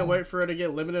 man. I can't wait for it to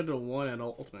get limited to 1 in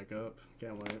Ultimate Cup.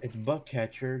 Can't wait. It's Bug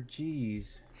Catcher,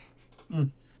 jeez.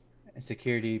 And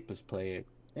security, plus play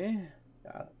it.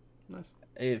 Nice.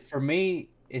 For me,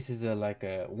 this is like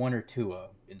a 1 or 2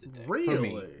 of in the deck. Really? For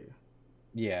me.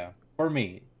 Yeah, for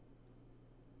me.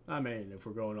 I mean, if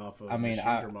we're going off of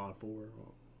Dramon 4.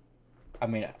 I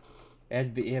mean,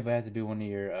 it has to be one of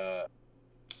your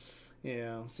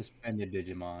suspended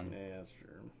Digimon. Yeah, that's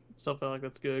true. Still feel like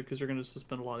that's good because you're gonna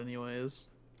suspend a lot anyways.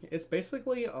 It's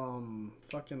basically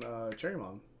fucking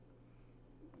Cherrymon.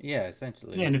 Yeah,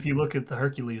 essentially. Yeah, and if you look at the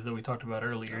Hercules that we talked about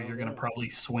earlier, you're gonna probably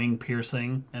swing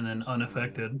piercing and then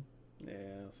unaffected.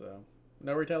 Yeah, so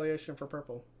no retaliation for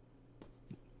purple.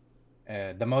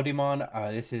 The Modimon,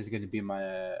 this is gonna be my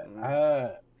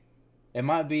it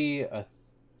might be a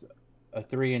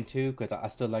 3 and 2 because I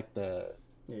still like the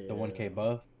 1K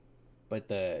buff. But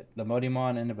the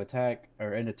Modimon end of attack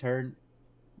or end of turn,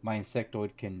 my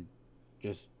Insectoid can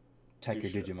just attack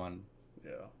your shit. Digimon.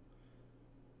 Yeah.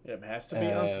 Yeah, it has to be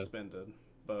unsuspended,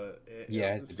 but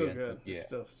it's still good. Yeah. It's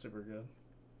still super good.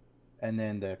 And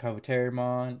then the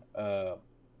Cavuterimon,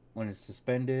 when it's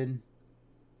suspended,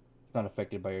 it's not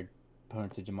affected by your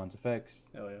opponent's Digimon's effects.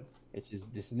 Hell yeah. It's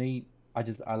just neat.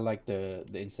 I like the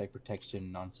insect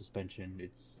protection non-suspension.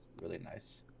 It's really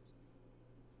nice.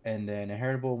 And then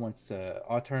inheritable, once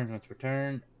all turns once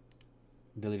returned,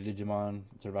 deleted Digimon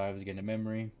survives again to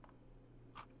memory.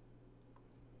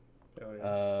 Hell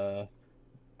yeah.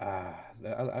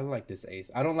 I like this ace.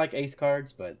 I don't like ace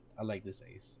cards, but I like this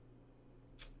ace.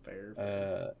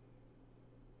 Fair.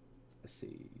 Let's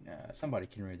see. Somebody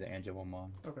can read the Angelomon.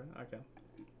 Okay, I can.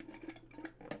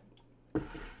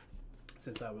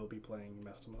 Since I will be playing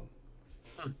Mestamon.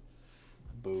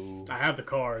 Boo. I have the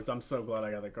cards. I'm so glad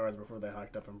I got the cards before they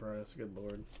hiked up in price. Good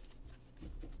lord.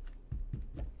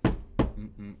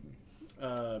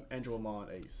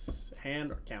 Angelomon Ace.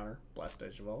 Hand or counter. Blast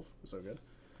Digivolve. So good.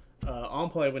 On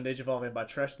play, when Digivolving by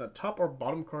trashing the top or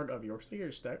bottom card of your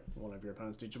security stack, one of your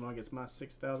opponent's Digimon gets minus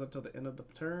 6,000 till the end of the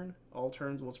turn. All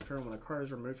turns will return when a card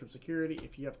is removed from security.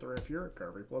 If you have 3 or fewer,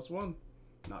 recovery +1.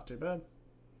 Not too bad.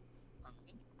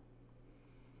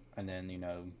 And then,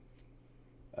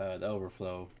 the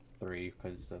overflow 3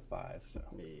 because it's a 5. So.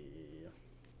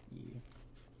 Yeah.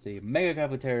 See, Mega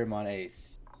Cavuterimon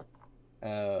Ace.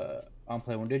 On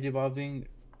play, when Digivolving,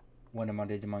 one of my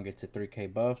Digimon gets a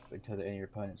 3k buff until the end of your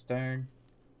opponent's turn.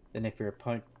 Then if your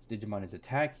opponent's Digimon is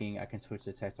attacking, I can switch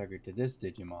the attack target to this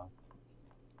Digimon.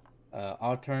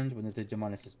 All turns, when this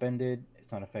Digimon is suspended,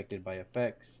 it's not affected by your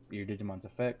Digimon's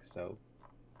effects, so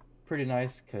pretty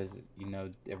nice because,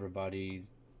 everybody's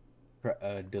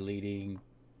deleting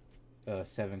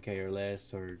 7k or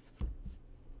less or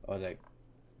all that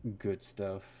good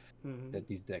stuff that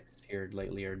these decks here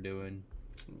lately are doing.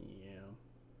 Yeah.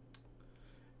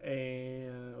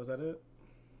 And was that it?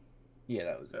 Yeah,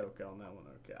 that was it. Okay, on that one.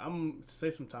 Okay, I'm to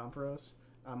save some time for us.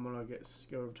 I'm gonna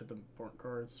go over to the important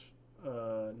cards.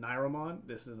 Nyromon.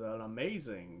 This is an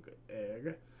amazing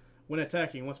egg. When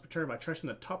attacking, once per turn by trashing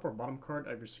the top or bottom card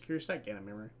of your security stack, gain a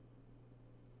memory.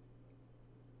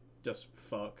 Just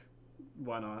fuck.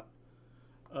 Why not?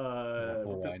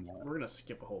 Why not? We're gonna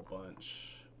skip a whole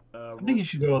bunch. I think you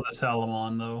should go with the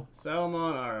Salamon though.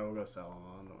 Salamon. All right, we'll go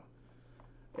Salamon.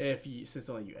 Since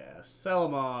only you asked.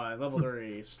 Salamon, level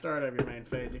 3, start of your main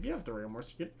phase. If you have 3 or more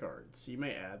security cards, you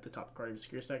may add the top card of your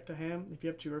security stack to hand. If you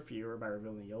have 2 or fewer, by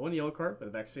revealing the yellow card with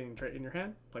a vaccine trait in your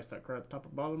hand, place that card at the top or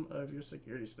bottom of your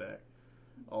security stack.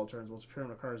 All turns will return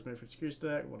when a card is moved from security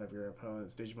stack. One of your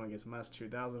opponent's Digimon gets minus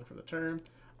 2,000 for the turn.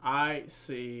 I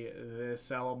see this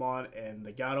Salamon and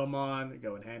the Gatomon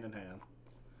going hand in hand.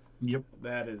 Yep.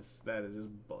 That is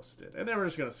just busted. And then we're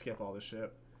just gonna skip all this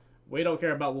shit. We don't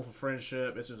care about Wolf of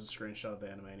Friendship. It's just a screenshot of the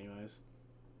anime, anyways.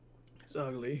 It's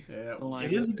ugly. Yeah,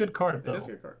 it is a good card though. It is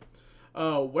a good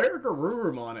card. Where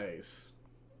Garurumon Ace?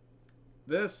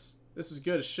 This is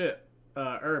good as shit.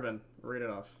 Irbyn, read it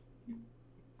off.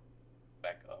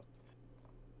 Back up.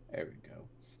 There we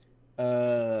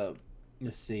go.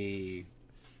 Let's see.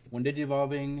 When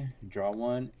Digivolving, draw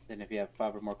 1. Then if you have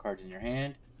 5 or more cards in your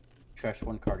hand, trash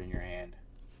 1 card in your hand.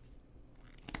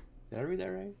 Did I read that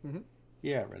right? Mm-hmm.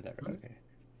 Yeah, I read that right. Okay.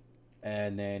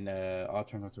 And then all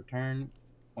turns once return.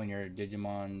 When your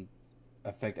Digimon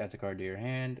effect adds a card to your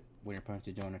hand, when your opponent's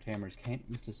Digimon or Tamers can't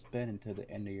be suspend until the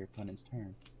end of your opponent's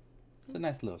turn. It's a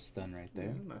nice little stun right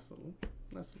there. Yeah, nice little.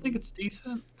 I think it's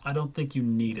decent. I don't think you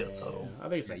need it though. I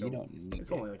think it's you don't need it's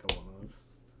it. only like a 1 of.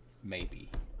 Maybe.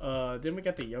 Then we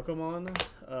got the Yokomon.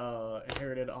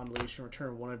 Inherited on leash and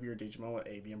return one of your Digimon with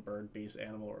avian, bird, beast,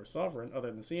 animal, or sovereign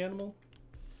other than sea animal.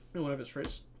 And one of its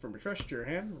traits from your trash to your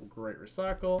hand. Great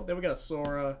recycle. Then we got a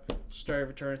Sora. Start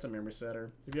return. It's a memory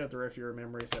setter. If you have 3 or fewer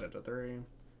memory, set it to 3.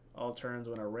 All turns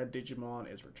when a red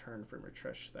Digimon is returned from your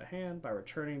trash to the hand. By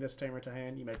returning this tamer to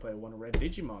hand, you may play 1 red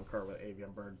Digimon card with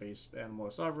avian, bird, beast, animal,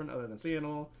 or sovereign other than sea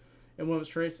animal. And one of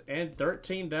its traits and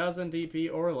 13,000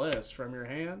 DP or less from your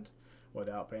hand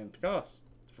without paying the cost.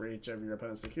 For each of your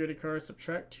opponent's security cards,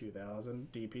 subtract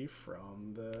 2,000 DP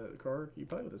from the card you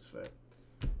play with this effect.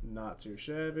 Not too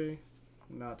shabby.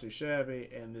 Not too shabby.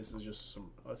 And this is just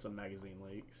some magazine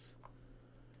leaks.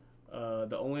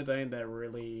 The only thing that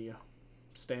really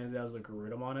stands out is the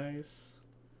Garurumon Ace.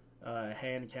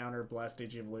 Hand counter, Blast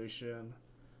Digi-Evolution.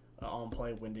 On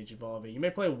play, when Digivolving. You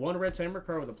may play 1 red tamer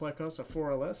card with a play cost of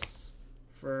 4 or less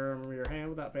from your hand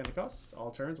without paying the cost. All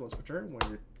turns, once per turn.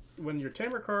 When your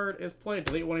tamer card is played,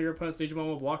 delete one of your opponent's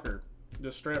Digimon with blocker.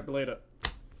 Just straight up delete it.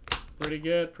 Pretty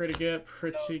good, pretty good,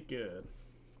 pretty good.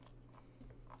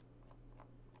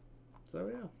 So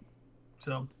yeah.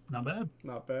 So, not bad.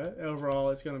 Not bad. Overall,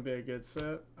 it's going to be a good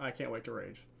set. I can't wait to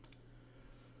rage.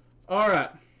 All right.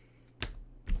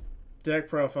 Deck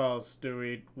profiles. Do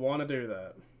we want to do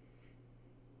that?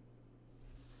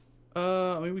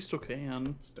 I mean, we still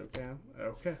can. Still can.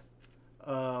 Okay.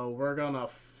 We're going to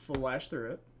flash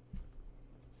through it.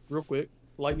 Real quick.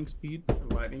 Lightning speed.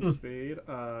 Lightning speed.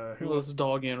 Who lets this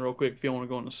dog in real quick if you want to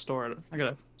go on the start? I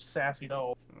got a sassy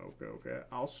dog. Okay.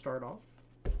 I'll start off.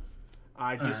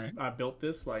 I built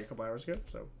this like a couple hours ago.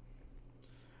 So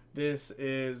this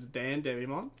is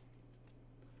Devimon.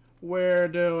 We're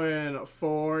doing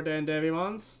 4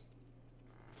 Devimons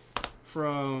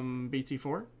from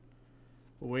BT4.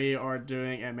 We are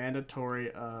doing a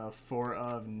mandatory 4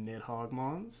 of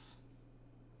Nidhoggmons.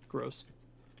 Gross.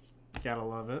 Gotta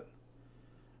love it.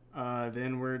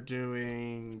 Then we're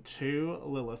doing 2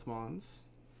 Lilithmons.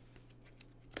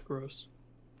 Gross.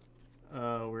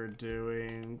 We're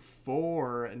doing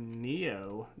 4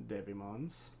 Neo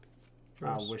Devimons.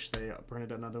 Gross. I wish they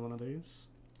printed another one of these.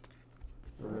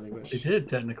 I really wish. They did,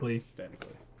 technically.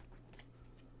 Technically.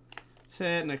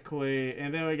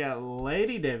 And then we got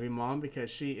Lady Devimon because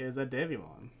she is a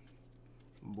Devimon.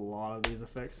 A lot of these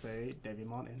effects say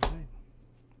Devimon in the name.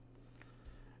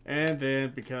 And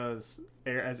then, because,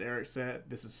 as Eric said,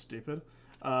 this is stupid,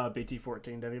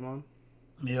 BT14 Devimon.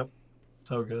 Yep.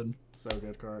 So good. So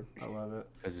good card. I love it.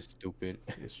 Because it's stupid.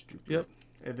 It's stupid. Yep.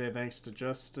 And then thanks to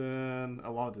Justin,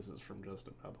 a lot of this is from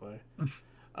Justin, by the way.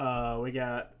 We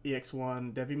got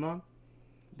EX1 Devimon.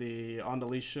 The on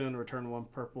deletion, return 1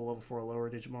 purple level 4 lower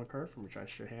Digimon card from your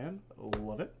trash to your hand.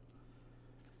 Love it.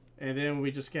 And then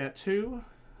we just got 2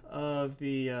 of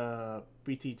the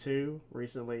BT2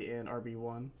 recently in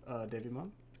RB1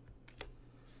 Devimon.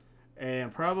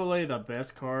 And probably the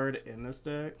best card in this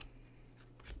deck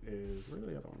is, where did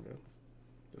the other one go?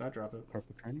 Did I drop it?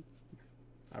 Purple training?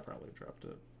 I probably dropped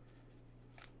it.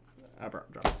 I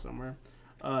dropped it somewhere.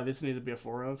 This needs to be a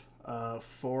 4 of.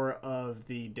 4 of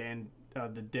the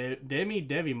Demi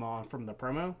Devimon from the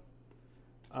promo.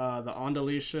 The on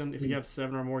deletion, if you have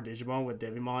 7 or more Digimon with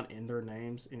Devimon in their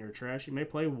names in your trash, you may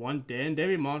play 1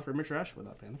 Devimon from your trash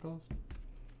without paying the cost.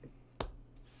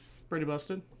 Pretty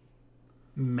busted.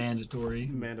 Mandatory.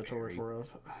 4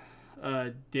 of.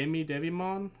 Demi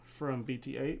Devimon from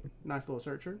BT8. Nice little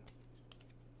searcher.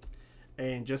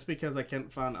 And just because I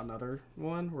can't find another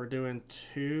one, we're doing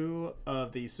 2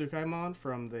 of the Sukaimon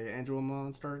from the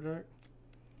Angelmon starter deck.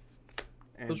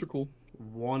 And Those are cool.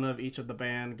 1 of each of the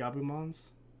banned Gabumons,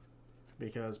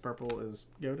 because purple is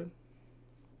goated,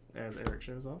 as Eric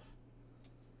shows off.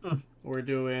 We're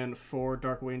doing 4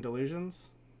 Darkwing Delusions.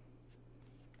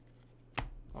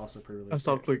 Also pre-release. I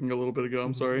stopped clicking a little bit ago.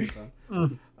 I'm sorry.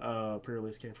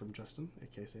 Pre-release came from Justin, in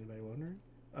case anybody wondering.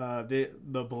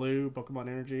 The blue Pokemon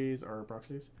energies are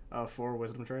proxies. 4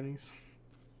 Wisdom trainings,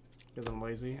 because I'm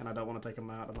lazy and I don't want to take them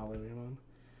out of my Devimon.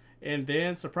 And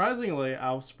then, surprisingly,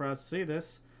 I was surprised to see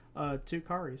this. 2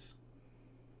 Karis.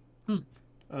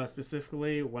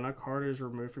 Specifically, when a card is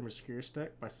removed from your secure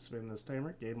stack by suspending this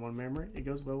tamer, gain 1 memory. It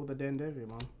goes well with the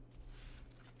Devimon.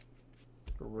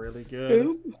 Really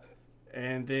good.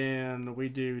 And then we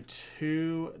do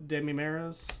 2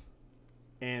 Demimeras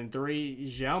and 3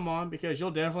 Xiaomon, because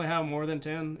you'll definitely have more than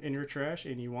 10 in your trash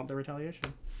and you want the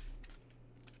retaliation.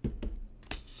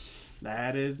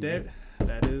 That is Dan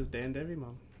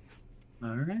Devimon.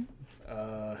 Alright.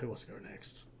 Who wants to go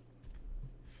next?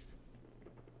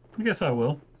 I guess I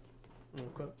will.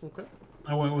 Okay.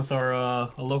 I went with our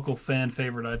a local fan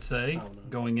favorite, I'd say,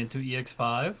 going into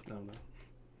EX5.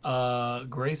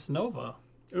 Grace Nova.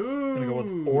 Ooh. Gonna go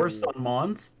with 4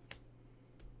 Sunmons.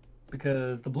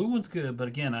 Because the blue one's good, but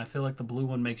again, I feel like the blue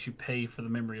one makes you pay for the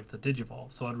memory of the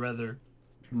Digivolve, so I'd rather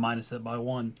minus it by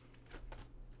 1.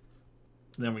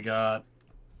 Then we got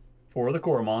 4 of the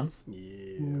Koromons.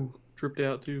 Yeah. Ooh, tripped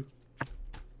out too.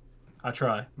 I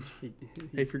try. Hey,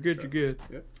 if you're good, you're good.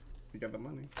 Yep. You got the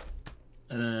money.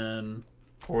 And then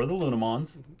 4 of the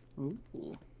Lunamons. Ooh.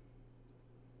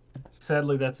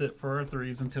 Sadly, that's it for our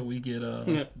 3s until we get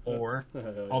 4.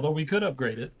 Although we could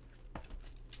upgrade it.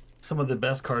 Some of the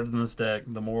best cards in this deck,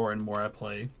 the more and more I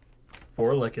play.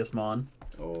 4 Lekismon.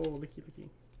 Oh, licky.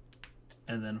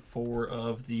 And then 4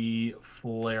 of the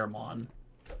Flaremon.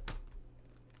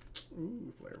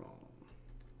 Ooh, Flaremon.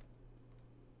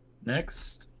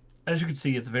 Next, as you can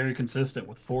see, it's very consistent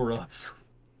with 4 ups.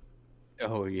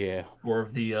 Oh, yeah. 4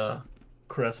 of the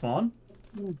Cressmon.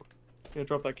 Yeah,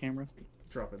 drop that camera.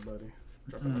 Drop it, buddy.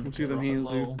 Drop Let's see them hands,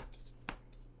 dude.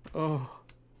 Oh.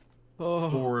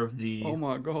 4 of the Oh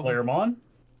my god. Flaremon.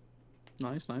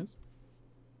 Nice.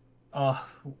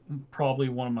 Probably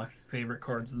one of my favorite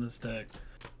cards in this deck.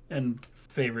 and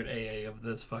favorite AA of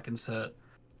this fucking set.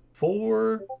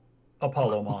 4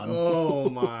 Apollomon. Oh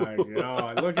my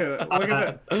god! Look at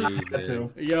that!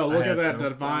 Jesus. Yo, look at that to.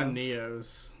 Divine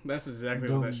Neos. That's exactly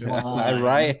what that shit is. Divine.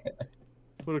 Right?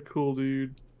 What a cool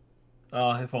dude.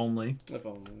 If only. If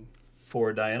only.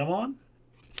 4 Dianamon.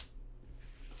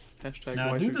 Hashtag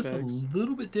Now I do waifu this tags. a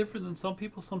little bit different than some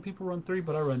people. Some people run 3,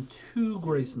 but I run 2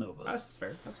 Grace Novas. That's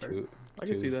fair. That's fair. I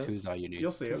can see that. Two's all you need.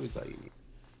 You'll see it. Two's all you need.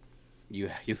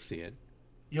 You'll see it.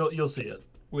 You'll see it.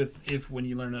 When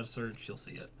you learn how to search, you'll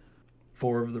see it.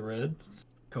 4 of the reds,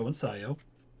 Ko and Sayo.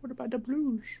 What about the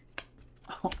blues?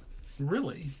 Oh,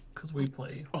 really? Because we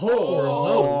play 4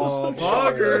 Oh, of those.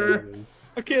 Parker!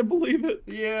 I can't believe it.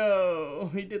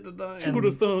 Yo, he did the thing. Who'd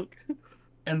have thunk?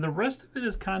 And the rest of it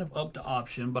is kind of up to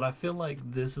option, but I feel like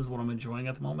this is what I'm enjoying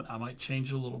at the moment. I might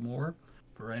change it a little more,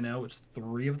 but right now it's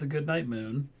 3 of the Goodnight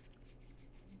Moon,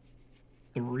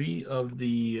 3 of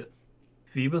the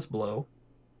Phoebus Blow,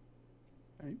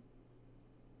 Right.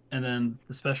 and then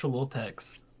the special little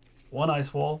text: 1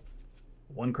 Ice Wall,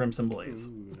 1 Crimson Blaze.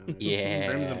 Ooh, nice. Yeah.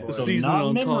 Crimson The Blaze. So season not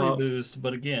on memory top. boost,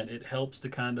 but again, it helps to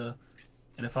kind of.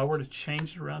 And if I were to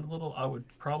change it around a little, I would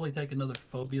probably take another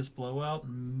Phobius Blowout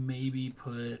and maybe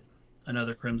put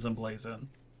another Crimson Blaze in.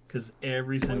 Because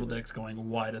every single deck's going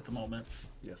white at the moment.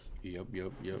 Yes. Yep.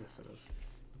 Yes, it is.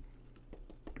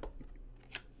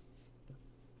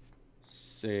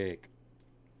 Sick.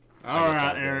 All guess right,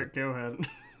 I'll go. Eric, go ahead.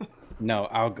 No,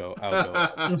 I'll go.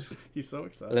 He's so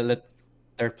excited. Let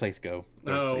third place go.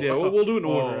 Third Oh, place. Yeah, we'll do it in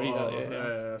order. Oh,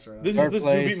 Yeah. that's right. This Third is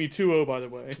who beat place. me 2-0, by the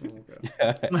way.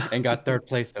 Okay. And got third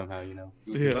place somehow, you know.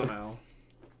 Yeah.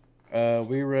 Somehow.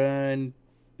 We run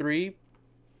 3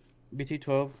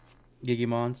 BT12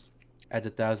 Digimons, adds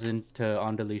 1,000 to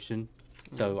on deletion,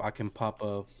 so I can pop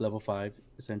a level 5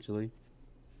 essentially.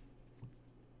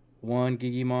 1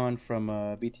 Digimon from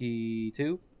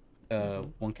BT2,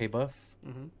 1k buff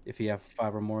Mhm. if you have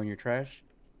 5 or more in your trash,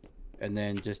 and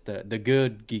then just the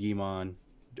good Digimon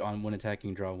on when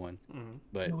attacking, draw 1. Mhm.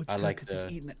 But No, it's I good like 'cause he's the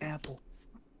eating an apple.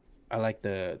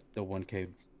 1k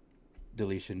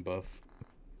deletion buff.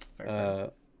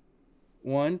 Fair.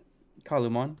 1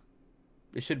 Kalumon.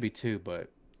 It should be 2, but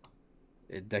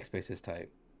deck space is tight.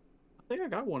 I think I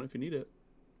got one if you need it.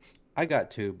 I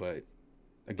got 2, but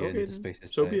again, Okay, the then. space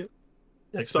is So tight. be it.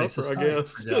 Deck space Suffer, is I tight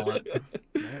guess. for Gallant.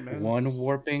 Man, 1 it's-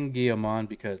 Warping Guillemon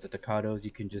because the Takados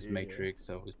you can just Yeah. Matrix,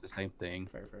 so it's the same thing.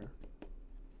 Fair.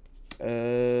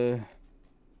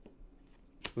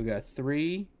 We got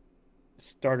 3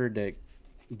 starter deck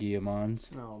Guillemons.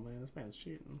 Oh man, this man's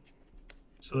cheating.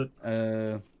 So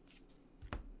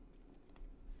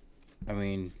I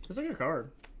mean, It's a good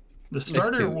card. the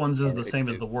starter 2. ones is the It's same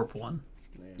 2. as the warp one.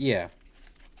 yeah.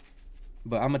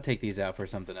 But I'm gonna take these out for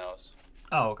something else.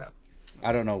 Oh, okay.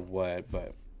 I don't know what,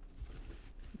 but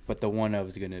the one of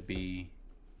is gonna be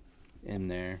in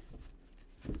there.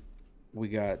 We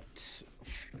got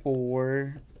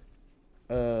 4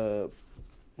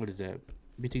 what is that?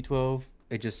 BT12.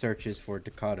 It just searches for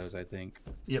Takados, I think.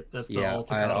 Yep, that's the Yeah, all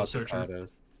I had Takado all searcher. Takados.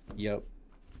 Yep.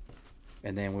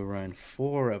 And then we run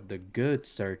 4 of the good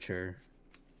searcher.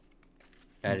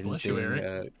 Add Bless you, anything,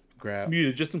 Eric. grab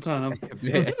Muted just in time.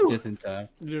 just in time.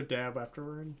 You do a dab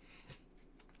afterward.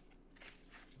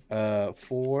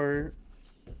 4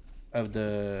 of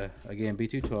the again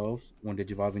B212. 1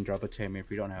 Digivolving, drop a Tammy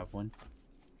if you don't have one.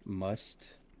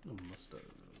 Must. Must have.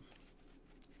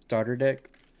 Starter deck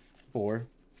 4.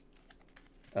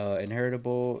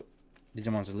 Inheritable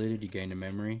Digimon's deleted, you gain a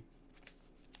memory.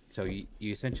 So you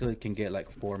essentially can get like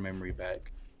 4 memory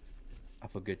back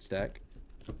off a good stack.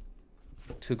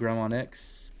 2 Grammon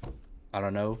X. I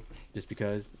don't know, just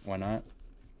because. Why not?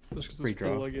 Just 'cause Free it's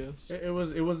cool, draw. I guess. It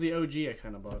was the OG X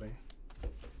antibody.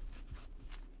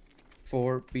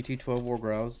 4 BT12 War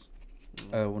Growls.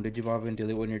 1 Digivolve and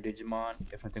delete 1 of your Digimon.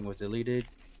 If anything was deleted,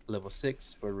 level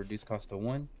 6 for reduced cost of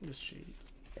 1. Just cheat.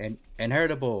 And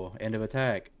inheritable, end of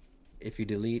attack. If you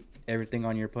delete everything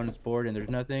on your opponent's board and there's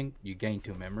nothing, you gain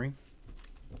 2 memory.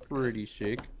 Pretty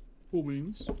sick. Cool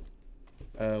beans.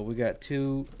 We got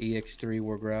 2 EX3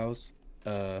 War Growls.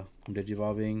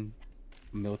 Digivolving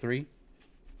Mill 3.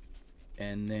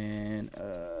 And then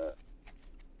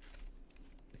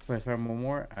if I find one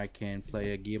more, I can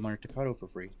play a Guillemon or Takato for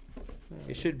free.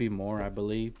 It should be more, I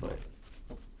believe, but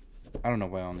I don't know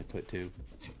why I only put 2.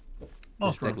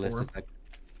 Most This deck run list 4. is like,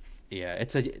 yeah,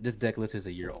 this deck list is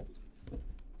a year old.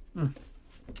 Hmm.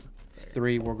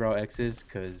 3 Wargrow X's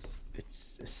because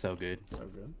it's so good. So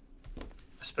good.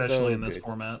 Especially So in this good.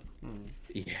 format.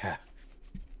 Yeah.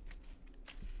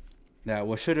 Now,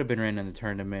 what should have been ran in the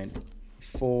tournament,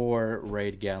 4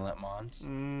 Raid Gallantmons.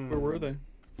 Where were they?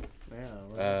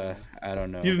 Yeah. I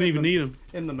don't know. You didn't even need them.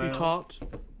 In the mail. You topped.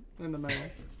 In the mail.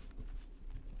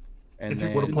 And if you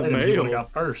then would have played him, you mail. would have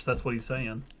got first. That's what he's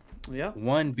saying. Yeah.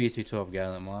 one BT12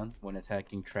 Gallantmon when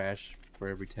attacking trash for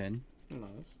every 10. Nice.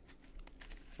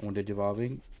 When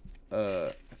digivolving,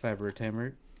 if I have a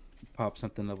Retainer, pop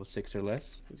something level 6 or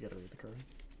less. He's got to read the card.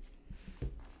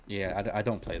 Yeah, I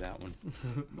don't play that one.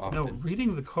 No, Often.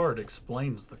 reading the card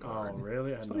explains the Oh, card.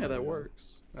 really? That's funny how that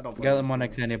works. I don't play Gallantmon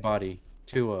X Antibody,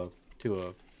 2 of.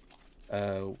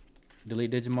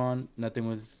 Delete Digimon, nothing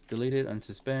was deleted,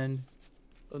 unsuspend.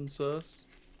 Unsus.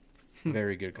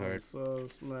 Very good card.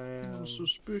 Man.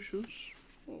 Suspicious.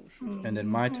 Oh, shit. And then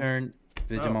my turn,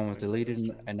 Digimon was it's deleted, his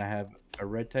turn. and I have a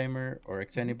Red Tamer or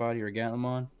X Antibody or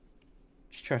Gallantmon.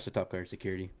 Just trust the top card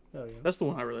security. Oh, yeah. That's the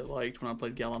one I really liked when I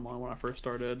played Gallantmon when I first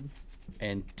started.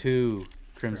 And 2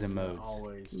 Crimson Modes.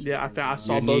 Always. Yeah, I Crimson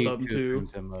saw You both need of them 2 too.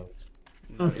 Crimson Modes.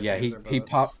 Modes. Yeah,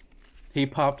 he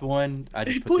popped one. I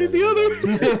just He put played the one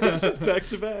other. down. Just back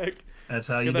to back. That's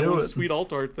how you Yeah, that do one's it. sweet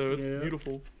alt art though. It's Yeah.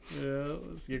 beautiful. Yeah,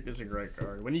 it's a great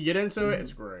card. When you get into it,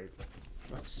 it's great.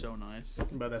 That's so nice.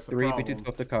 But that's the 3 problem.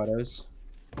 BT12 Staccatos.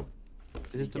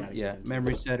 This is You gotta yeah, get into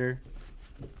memory it. setter.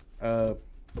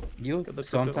 You Got the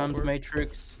sometimes crypto artwork.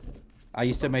 Matrix. I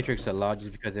used to Matrix a lot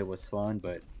just because it was fun,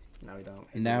 but No, we don't.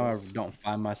 He's now I always- don't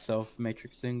find myself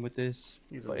Matrixing with this.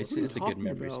 He's But always- it's a good talking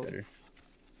memory about? setter.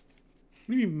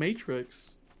 What do you mean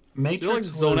Matrix? Matrix You're like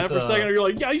zone out for a was, second, or you're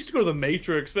like, yeah, I used to go to the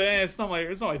Matrix, but it's not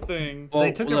my thing. Well,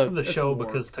 they took it look, from the it's show war.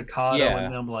 because Takata Yeah.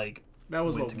 and them like that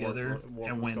was went what together Warp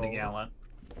and was win the called. Gallant.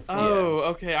 Oh,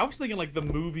 okay. I was thinking like the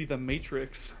movie The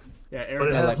Matrix. Yeah, But Eric.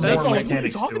 it has That's more That's not not like what are you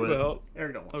mechanics to talking it. about?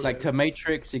 Eric don't watch Okay. like to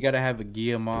Matrix, you gotta have a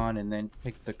Guillemon and then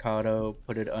pick Staccato,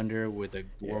 put it under with a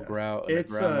Yeah. Wargrout and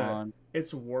It's, a Groundmon.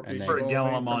 It's warp And then- For a evolving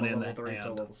Gallantmon from in level the 3 to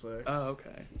hand. level 6. Oh,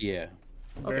 okay. Yeah.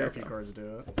 Very Okay, few okay. cards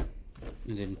do it.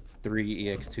 And then 3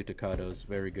 EX2 Staccatos,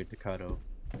 very good Staccato.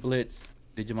 Blitz,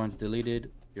 Digimon's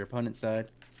deleted, your opponent's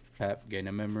side, tap, gain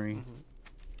a memory. Mhm.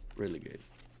 Really good.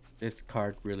 This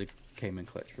card really came in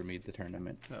clutch for me the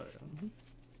tournament. Oh, yeah.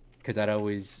 Because I'd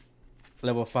always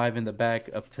level 5 in the back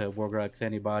up to Wargrox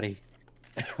anybody.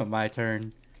 My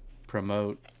turn,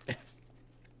 promote.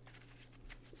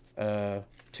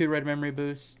 2 red memory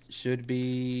boosts should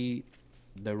be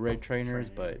the red trainers,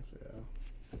 but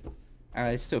Yeah.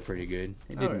 it's still pretty good.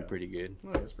 It Oh, did me yeah. pretty good.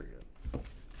 Oh, that's pretty good.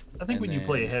 I think And when you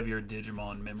play a then- heavier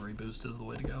Digimon, memory boost is the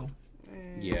way to go.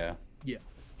 Yeah. Yeah.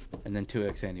 And then 2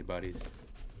 X antibodies.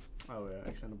 Oh, yeah.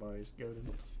 X antibodies goaded.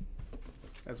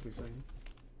 As we sing.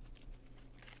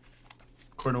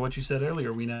 According to what you said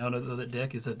earlier, we now know that the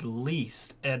deck is at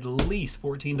least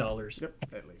 $14. Yep,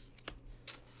 at least.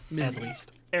 At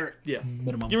least. Eric. Yeah.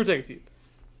 Minimum. Give or take a few.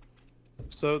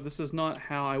 So this is not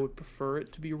how I would prefer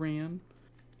it to be ran.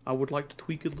 I would like to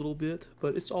tweak it a little bit,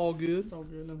 but it's all good. It's all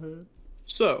good in the hood.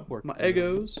 So, Work my together.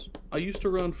 Egos, I used to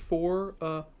run 4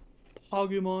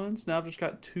 Pogumons. Now I've just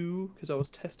got 2 because I was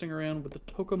testing around with the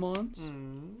Tokamons,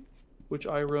 Mm. which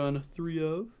I run 3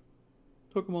 of.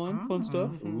 Tokamon, fun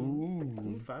stuff.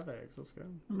 Ooh. 5X, let's go.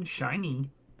 Shiny.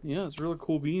 Yeah, it's really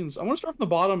cool beans. I want to start from the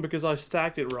bottom because I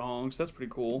stacked it wrong, so that's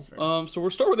pretty cool. That's fair. So we'll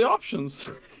start with the options.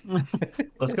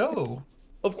 Let's go.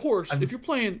 Of course, I'm- if you're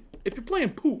playing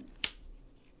Poop,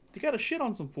 you gotta shit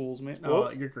on some fools, man. Oh,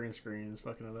 your green screen is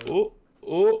fucking it up.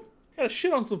 Oh, gotta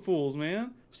shit on some fools,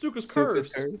 man. Stuka's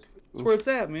curse. That's where it's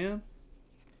at, man.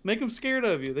 Make them scared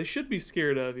of you. They should be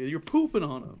scared of you. You're pooping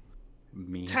on them.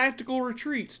 Me. Tactical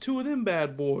retreats, 2 of them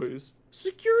bad boys.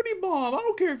 Security bomb. I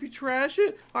don't care if you trash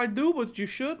it. I do, but you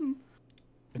shouldn't.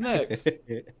 Next.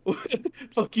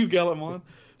 Fuck you, Gallantmon.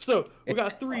 So, we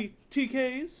got 3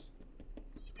 TKs.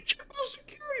 Check the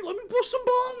security. Let me put some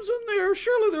bombs in there.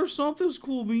 Surely there's something.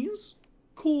 Cool beans.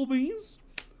 Cool beans.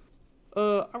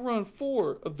 I run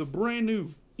 4 of the brand new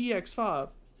EX5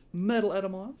 metal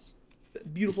Edamons.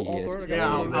 That beautiful Yes. alt art.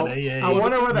 Yeah, That AA. I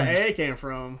wonder where the A came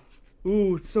from.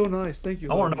 Ooh, it's so nice. Thank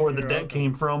you. I want to know where the You're deck welcome.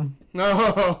 came from.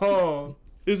 No,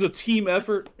 It was a team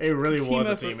effort. it really Team was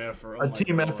a effort. team effort. Oh A my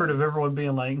team God. effort of everyone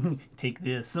being like, take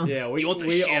this. Yeah, we You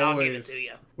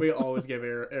always give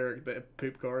Eric the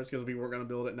poop cards because we weren't gonna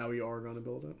build it. Now we are gonna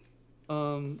build it.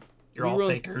 You're we all run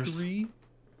fakers. 3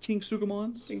 King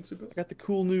Sugamons. King Super. I got the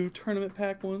cool new tournament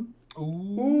pack one.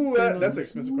 Ooh, that's an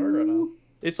expensive card right now.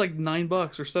 It's like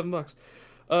 $9 or $7.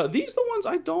 These are the ones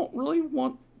I don't really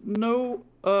want. No,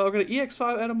 I've got an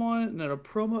EX5 Edamon and then a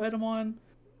promo Edamon.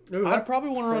 Ooh, I that probably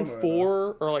want to run promo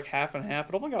 4 or like half and half,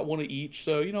 but I've only got 1 of each,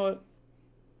 so you know what?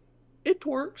 It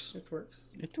works. It works.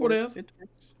 Whatever. It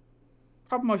works.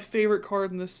 Probably my favorite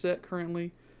card in this set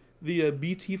currently, the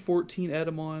BT14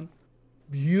 Edamon.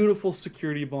 Beautiful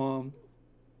security bomb.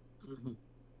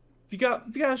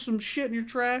 If you got some shit in your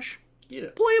trash, Get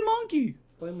it. play a monkey.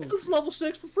 Play a monkey. It's level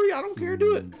 6 for free. I don't care.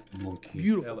 Do it. Monkey.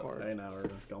 Beautiful Hey, card. hey, now we're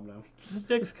calm down. This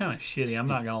deck's kind of shitty. I'm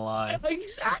not gonna lie.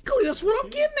 Exactly. That's what I'm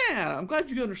getting at. I'm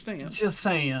glad you understand. Just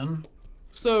saying.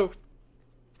 So,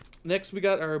 next we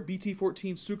got our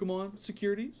BT14 Sukamon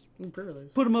securities.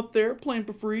 Pre-release. Put them up there, playing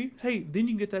for free. Hey, then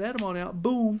you can get that Edamon out.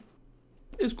 Boom.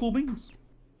 It's cool beans.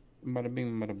 Bada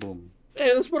bing, bada boom.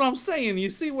 Hey, that's what I'm saying. You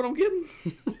see what I'm getting?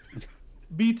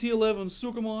 BT11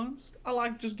 Sukamons. I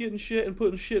like just getting shit and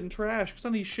putting shit in trash, because I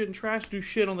need shit in trash to do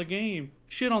shit on the game.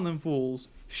 Shit on them fools.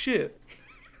 Shit.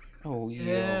 Oh,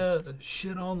 yeah. Yeah,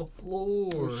 shit on the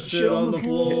floor. Shit on the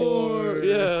floor.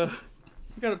 Yeah.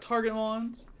 We got a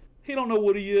Targetmon. He don't know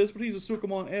what he is, but he's a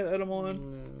Sukamon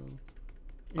Edamon.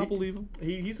 I believe him.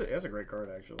 That's a great card,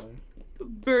 actually.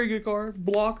 Very good card.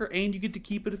 Blocker, and you get to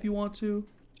keep it if you want to.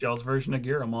 Jell's version of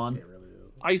Garamon. It really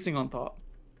is. Icing on top.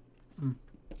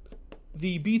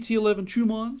 The BT11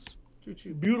 Chumons.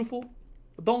 Choo-choo. Beautiful.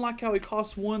 I don't like how he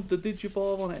costs 1 to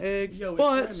Digivolve on an egg, Yo, it's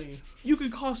but Remy. you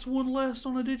can cost 1 less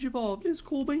on a Digivolve. It's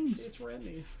cool beans. It's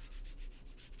Remy.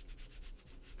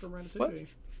 From Ratatouille.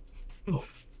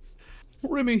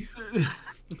 Remy.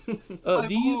 My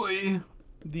These, boy.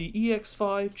 the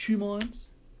EX5 Chumons.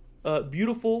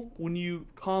 Beautiful when you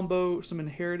combo some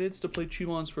Inheriteds to play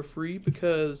Chumons for free,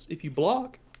 because if you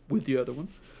block with the other one,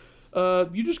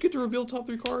 you just get to reveal top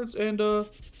 3 cards and lay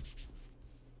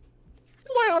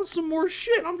out some more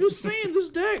shit. I'm just saying, this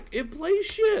deck, it plays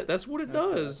shit. That's what it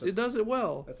does. It does it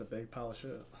well. That's a big pile of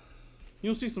shit.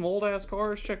 You'll see some old ass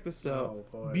cards. Check this out. Oh,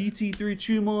 boy. BT3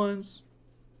 Chumons.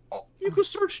 You can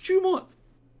search Chumon.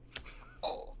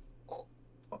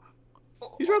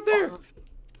 He's right there.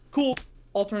 Cool.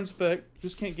 All turns effect.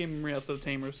 Just can't game memory outside of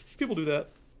Tamers. People do that.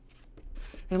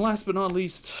 And last but not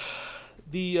least,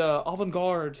 the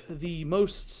avant-garde, the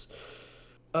most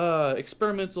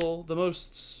experimental, the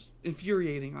most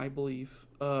infuriating, I believe.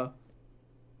 No,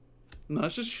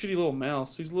 it's just a shitty little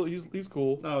mouse. He's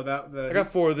cool. No, I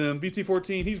got 4 of them.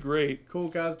 BT14, he's great. cool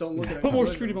guys don't look at Put more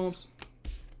explosions. security bombs.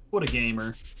 What a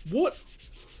gamer. What?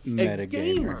 Meta A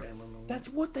gamer. That's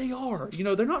what they are. You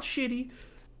know, they're not shitty.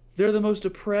 They're the most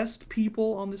oppressed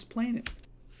people on this planet.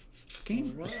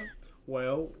 Gamers.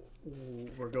 Well,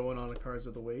 we're going on to cards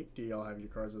of the week. Do y'all have your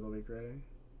cards of the week ready?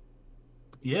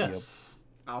 Yes.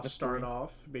 I'll start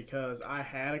off because I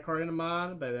had a card in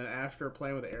mind, but then after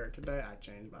playing with Eric today, I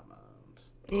changed my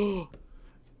mind.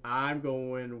 I'm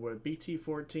going with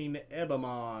BT14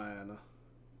 Devimon.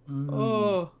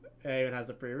 Oh. It even has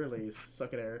a pre-release.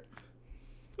 Suck it, Eric.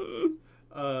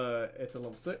 It's a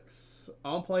level 6.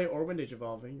 On play or when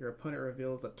digivolving, your opponent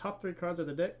reveals the top 3 cards of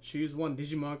the deck. Choose 1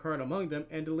 Digimon card among them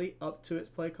and delete up to its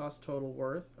play cost total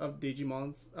worth of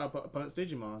Digimon's opponent's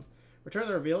Digimon. Return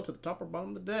the reveal to the top or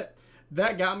bottom of the deck.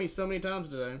 That got me so many times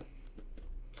today.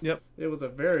 Yep. It was a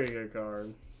very good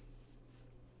card.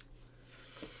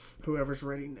 Whoever's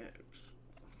ready next.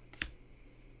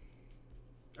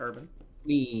 Irbyn.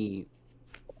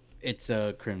 It's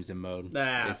a Crimson mode.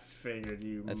 I figured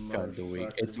you. That's card of the week.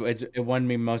 motherfucker. It won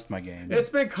me most of my games. It's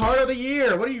been card of the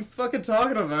year. What are you fucking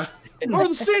talking about? Card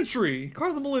of the century. Card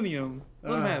of the millennium.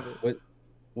 Let him have it.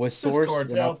 Was Source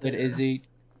card's when I out played there. Izzy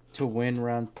to win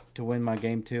my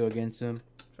game 2 against him?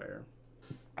 Fair.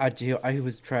 I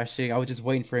was trashing. I was just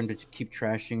waiting for him to keep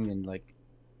trashing, and like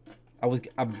I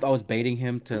was baiting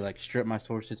him to like strip my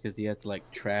sources because he had to like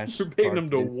trash. You're baiting him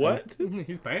cards to against me. what?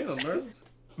 He's paying them, bro.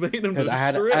 Baiting him to Because I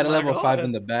had strip? a My level 5 God.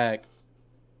 in the back,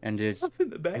 and just Up in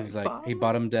the back. he was like he 5?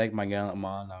 bottom decked my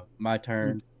Gallantmon. My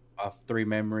turn, off 3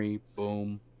 memory,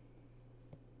 boom.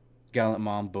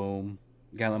 Gallantmon, boom.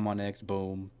 Gallantmon X,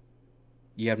 boom.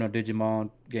 You have no Digimon,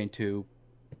 gain 2.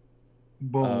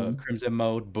 Boom. Crimson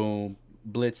mode, boom.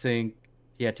 Blitzing,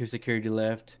 he had 2 security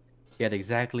left. He had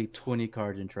exactly 20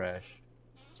 cards in trash.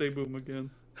 Say boom again.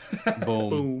 Boom.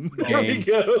 Boom. Game. There we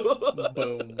go.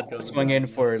 Boom. Swung in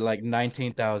for like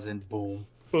 19,000. Boom.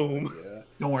 Boom. Yeah.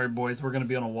 Don't worry, boys. We're gonna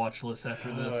be on a watch list after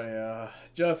Oh this. yeah.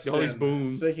 Justin. All these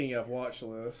booms. Speaking of watch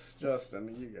lists,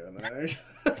 Justin, you go next.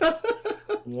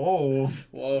 Whoa.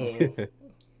 Whoa.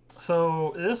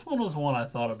 So this one was one I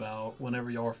thought about whenever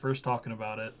y'all were first talking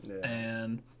about it, Yeah.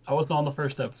 and I wasn't on the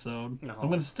first episode. Uh-huh. I'm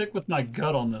gonna stick with my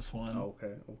gut on this one,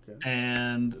 Okay.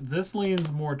 and this leans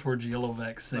more towards yellow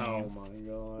vaccine. Oh my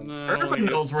god. No, Everybody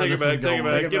knows where take this it back, is take it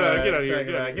going. back. Get out of here. Take it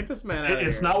Get out back. of Get this man out of here.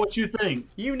 It's not what you think.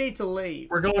 You need to leave.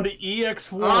 We're going to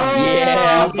EX1. Oh,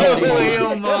 Yeah,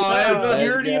 William,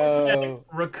 Security Let's effect, go.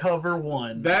 recover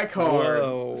 1. that card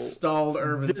Whoa. stalled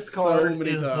Irbyn This card so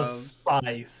many is the times.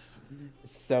 spice.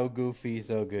 So goofy,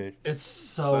 so good. It's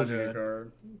so Such a good good.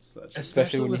 card. Such a Especially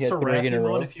Especially when with you hit 3 in a Seraphimon,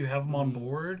 row. if you have them on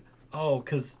board. Oh,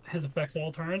 because his effects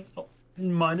all turns. Oh,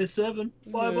 -7.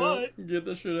 Bye-bye. Get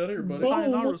that shit out of here, buddy.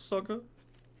 Sayonara, sucker.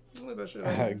 Get that shit out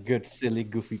of here. Good, silly,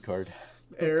 goofy card.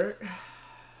 Eric.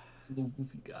 It's a little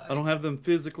goofy guy. I don't have them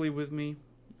physically with me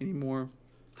anymore.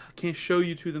 I can't show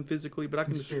you to them physically, but I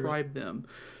can describe them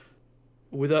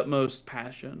with utmost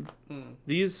passion.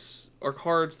 These are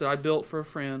cards that I built for a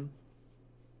friend.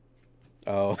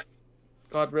 Oh.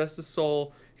 God rest his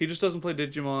soul. He just doesn't play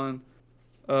Digimon.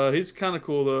 He's kind of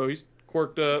cool though. He's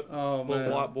quirked up, little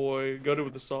black boy, goated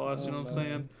with the sauce. You know what I'm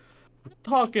saying? We're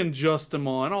talking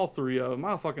Justimon, all three of them.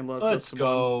 I fucking love Let's Justimon.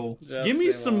 go. Give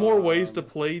me some more ways to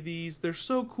play these. They're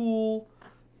so cool.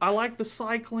 I like the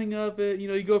cycling of it. You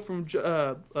know, you go from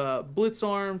Blitz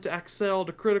Arm to Axel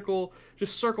to Critical.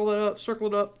 Just circle that up, circle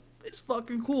it up. It's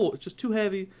fucking cool. It's just too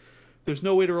heavy. There's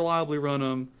no way to reliably run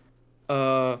them.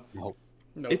 Nope.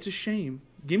 It's a shame.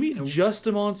 Give me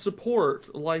Justimon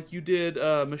support like you did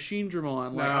Machine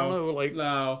Dramon. Like, I don't know, like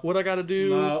what I got to do.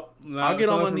 No, I'll get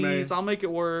on my knees. I'll make it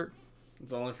work.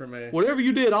 It's only for me. Whatever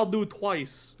you did, I'll do it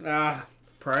twice.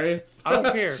 Pray. I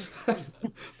don't care.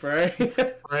 Pray.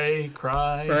 Pray,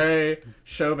 cry. Pray.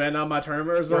 Show Ben on my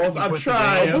tournament results. I'm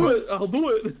trying. I'll do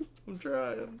it. I'm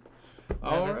trying.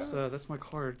 Yeah, that's my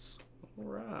cards. All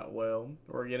right. Well,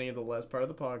 we're getting into the last part of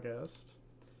the podcast.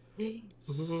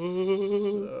 So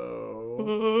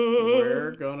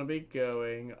we're gonna be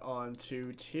going on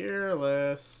to tier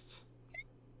list.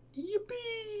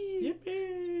 Yippee!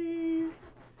 Yippee!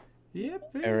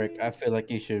 Yippee! Eric, I feel like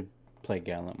you should play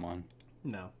Gallantmon.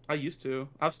 No. I used to.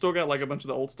 I've still got like a bunch of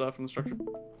the old stuff from the structure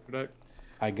deck.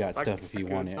 I got stuff if you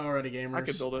want it. Alrighty, gamers. I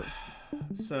could build it.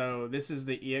 So this is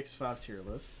the EX5 tier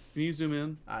list. Can you zoom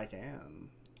in? I can.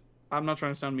 I'm not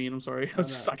trying to sound mean. I'm sorry. I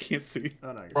can't see.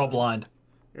 Oh no, We're all blind.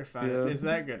 You're fine. Yeah. Is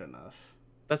that good enough?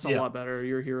 That's a lot better.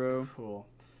 You're a hero. Cool.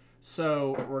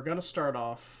 So we're gonna start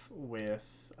off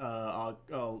with a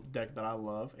deck that I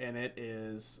love, and it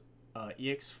is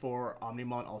EX4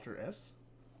 Omnimon Ultra S.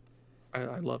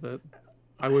 I love it.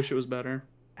 I wish it was better.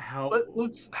 How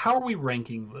are we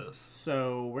ranking this?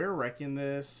 So we're ranking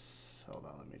this. Hold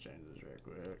on, let me change this real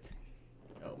quick.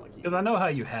 Oh my god. Because I know how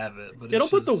you have it, but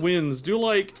don't put the wins. Do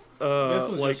like this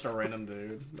was like, just a random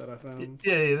dude that I found.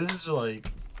 Yeah, this is like.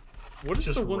 What is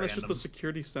just the one random. that's just the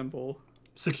security symbol?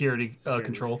 Security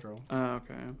control. Oh,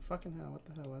 okay. Fucking hell, what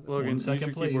the hell was it? Logan, use your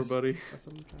keyboard, buddy. That's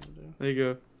what I'm trying to do. There you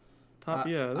go. Top,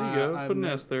 yeah, there you go. Put an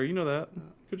S there. You know that.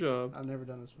 Good job. I've never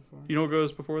done this before. You know what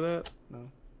goes before that?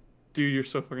 No. Dude, you're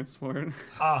so fucking smart.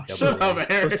 Shut up,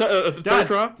 Eric.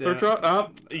 Third try.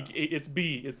 It's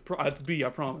B. It's B. I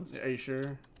promise. Are you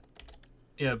sure?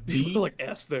 Yeah, You B. put like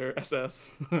S there. SS.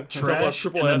 Trash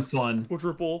Triple and then S. fun.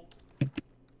 Quadruple.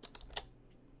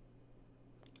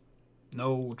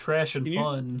 No, trash and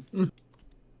fun.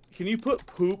 Can you put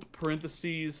poop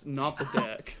parentheses not the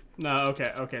deck? No.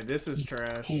 Okay. This is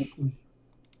trash.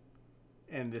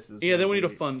 And this is. Yeah. Then we need a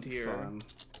fun tier. Fun.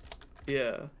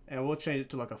 Yeah. And we'll change it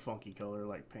to like a funky color,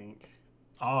 like pink.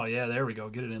 Oh yeah, there we go.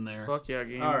 Get it in there. Fuck yeah,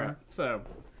 game. All right. So,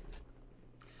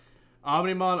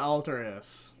 Omnimon Alter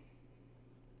S.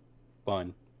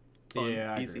 Fun.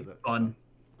 Yeah, I easy. agree with that. Fun.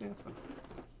 Yeah, it's fun.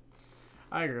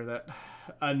 I agree with that.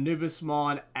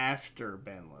 Anubismon after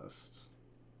ban list.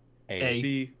 A.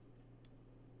 B.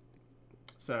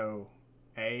 So,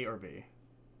 A or B?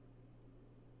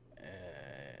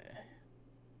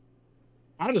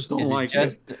 I just don't Is like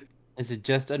it. Is it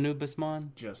just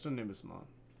Anubismon? Just Anubismon.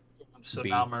 So B.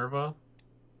 now Merva.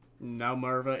 Now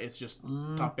Merva, it's just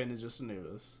top end is just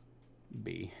Anubis.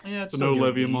 B. Yeah, it's So no still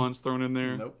good B. Leviamon's thrown in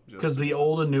there. Nope. Because the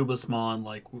old Anubismon,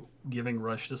 like giving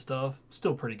rush to stuff,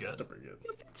 still pretty good. Still pretty good.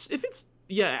 If it's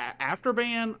after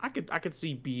ban, I could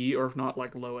see B, or if not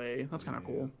like low A. That's kind of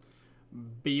cool.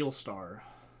 Beelstar.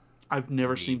 I've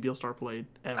never seen Beelstar played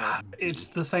ever. It's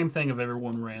the same thing if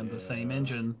everyone ran the same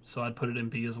engine, so I'd put it in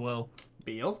B as well.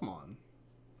 Beelsmon.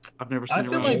 I've never seen I it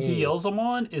feel run. like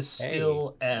Beelzemon is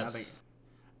still S. I think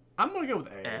I'm gonna go with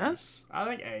A. S? I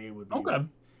think A would be Okay.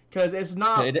 because it's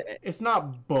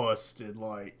not busted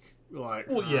like. Well,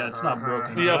 yeah, it's not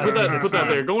broken. Yeah, put that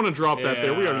there. Go on and drop that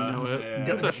there. We already know it. Yeah.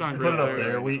 Put that shine Put great it up there.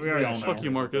 there. We already all know know. Fuck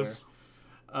you, Marcus.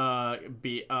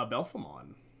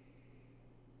 Belphemon.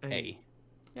 A.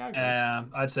 Yeah, I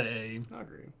agree. I'd say I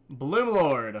agree.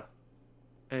 Bloomlord.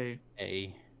 A.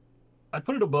 A. I'd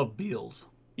put it above Beals.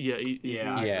 Yeah, easy.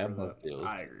 Yeah, I Yeah, agree with both that. deals.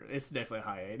 I agree. It's definitely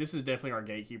high A. This is definitely our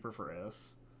gatekeeper for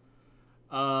S.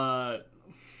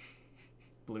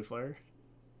 Blue Flare.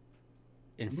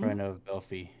 In front of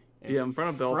Belfie. Yeah, in front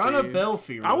of Belfie. Front of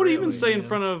Belfie. I would even really? say in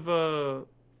front of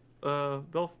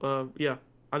yeah,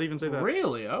 I'd even say that.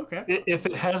 Really? Okay. If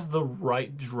it has the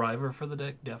right driver for the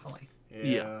deck, definitely. Yeah.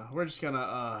 Yeah, we're just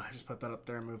gonna just put that up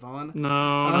there and move on.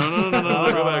 No.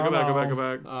 Go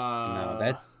back. No,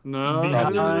 that No,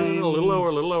 Behind- a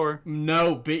little lower.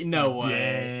 No, no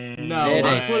way. Dang. No It way.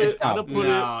 ain't. It's I'd not put B.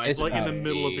 it it's like in the not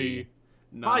middle of B. B.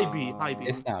 No. High B.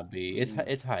 It's not B. It's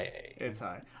high A. It's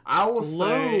high. I will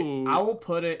say Low. I will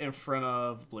put it in front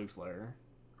of Blue Flare.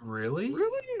 Really?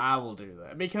 Really? I will do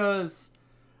that because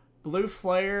Blue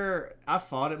Flare, I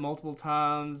fought it multiple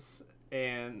times,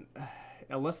 and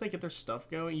unless they get their stuff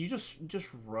going, you just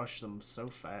rush them so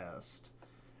fast.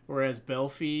 Whereas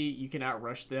Belfie, you can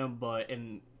outrush them, but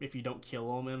if you don't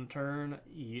kill them in a turn,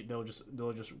 they'll just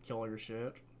kill all your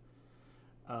shit.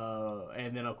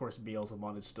 And then of course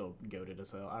Beelzemon is still goated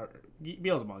as hell.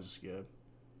 Beelzemon is just good,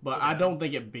 but I don't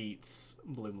think it beats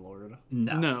Bloomlord.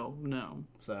 No.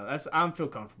 So I feel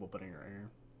comfortable putting it right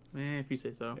here. If you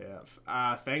say so.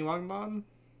 Yeah. Fanglongmon.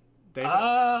 David?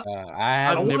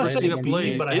 I've never seen it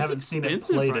played, but I it's haven't seen it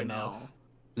expensive played right enough. now.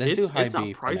 Let's do high It's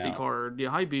B a for pricey now. card. Yeah,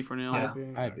 high B for now.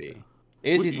 Yeah. High B.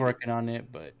 Izzy's working on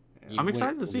it, but I'm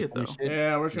excited to see it, though.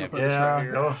 Yeah, we're just gonna put this right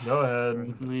here. Go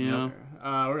ahead. Yeah.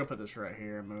 We're gonna put this right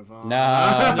here and move on.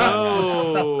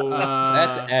 No.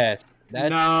 That's S.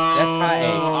 That's high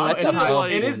A. That's It's high.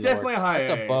 above It is Bloomlord. definitely high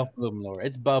A. It's above Bloomlord.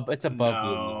 It's above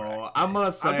Bloomlord. No, I'm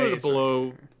gonna say I'd put it it's below.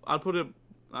 right here. I'd put it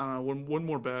one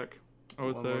more back. I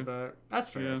would One more say. back. That's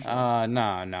fair. Yeah.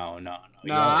 No. No,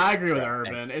 Yeah. I agree with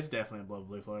Irbyn. It's definitely above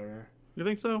Blue Flare. You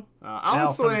think so?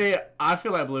 Honestly, I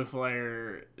feel like Blue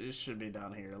Flare should be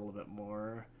down here a little bit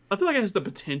more. I feel like it has the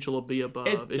potential to be above.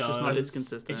 It's just not as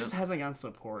consistent. It just hasn't gotten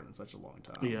support in such a long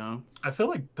time. Yeah. I feel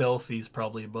like Belfie's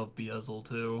probably above Beelzel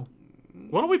too.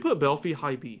 Why don't we put Belfie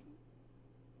high B?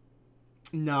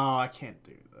 No, I can't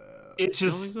do that. It's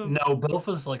just think so? no.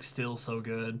 Belfa's like still so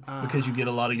good because you get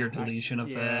a lot of your deletion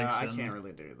effects. Yeah, I and can't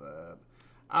really do that.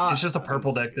 It's just a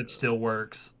purple deck that still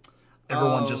works.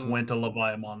 Everyone just went to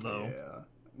Leviamon though. Yeah.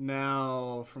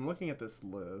 Now, from looking at this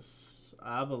list,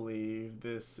 I believe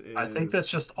this is. I think that's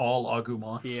just all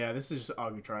Agumons. Yeah, this is just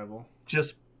Agu Tribal.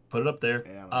 Just put it up there.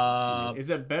 Yeah, is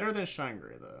it better than Shine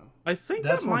Gray though? I think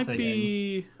That's that one might thing.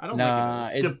 be. I don't Nah,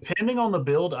 think it is. Depending on the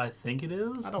build, I think it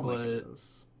is. I don't but think it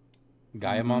is.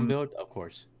 Gaiamon build, of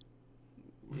course.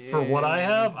 for what I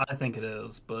Yeah. have, I think it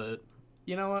is. But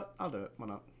You know what? I'll do it. Why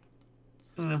not?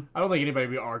 mm, I don't think anybody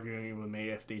would be arguing with me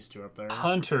if these two are up there.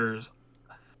 Hunters,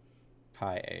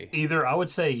 High A. either I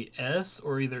would say S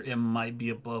or either it might be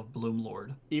above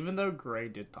Bloomlord. Even though Gray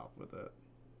did top with it.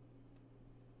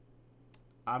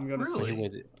 I'm gonna Really?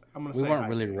 say I'm gonna We say weren't high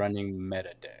really grade. running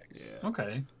meta decks. Yeah.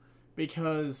 Okay.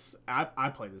 Because I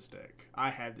play this deck. I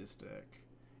have this deck.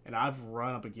 And I've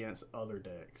run up against other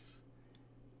decks.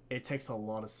 It takes a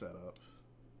lot of setup.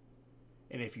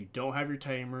 And if you don't have your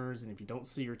tamers, and if you don't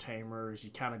see your tamers,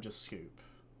 you kind of just scoop.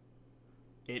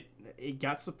 It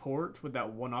got support with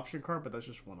that one option card, but that's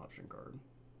just one option card.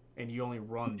 And you only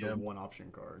run the one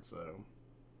option card, so...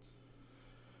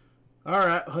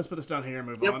 Alright, let's put this down here and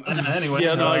move on. Anyway,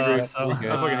 Yeah, no, I agree. So, We're good.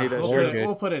 I fucking hate that we'll, shit. put it,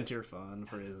 we'll put it into your fun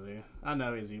for Izzy. I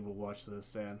know Izzy will watch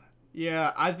this, and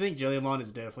yeah, I think Jellymon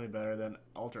is definitely better than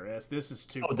Alter S. This is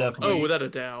too Oh, clunky, definitely. Oh, without a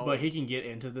doubt. but he can get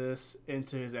into his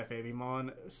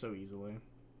FAVmon so easily.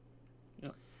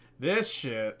 Yep. This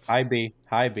shit. High B.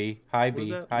 High B. High What was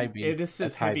B. that? High B. This is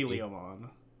That's high heavy B. Leomon.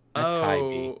 That's high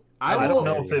B. I will, don't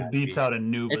know if it beats out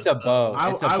Anubis. It's above.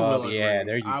 I, It's I above. will agree. Yeah,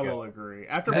 there you I go. will agree.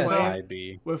 After That's playing high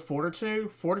B. with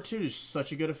Fortitude is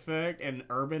such a good effect, and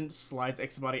Irbyn slides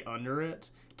Xbody under it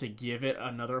to give it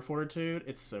another Fortitude.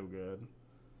 It's so good.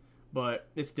 But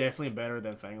it's definitely better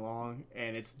than Fanglong,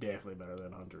 and it's definitely better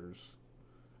than Hunters.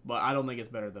 But I don't think it's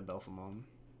better than Belphemon.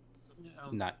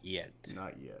 Not yet.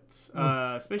 Not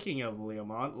yet. Speaking of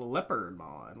Leomon,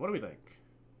 Leopardmon, what do we think?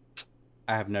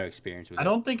 I have no experience with it. I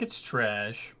don't think it's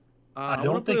trash. I wanna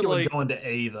don't put think it would like go into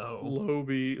A though. low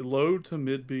B, low to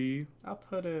mid B. I'll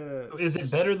put it... Is it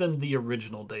better than the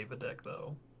original David deck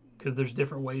though? Because there's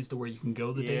different ways to where you can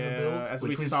go the David build, as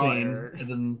which we we've saw seen, here. and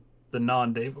then the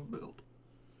non-David build.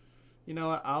 You know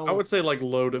what? I would say like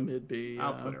low to mid B.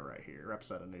 I'll yeah. put it right here.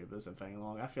 Represent Anubis and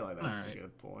Fanglong. I feel like that's Alright. a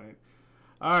good point.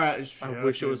 All right. I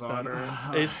wish it was better.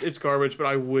 It's garbage, but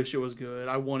I wish it was good.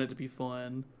 I want it to be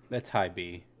fun. That's high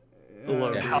B.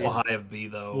 Low Yeah. B. How high of B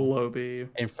though? Low B.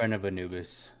 In front of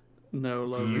Anubis. No,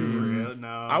 low Do B. you really? No.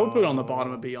 I would put it on the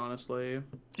bottom of B, honestly.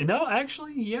 You know,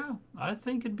 actually, yeah, I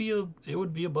think it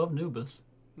would be above Anubis.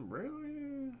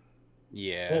 Really?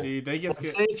 Yeah. Dude, they just Like,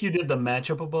 get... say if you did the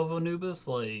matchup above Anubis,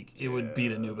 like it would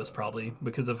beat Anubis probably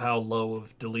because of how low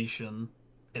of deletion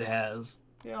it has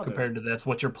Yeah, I'll compared to that's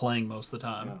what you're playing most of the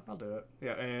Yeah, time. I'll do it.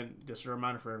 Yeah, and just a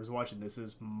reminder for whoever's watching, this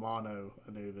is mono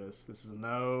Anubis. This is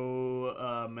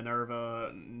no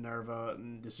Minerva.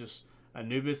 This is just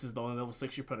Anubis is the only level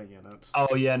 6 you're putting in it.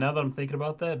 Oh yeah, now that I'm thinking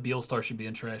about that, Beelstar should be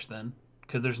in trash then,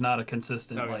 because there's not a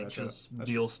consistent that's just true.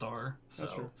 Beelstar. So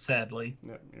That's true. sadly.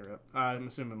 Yep, you're right. I'm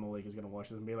assuming Malik is gonna watch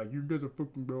this and be like, "You guys are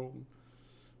fucking wrong."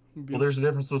 Well, there's a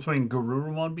difference between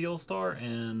Garurumon Beelstar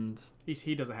and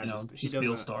He doesn't have this. just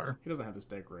Beelstar. He doesn't have this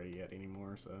deck ready yet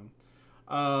anymore. So,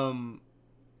 I'm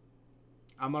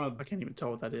gonna. I can't even tell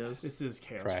what that is. This is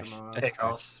Chaos Trash. Dramon.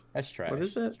 Chaos. That's trash. What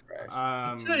is it? Trash.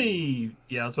 I'd say,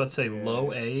 I was about to say yeah,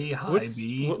 low A, high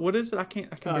B. What is it? I can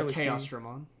barely Chaos see.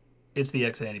 Dramon. It's the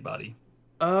X antibody.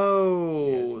 Oh,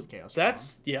 Yeah, this is Chaos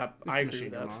that's Dramon. yeah. This I is agree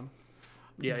Machine with that. Dramon.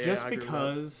 Yeah, Just I agree with that.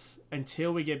 because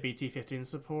until we get BT15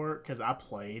 support, because I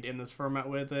played in this format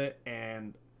with it,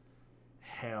 and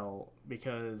hell,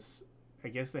 because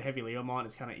against the heavy Leomon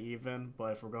it's kind of even,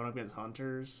 but if we're going up against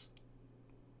Hunters,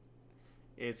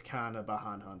 it's kind of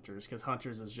behind Hunters, because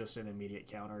Hunters is just an immediate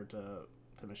counter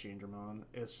to Machine Dramon.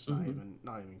 It's just not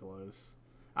even close.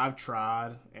 I've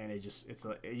tried, and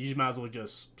you might as well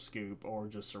just scoop or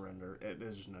just surrender.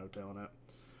 There's just no telling it.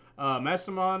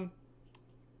 Mastamon,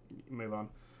 move on.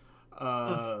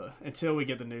 Until we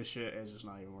get the new shit, it's just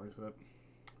not even worth it.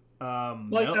 I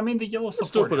mean, the yellow still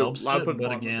support put it- helps I'd it, put it but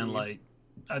bottom of again, B. like,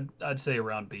 I'd say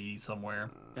around B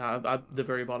somewhere. Yeah, the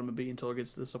very bottom of B until it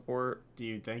gets to the support. Do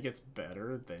you think it's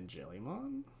better than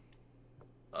Jellymon?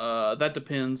 That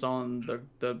depends on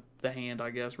the hand, I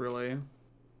guess. Really.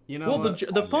 You know, Well,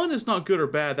 what? the fun is not good or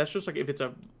bad. That's just like if it's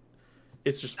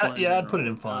just fun. Yeah, I'd put it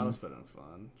in fun. Let's put it in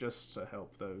fun, just to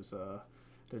help those.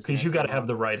 Because you got to have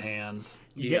the right hands.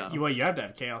 You have to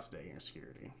have Chaos Day in your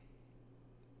security.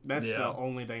 That's the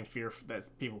only thing that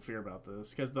people fear about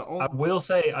this. Because I will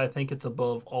say I think it's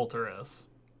above Alter S.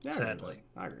 Sadly,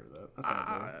 I agree with that. That's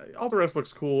not good. All the rest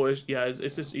looks cool. It's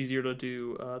just easier to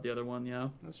do the other one. Yeah,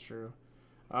 That's true.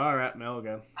 All right,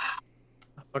 Melgo.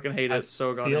 I fucking hate it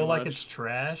so goddamn feel like much. it's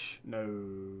trash.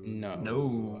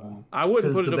 No. I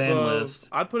wouldn't put it the ban above. list.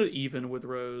 I'd put it even with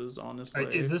Rose, honestly.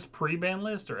 Is this pre-ban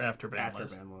list or after ban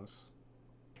list? After ban list.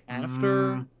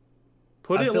 After?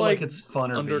 Put I it feel like it's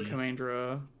funner under B.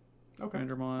 Commandra. Okay.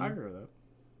 Commandramon. I agree with that.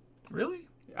 Really?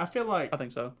 I feel like I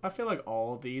think so.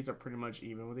 all of these are pretty much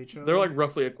even with each other. They're like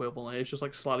roughly equivalent. It's just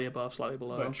like slightly above, slightly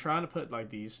below. But trying to put like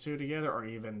these two together, or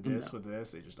even this with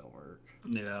this, it just don't work.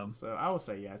 Yeah. So I would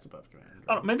say it's above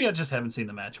Commander. Maybe I just haven't seen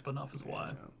the matchup enough. Is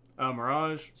why.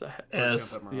 Mirage. It's a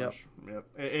S. Mirage. Yep.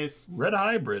 It's Red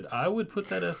Hybrid. I would put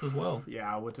that S as well.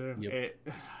 Yeah, I would too. Yep.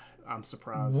 I'm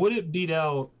surprised. Would it beat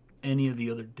out any of the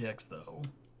other decks though?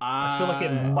 I feel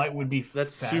like it would be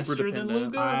that's faster super than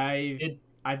dependent. Lugo.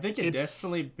 I think it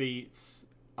definitely beats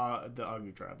the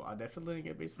Agu Tribal. I definitely think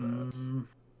it beats that.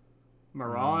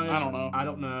 Mirage. I don't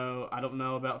know. I don't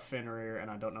know about Fenrir, and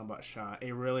I don't know about Shine.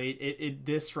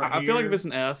 This I here. feel like if it's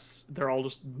an S, they're all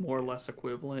just more or less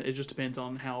equivalent. It just depends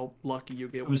on how lucky you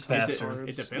get. Who's with faster?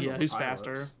 cards. It depends on the who's pilot.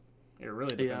 faster. It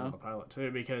really depends on the pilot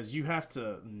too, because you have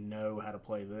to know how to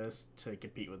play this to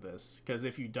compete with this. Because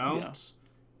if you don't,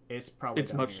 it's probably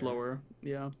it's much slower.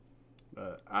 Yeah.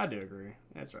 But I do agree.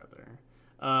 That's right there.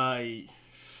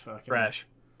 Trash.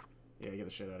 Yeah, get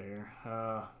the shit out of here.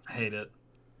 I hate it.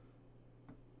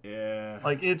 Yeah.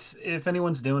 Like if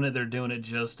anyone's doing it, they're doing it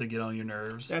just to get on your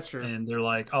nerves. That's true. And they're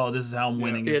like, "Oh, this is how I'm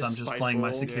winning. Is I'm just playing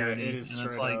my spiteful. security." Yeah, it is and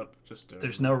it's straight like up just do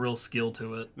there's it. no real skill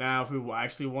to it. Now, if we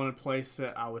actually want to place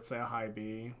it, I would say a high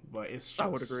B, but it's just, I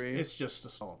would agree. It's just to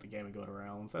stall the game and go to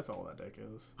rounds. That's all that deck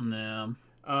is.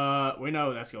 Yeah. We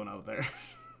know that's going up there.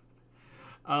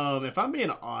 If I'm being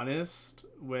honest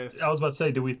with, I was about to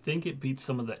say, do we think it beats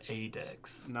some of the A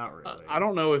decks? not really. I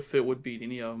don't know if it would beat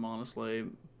any of them, honestly.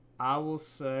 I will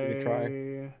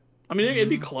say. I mean, it'd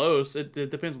be close. It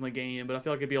depends on the game, but I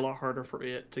feel like it'd be a lot harder for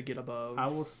it to get above. I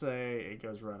will say it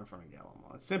goes right in front of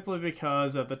Gallantmon, simply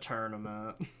because of the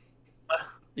tournament.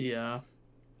 Yeah.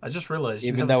 I just realized.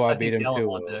 Even though I beat him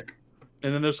too. Deck.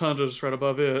 And then there's Hunters right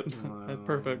above it. That's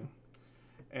perfect.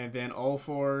 And then All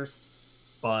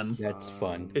Force. Fun. That's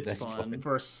fun. It's fun.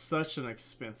 For such an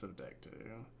expensive deck too.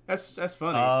 That's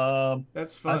funny.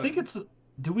 That's fun. I think it's.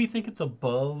 Do we think it's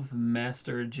above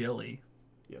Master Jelly?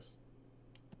 Yes.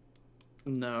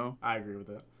 No. I agree with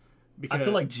that. I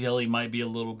feel like Jelly might be a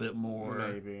little bit more.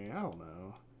 Maybe. I don't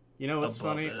know. You know what's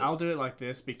funny? I'll do it like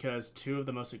this because two of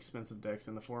the most expensive decks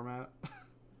in the format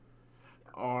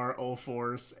are Old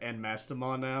Force and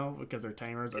Mastamon now because their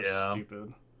tamers are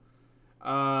stupid.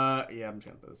 I'm just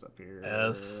gonna put this up here.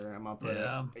 S. I'm gonna put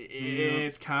it.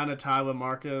 It's kind of tied with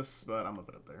Marcus, but I'm gonna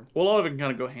put it there. Well, a lot of it can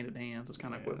kind of go hand in hand, so it's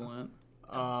kind of equivalent.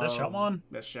 Is that Shoutmon?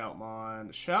 That's Shoutmon.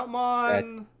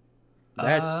 Shoutmon.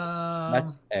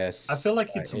 That's S. I feel like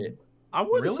it's I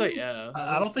wouldn't Really? say S.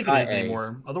 I don't think it High is A.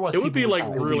 anymore. Otherwise, It would be, people like,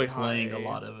 still really playing high. a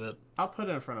lot of it. I'll put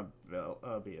it in front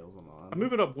of Beelzemon. I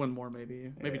move it up one more,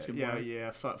 maybe two yeah, more.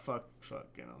 Yeah, fuck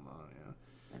Gallantmon,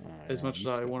 yeah. As much as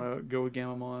I want to go with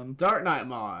Gamamon. Dark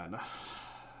Knightmon.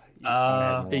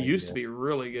 He used to be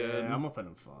really good. Yeah, I'm gonna put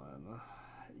him fun.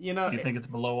 You know, Do you think it's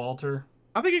below Alter?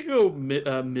 I think it could go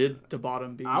mid to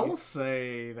bottom B. I will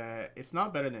say that it's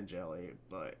not better than Jelly,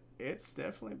 but it's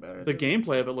definitely better. The than...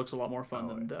 gameplay of it looks a lot more fun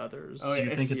than the others. Oh, Do yeah,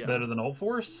 you think it's better than Alt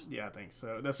Force? Yeah, I think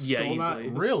so. The easily.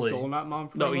 Really? Skull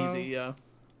Knightmon promo. No, easy, yeah.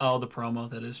 Oh, the promo,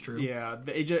 that is true. Yeah,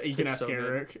 you can ask so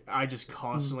Eric. I just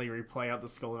constantly replay out the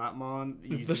Skull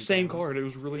Knightmon. The same card. It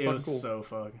was really cool. so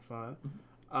fucking fun.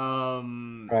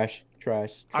 Trash.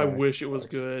 I wish it was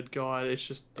good. God, it's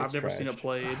just I've never seen it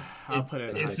played. I'll put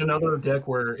it. It's another deck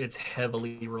where it's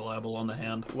heavily reliable on the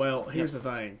hand. Well, here's the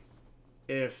thing: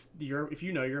 if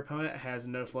you know your opponent has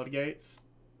no floodgates,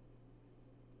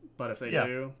 but if they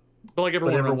do, but like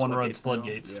everyone runs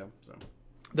floodgates. Yeah. So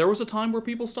there was a time where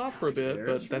people stopped for a bit,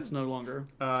 That's but true. that's no longer.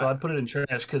 So I'd put it in trash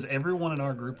because everyone in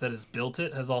our group that has built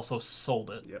it has also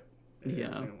sold it. Yep. Yeah.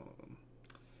 Every single one of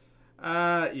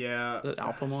them. Yeah. The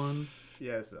Alphamon.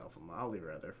 Yeah, it's the Alphamon. I'll leave it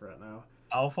right there for right now.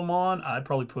 Alphamon, I'd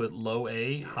probably put low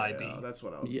A, high B. That's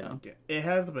what I was thinking. It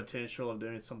has the potential of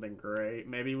doing something great.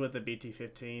 Maybe with the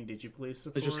BT15 Digi-Police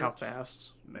support. It's just how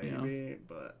fast. Maybe,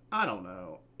 but I don't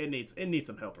know. It needs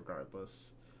some help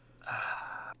regardless.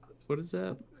 What is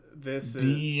that? This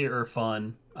B or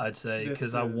fun, I'd say,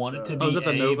 because I want it to be is that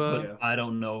the A, Nova? but I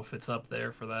don't know if it's up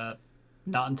there for that.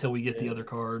 Not until we get the other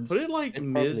cards. Put it like It's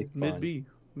mid fun. B,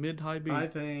 mid high B. I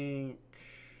think.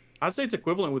 I'd say it's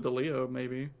equivalent with the Leo,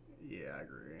 maybe. Yeah, I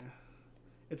agree.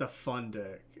 It's a fun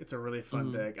deck. It's a really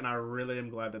fun deck, and I really am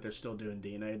glad that they're still doing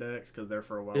DNA decks because there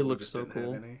for a while It we looks just so didn't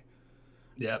cool. have any.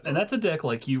 Yeah, and that's a deck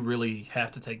like you really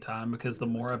have to take time because the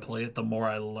more I play it, the more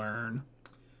I learn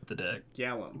the deck.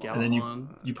 Gallantmon. And then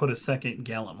you put a second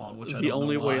Gallantmon, which I The don't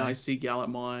only know way why. I see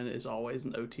Gallantmon is always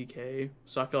an OTK,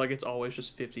 so I feel like it's always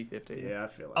just 50-50. Yeah, I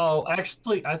feel like. Oh,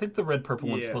 actually, I think the red purple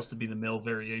one's Yeah. supposed to be the mill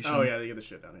variation. Oh yeah, they get the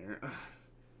shit down here.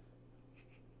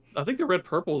 I think the red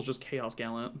purple is just Chaos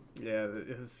Gallant Yeah,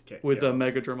 it's with the chaos.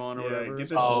 Mega Dramon or Yeah, whatever. get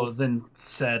this Oh, then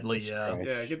sadly, yeah. trash.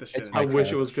 Yeah, get the shit. It's in I here.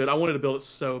 wish it was good. I wanted to build it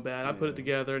so bad. I put Yeah. it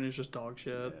together and it's just dog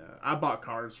shit. Yeah, I bought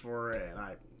cards for it, and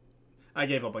I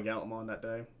gave up on Gallantmon that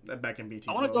day. Back in BT.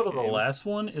 I want to go to the last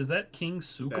one. Is that King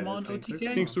Sukamon King OTK?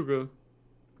 Sukamon. King Suga.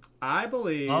 I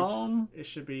believe Um, it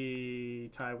should be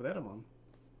tied with Edamon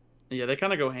Yeah, they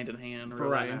kind of go hand in hand. for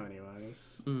really. right now,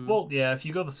 anyways. Mm. Well, yeah, if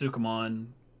you go the Sukamon,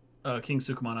 King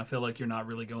Sukamon, I feel like you're not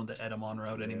really going the Edamon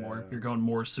route anymore. Yeah. You're going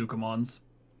more Sukamons.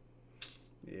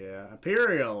 Yeah,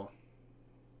 Imperial.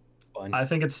 Fun. I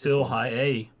think it's still high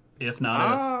A, if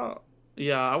not S.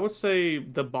 Yeah, I would say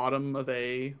the bottom of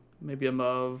A, maybe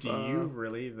above. Do you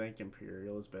really think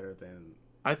Imperial is better than?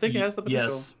 I think it has the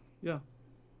potential. Yes. Yeah.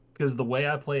 Because the way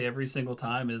I play every single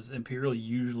time is Imperial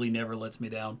usually never lets me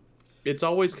down. It's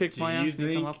always kicked Do my you ass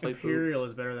anytime I think play Poop. Imperial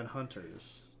is better than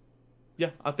Hunters? Yeah,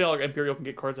 I feel like Imperial can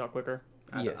get cards out quicker.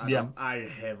 Yes. I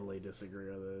heavily disagree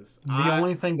with this. The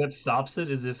only thing that stops it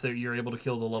is if you're able to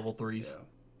kill the level 3s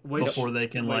before they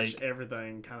can, which like,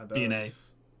 everything kind of does.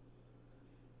 DNA.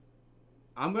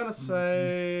 I'm gonna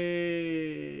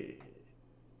say.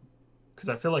 Because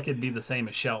I feel like it'd be the same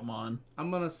as Shoutmon.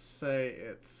 I'm gonna say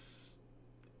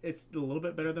it's a little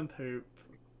bit better than Poop,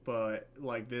 but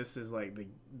like this is like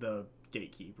the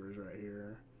gatekeepers right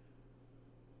here.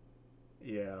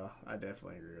 Yeah, I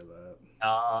definitely agree with that.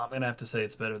 I'm going to have to say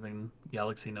it's better than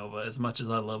Galaxy Nova, as much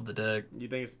as I love the deck. You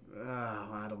think it's?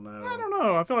 I don't know. I don't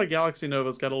know. I feel like Galaxy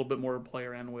Nova's got a little bit more to play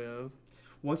around with.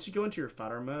 Once you go into your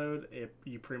fighter mode,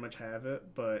 you pretty much have it,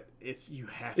 but you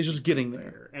have. It's to just get getting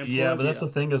there. And Yeah, plus, but that's the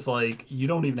thing is, like, you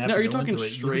don't even have Now, to are you go talking into it.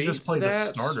 You straight can just play the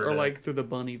stats starter or deck. like through the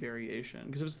bunny variation?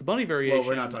 Because if it's the bunny variation, Well,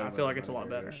 we're not talking I about feel the like it's a bunny lot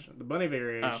better. variation. The bunny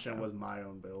variation Okay. was my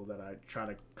own build that I try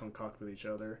to concoct with each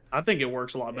other. I think it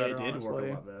works a lot better. It did honestly. work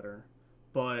a lot better,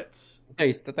 but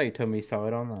I thought you told me you saw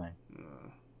it online.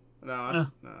 no,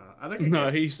 I think No,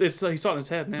 he saw it in his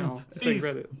head now. I take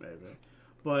credit. maybe.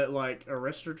 But like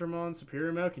Aristodramon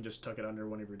Superior Male can just tuck it under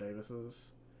one of your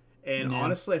Davises. And Yeah.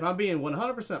 honestly, if I'm being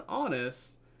 100%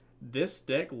 honest, this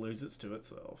deck loses to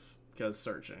itself because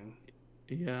searching.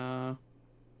 Yeah.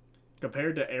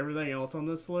 Compared to everything else on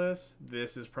this list,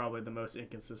 this is probably the most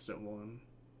inconsistent one.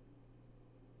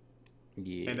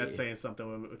 Yeah. And that's saying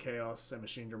something with Chaos and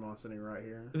Machine Dramon sitting right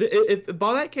here. If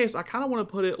by that case, I kind of want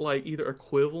to put it like either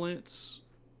equivalents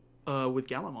with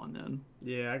Gallantmon then.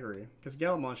 Yeah, I agree. Because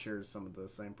Gallantmon shares some of the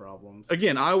same problems.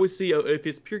 Again, I always see, if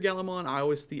it's pure Gallantmon, I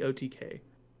always see OTK.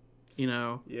 You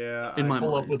know. Yeah. In my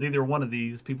pull up mind. with either one of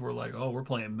these, people are like, "Oh, we're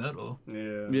playing meta."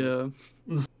 Yeah.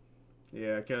 Yeah.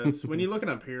 Yeah, because when you look at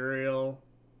Imperial,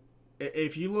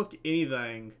 if you look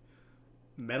anything,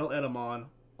 Metal Edamon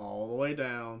all the way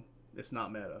down, it's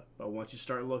not meta. But once you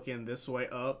start looking this way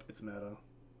up, it's meta.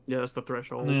 Yeah, that's the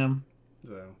threshold. Yeah.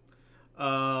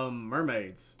 So,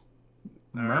 mermaids.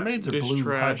 Mermaids are It's blue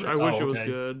trash. hybrid. I wish Oh, it was okay.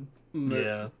 good.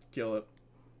 Yeah. Kill it.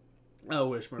 I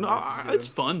wish mermaids No, was good. it's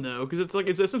fun though because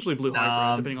it's essentially blue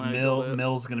hybrid depending on how you build it.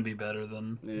 Mill's gonna be better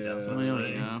than. Yeah. that's what I'm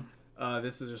saying. Yeah.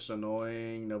 This is just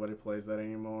annoying. Nobody plays that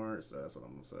anymore, so that's what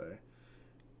I'm gonna say.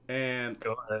 And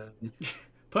Go ahead.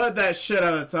 put that shit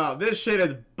on the top. This shit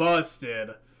is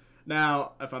busted.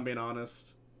 Now, if I'm being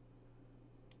honest,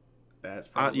 that's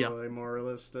probably more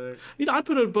realistic. You know, I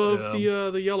put it above the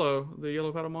yellow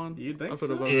Patamon. You'd think I put so.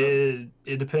 it above that.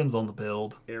 It depends on the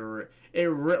build.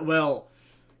 Well,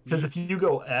 Because if you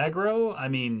go aggro, I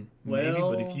mean, maybe, but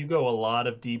Well- if you go a lot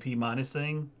of DP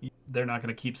minusing, they're not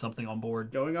going to keep something on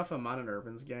board. going off of mine and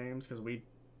Irbyn's games, because we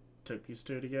took these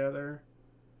two together,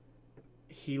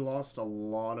 he lost a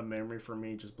lot of memory for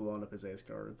me just blowing up his ace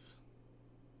cards.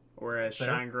 Whereas Fair.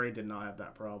 Shine Gray did not have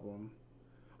that problem.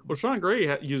 Well, Sean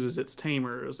Gray uses its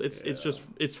tamers. It's Yeah. just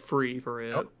it's free for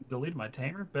it. Oh, deleted my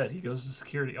tamer? Bet he goes to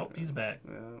security. Oh, he's back.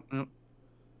 Yeah. Yep.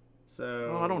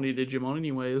 So Well, I don't need Digimon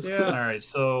anyways. Yeah. All right,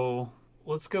 so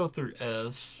let's go through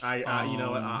S. I you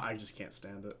know what? I just can't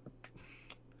stand it.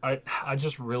 I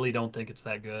just really don't think it's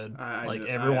that good. I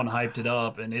everyone hyped it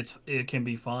up, and it can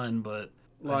be fun, but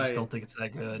I just don't think it's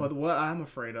that good. But what I'm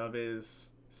afraid of is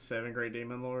 7 Great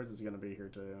Demon Lords is going to be here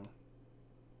too.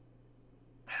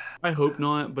 I hope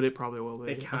not, but it probably will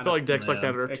be. It I kinda- feel like decks like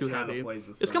that are It too kind heavy. of plays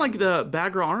the It's kind of like the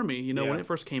Bagra Army. You know, when Yeah. it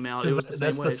first came out, it was the same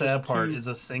That's way. the It's just sad part too- is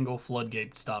a single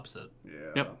floodgate stops it Yeah.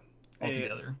 Yep.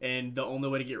 altogether. And the only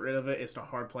way to get rid of it is to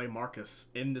hard play Marcus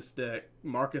in this deck.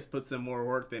 Marcus puts in more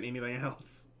work than anything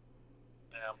else.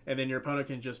 Yeah. And then your opponent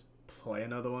can just play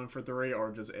another one for 3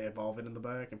 or just evolve it in the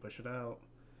back and push it out.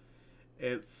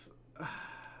 It's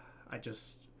I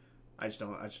just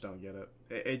don't get it.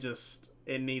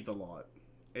 It needs a lot.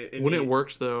 When it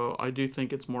works though, I do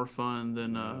think it's more fun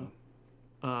than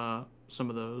some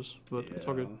of those, but it's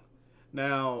all good.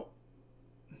 Now,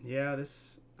 yeah,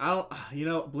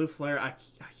 Blue Flare, I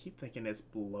keep thinking it's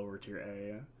lower tier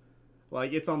A.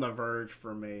 Like, it's on the verge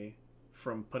for me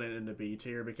from putting it into B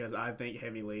tier because I think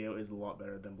Heavy Leo is a lot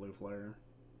better than Blue Flare.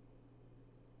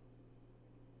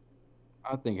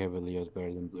 I think Heavy Leo's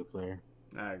better than Blue Flare.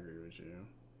 I agree with you.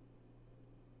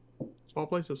 Small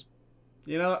places.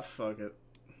 You know what? Fuck it.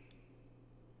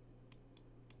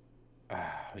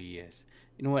 Ah, yes.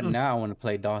 You know what? Now I want to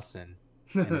play Dawson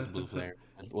and his Blue Flare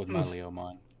with my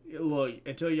Leomon. Look,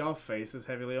 until y'all face this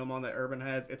Heavy Leomon that Irbyn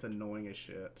has, it's annoying as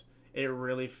shit. It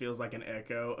really feels like an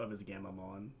echo of his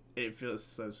Gamamon. It feels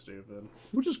so stupid.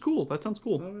 Which is cool. That sounds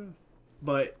cool. Oh, yeah.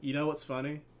 But you know what's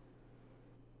funny?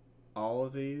 All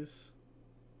of these,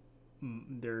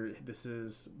 this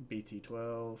is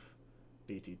BT12,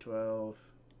 BT12,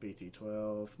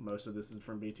 BT12. Most of this is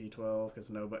from BT12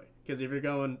 because if you're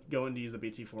going to use the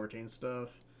BT14 stuff,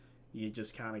 you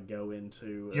just kind of go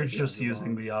into. You're just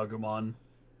using the Agumon.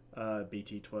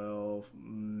 BT12,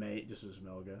 this is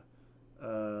Melga.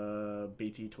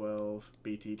 BT12,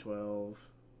 BT12,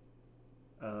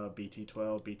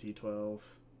 BT12, BT12,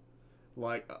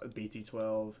 like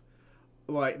BT12,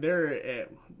 like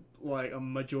like a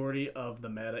majority of the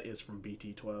meta is from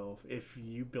BT12. If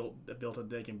you built a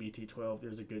deck in BT12,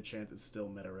 there's a good chance it's still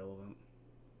meta relevant.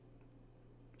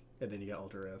 And then you got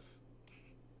Ultra S.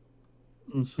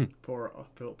 Poor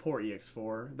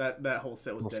EX4. That whole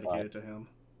set was dedicated to him.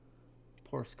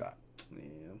 Poor Scott.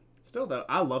 Yeah. Still though,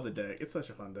 I love the deck. It's such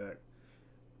a fun deck.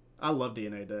 I love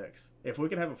DNA decks. If we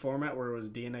could have a format where it was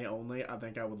DNA only, I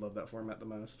think I would love that format the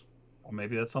most. Well,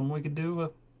 maybe that's something we could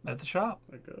do at the shop.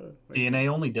 I could. DNA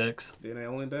only decks. DNA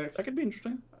only decks. That could be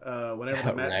interesting.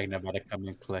 Whenever the Ragnar about to come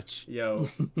in clutch. Yo.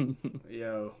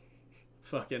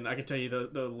 Fucking, I can tell you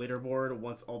the leaderboard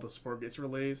once all the support gets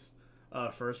released.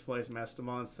 First place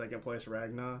Mastamon, second place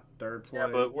Ragnar, third place.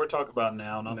 Yeah, but we're talking about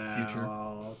now, not the future.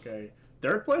 Oh, okay.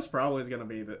 Third place probably is gonna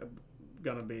be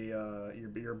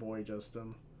your boy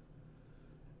Justin,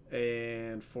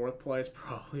 and fourth place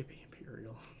probably be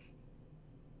Imperial.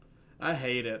 I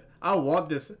hate it. I want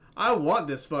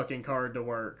this fucking card to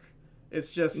work.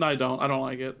 It's just No, I don't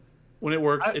like it. When it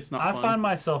works, it's not I fun. find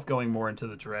myself going more into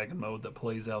the dragon mode that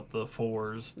plays out the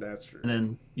 4s. That's true.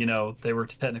 And then, they were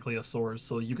technically a source,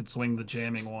 so you could swing the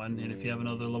jamming one, and if you have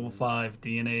another level 5,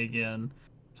 DNA again.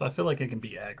 So I feel like it can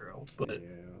be aggro, but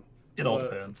it all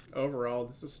depends. Overall,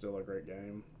 this is still a great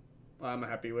game. I'm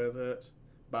happy with it.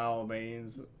 By all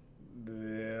means,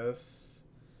 this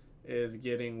is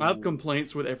getting... I have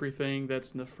complaints with everything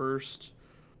that's in the first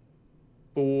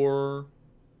 4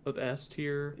 of S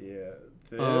tier. Yeah.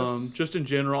 This... just in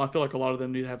general, I feel like a lot of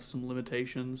them need to have some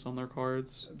limitations on their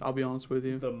cards. I'll be honest with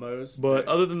you. The most... But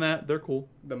other than that, they're cool.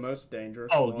 The most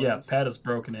dangerous Oh, ones... yeah. Pad is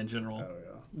broken in general. Oh,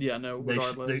 yeah. Yeah, no,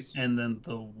 regardless. And then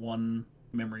the 1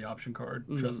 memory option card.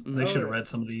 Mm-hmm. They should have read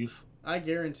some of these. I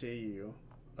guarantee you.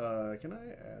 Can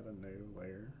I add a new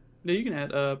layer? Yeah, you can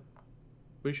add...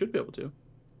 we should be able to.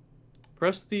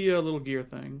 Press the little gear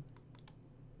thing.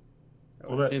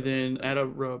 Oh, Well, and then add a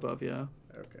row above, yeah.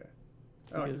 Okay.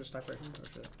 Oh, I can just type right here. Oh,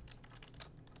 shit.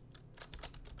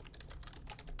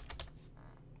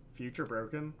 Future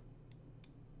broken?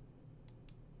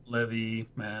 Levy,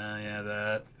 yeah,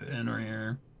 that. In right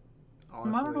here.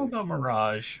 Honestly, I don't know about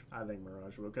Mirage. I think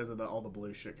Mirage will, because of all the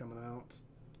blue shit coming out.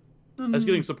 That's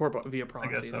getting support via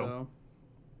proxy, guess so.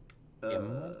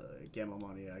 though.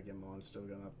 Gamamon, yeah, Gamamon's still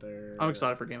going up there. I'm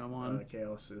excited for Gamamon.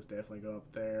 Chaos is definitely going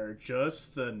up there.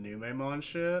 Just the Numemon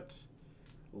shit.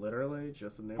 Literally,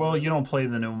 just the Numemon. Well, you don't play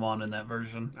the Numemon in that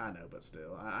version. I know, but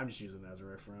still. I'm just using it as a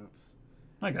reference.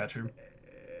 I got you.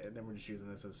 And then we're just using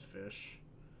this as fish.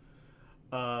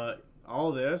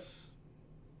 All this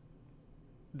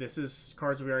is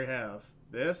cards we already have.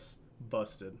 This,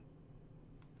 busted.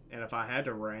 And if I had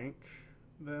to rank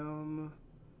them...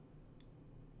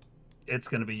 It's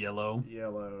going to be yellow.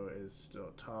 Yellow is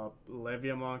still top.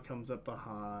 Leviamon comes up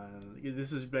behind.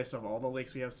 This is based off all the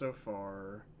leaks we have so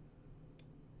far.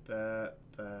 That,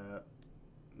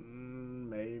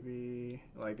 maybe.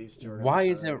 Like, these two are... Why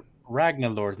is it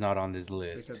Ragnarlord's not on this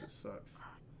list? Because it sucks.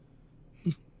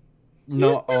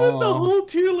 No, the whole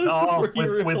tier list before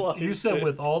you realized you said it.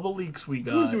 with all the leaks we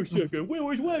got. Wait a second, where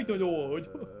was Ragnarlord?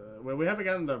 Well, we haven't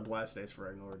gotten the blast days for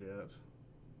Ragnarlord yet.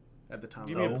 At the time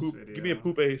Give of me a this poop. video. Give me a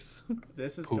poop ace.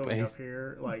 This is Poop going ace. up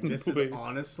here. Like, this Poop is ace.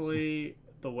 honestly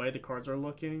the way the cards are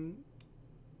looking.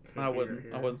 I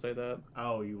wouldn't say that.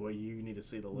 Oh, you need to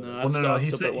see the list. No, Well, no, I'll he's,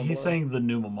 stop at one he's below. saying the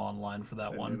Numemon line for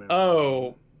that The one. Numemon.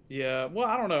 Oh, yeah. Well,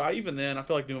 I don't know. Even then, I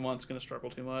feel like Numemon's going to struggle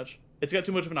too much. It's got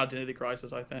too much of an identity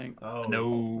crisis, I think. Oh,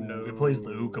 No, it plays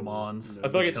the Ukamons. No. I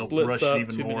feel like it Help splits rush up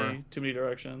even too more. many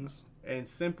directions. And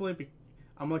simply,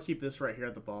 I'm going to keep this right here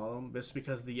at the bottom, just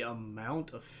because the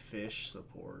amount of fish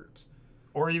support.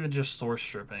 Or even just source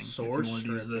stripping. Source if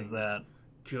you want to use it as stripping. that.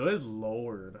 Good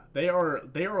lord. They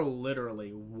are literally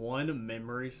one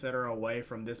memory setter away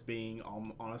from this being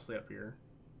honestly up here.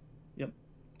 Yep.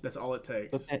 That's all it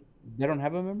takes. But they don't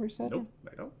have a memory set? Nope,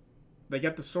 they don't. They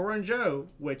got the Soren Joe,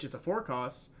 which is a 4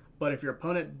 cost, but if your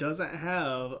opponent doesn't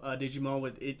have a Digimon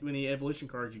with the evolution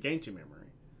cards, you gain 2 memory.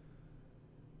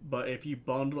 But if you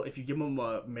give them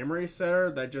a memory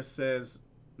setter that just says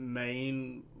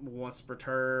main once per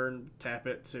turn, tap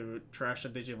it to trash a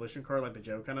Digi-Evolution card like the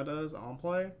Joe kind of does on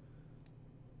play,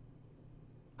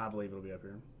 I believe it'll be up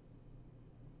here.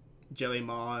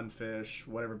 Jellymon, Fish,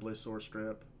 whatever blue source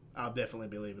strip, I'll definitely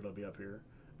believe it'll be up here.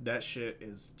 That shit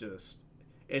is just...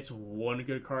 It's one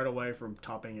good card away from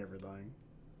topping everything.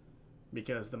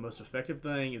 Because the most effective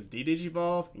thing is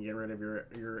de-Digivolve and get rid of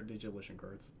your Digi-Evolution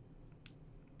cards.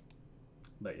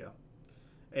 But yeah.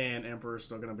 And Emperor's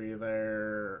still going to be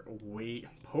there.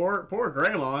 Poor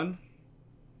Greymon.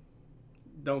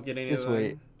 Don't get any of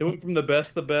that. It went from the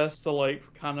best to,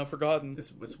 like, kind of forgotten.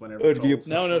 It's whenever It'd be Colts-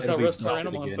 Now notice how It'll be Rustar busted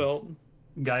Animon again. felt.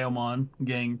 Gaiomon,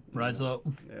 gang, rise up.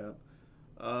 Yeah.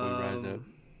 We rise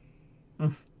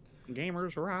up.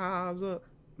 Gamers rise up.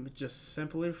 Just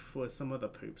simply with some of the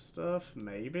poop stuff,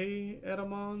 maybe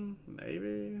Edamon,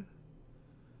 maybe.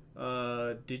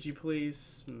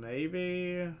 Digiplease,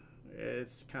 maybe.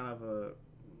 It's kind of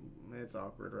it's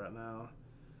awkward right now.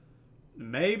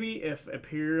 Maybe if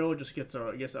Imperial just gets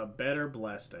a better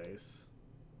Blastace,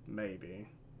 maybe.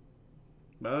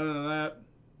 But other than that,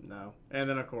 no. And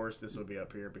then of course this would be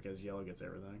up here because yellow gets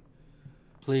everything.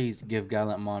 Please give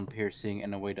Gallantmon piercing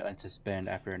and a way to unsuspend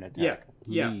after an attack.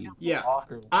 Please. Yeah.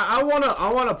 I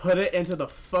wanna put it into the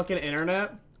fucking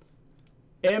internet.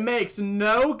 It makes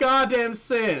no goddamn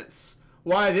sense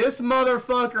why this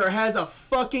motherfucker has a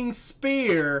fucking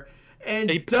spear and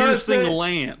A piercing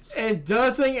lance. and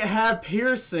doesn't have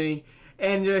piercing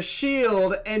and a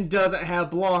shield and doesn't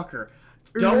have blocker.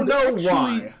 Don't know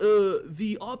why.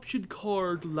 The option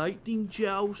card, Lightning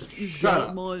Joust, is Shut up.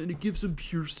 Devimon, and it gives him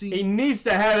piercing. He needs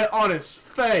to have it on his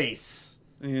face.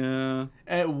 Yeah.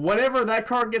 And whenever that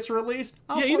card gets released,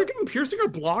 Yeah, either give him piercing or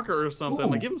blocker or something.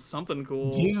 Like, give him something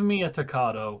cool. Give me a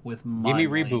Tocado with my Give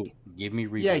me reboot. Give me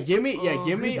reboot. Yeah, give me a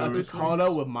Reboot.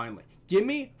 Takano with Mind Link. Give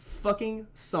me fucking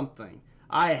something.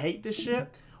 I hate this shit.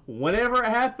 Whenever it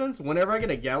happens, whenever I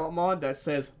get a Gallantmon that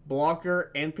says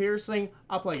blocker and piercing,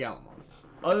 I'll play Gallantmon.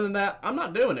 Other than that, I'm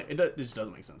not doing it. It just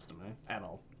doesn't make sense to me at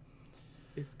all.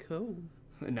 It's cold.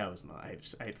 No, it's not. I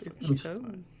hate It's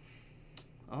cold.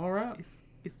 All right.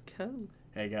 It's cold.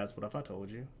 Hey guys, what if I told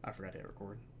you I forgot to hit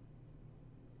record?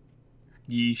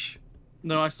 Yeesh.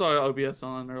 No, I saw OBS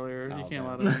on earlier. You can't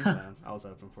lie to me. Man, I was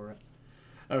hoping for it.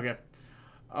 Okay.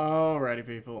 Alrighty,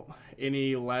 people.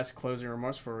 Any last closing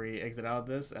remarks before we exit out of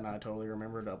this? And I totally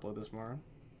remember to upload this tomorrow.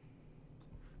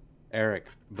 Eric,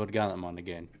 put Gallantmon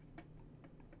again.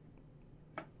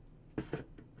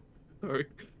 Sorry.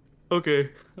 Okay,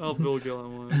 I'll build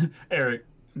Gallantmon. Eric,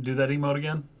 do that emote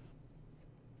again.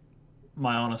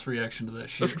 My honest reaction to that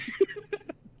shit.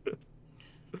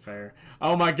 Fair.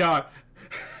 Oh my god.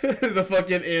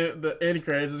 The end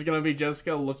credits is gonna be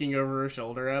Jessica looking over her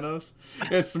shoulder at us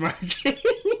and smirking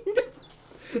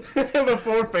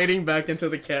before fading back into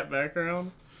the cat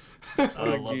background.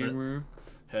 I love it.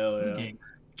 Hell yeah. Gamer.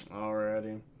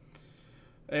 Alrighty.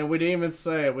 And we didn't even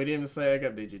say I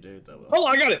got Digi-Doods. Oh,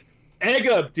 I got it. Egg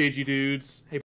up, Digi-Doods. Hey,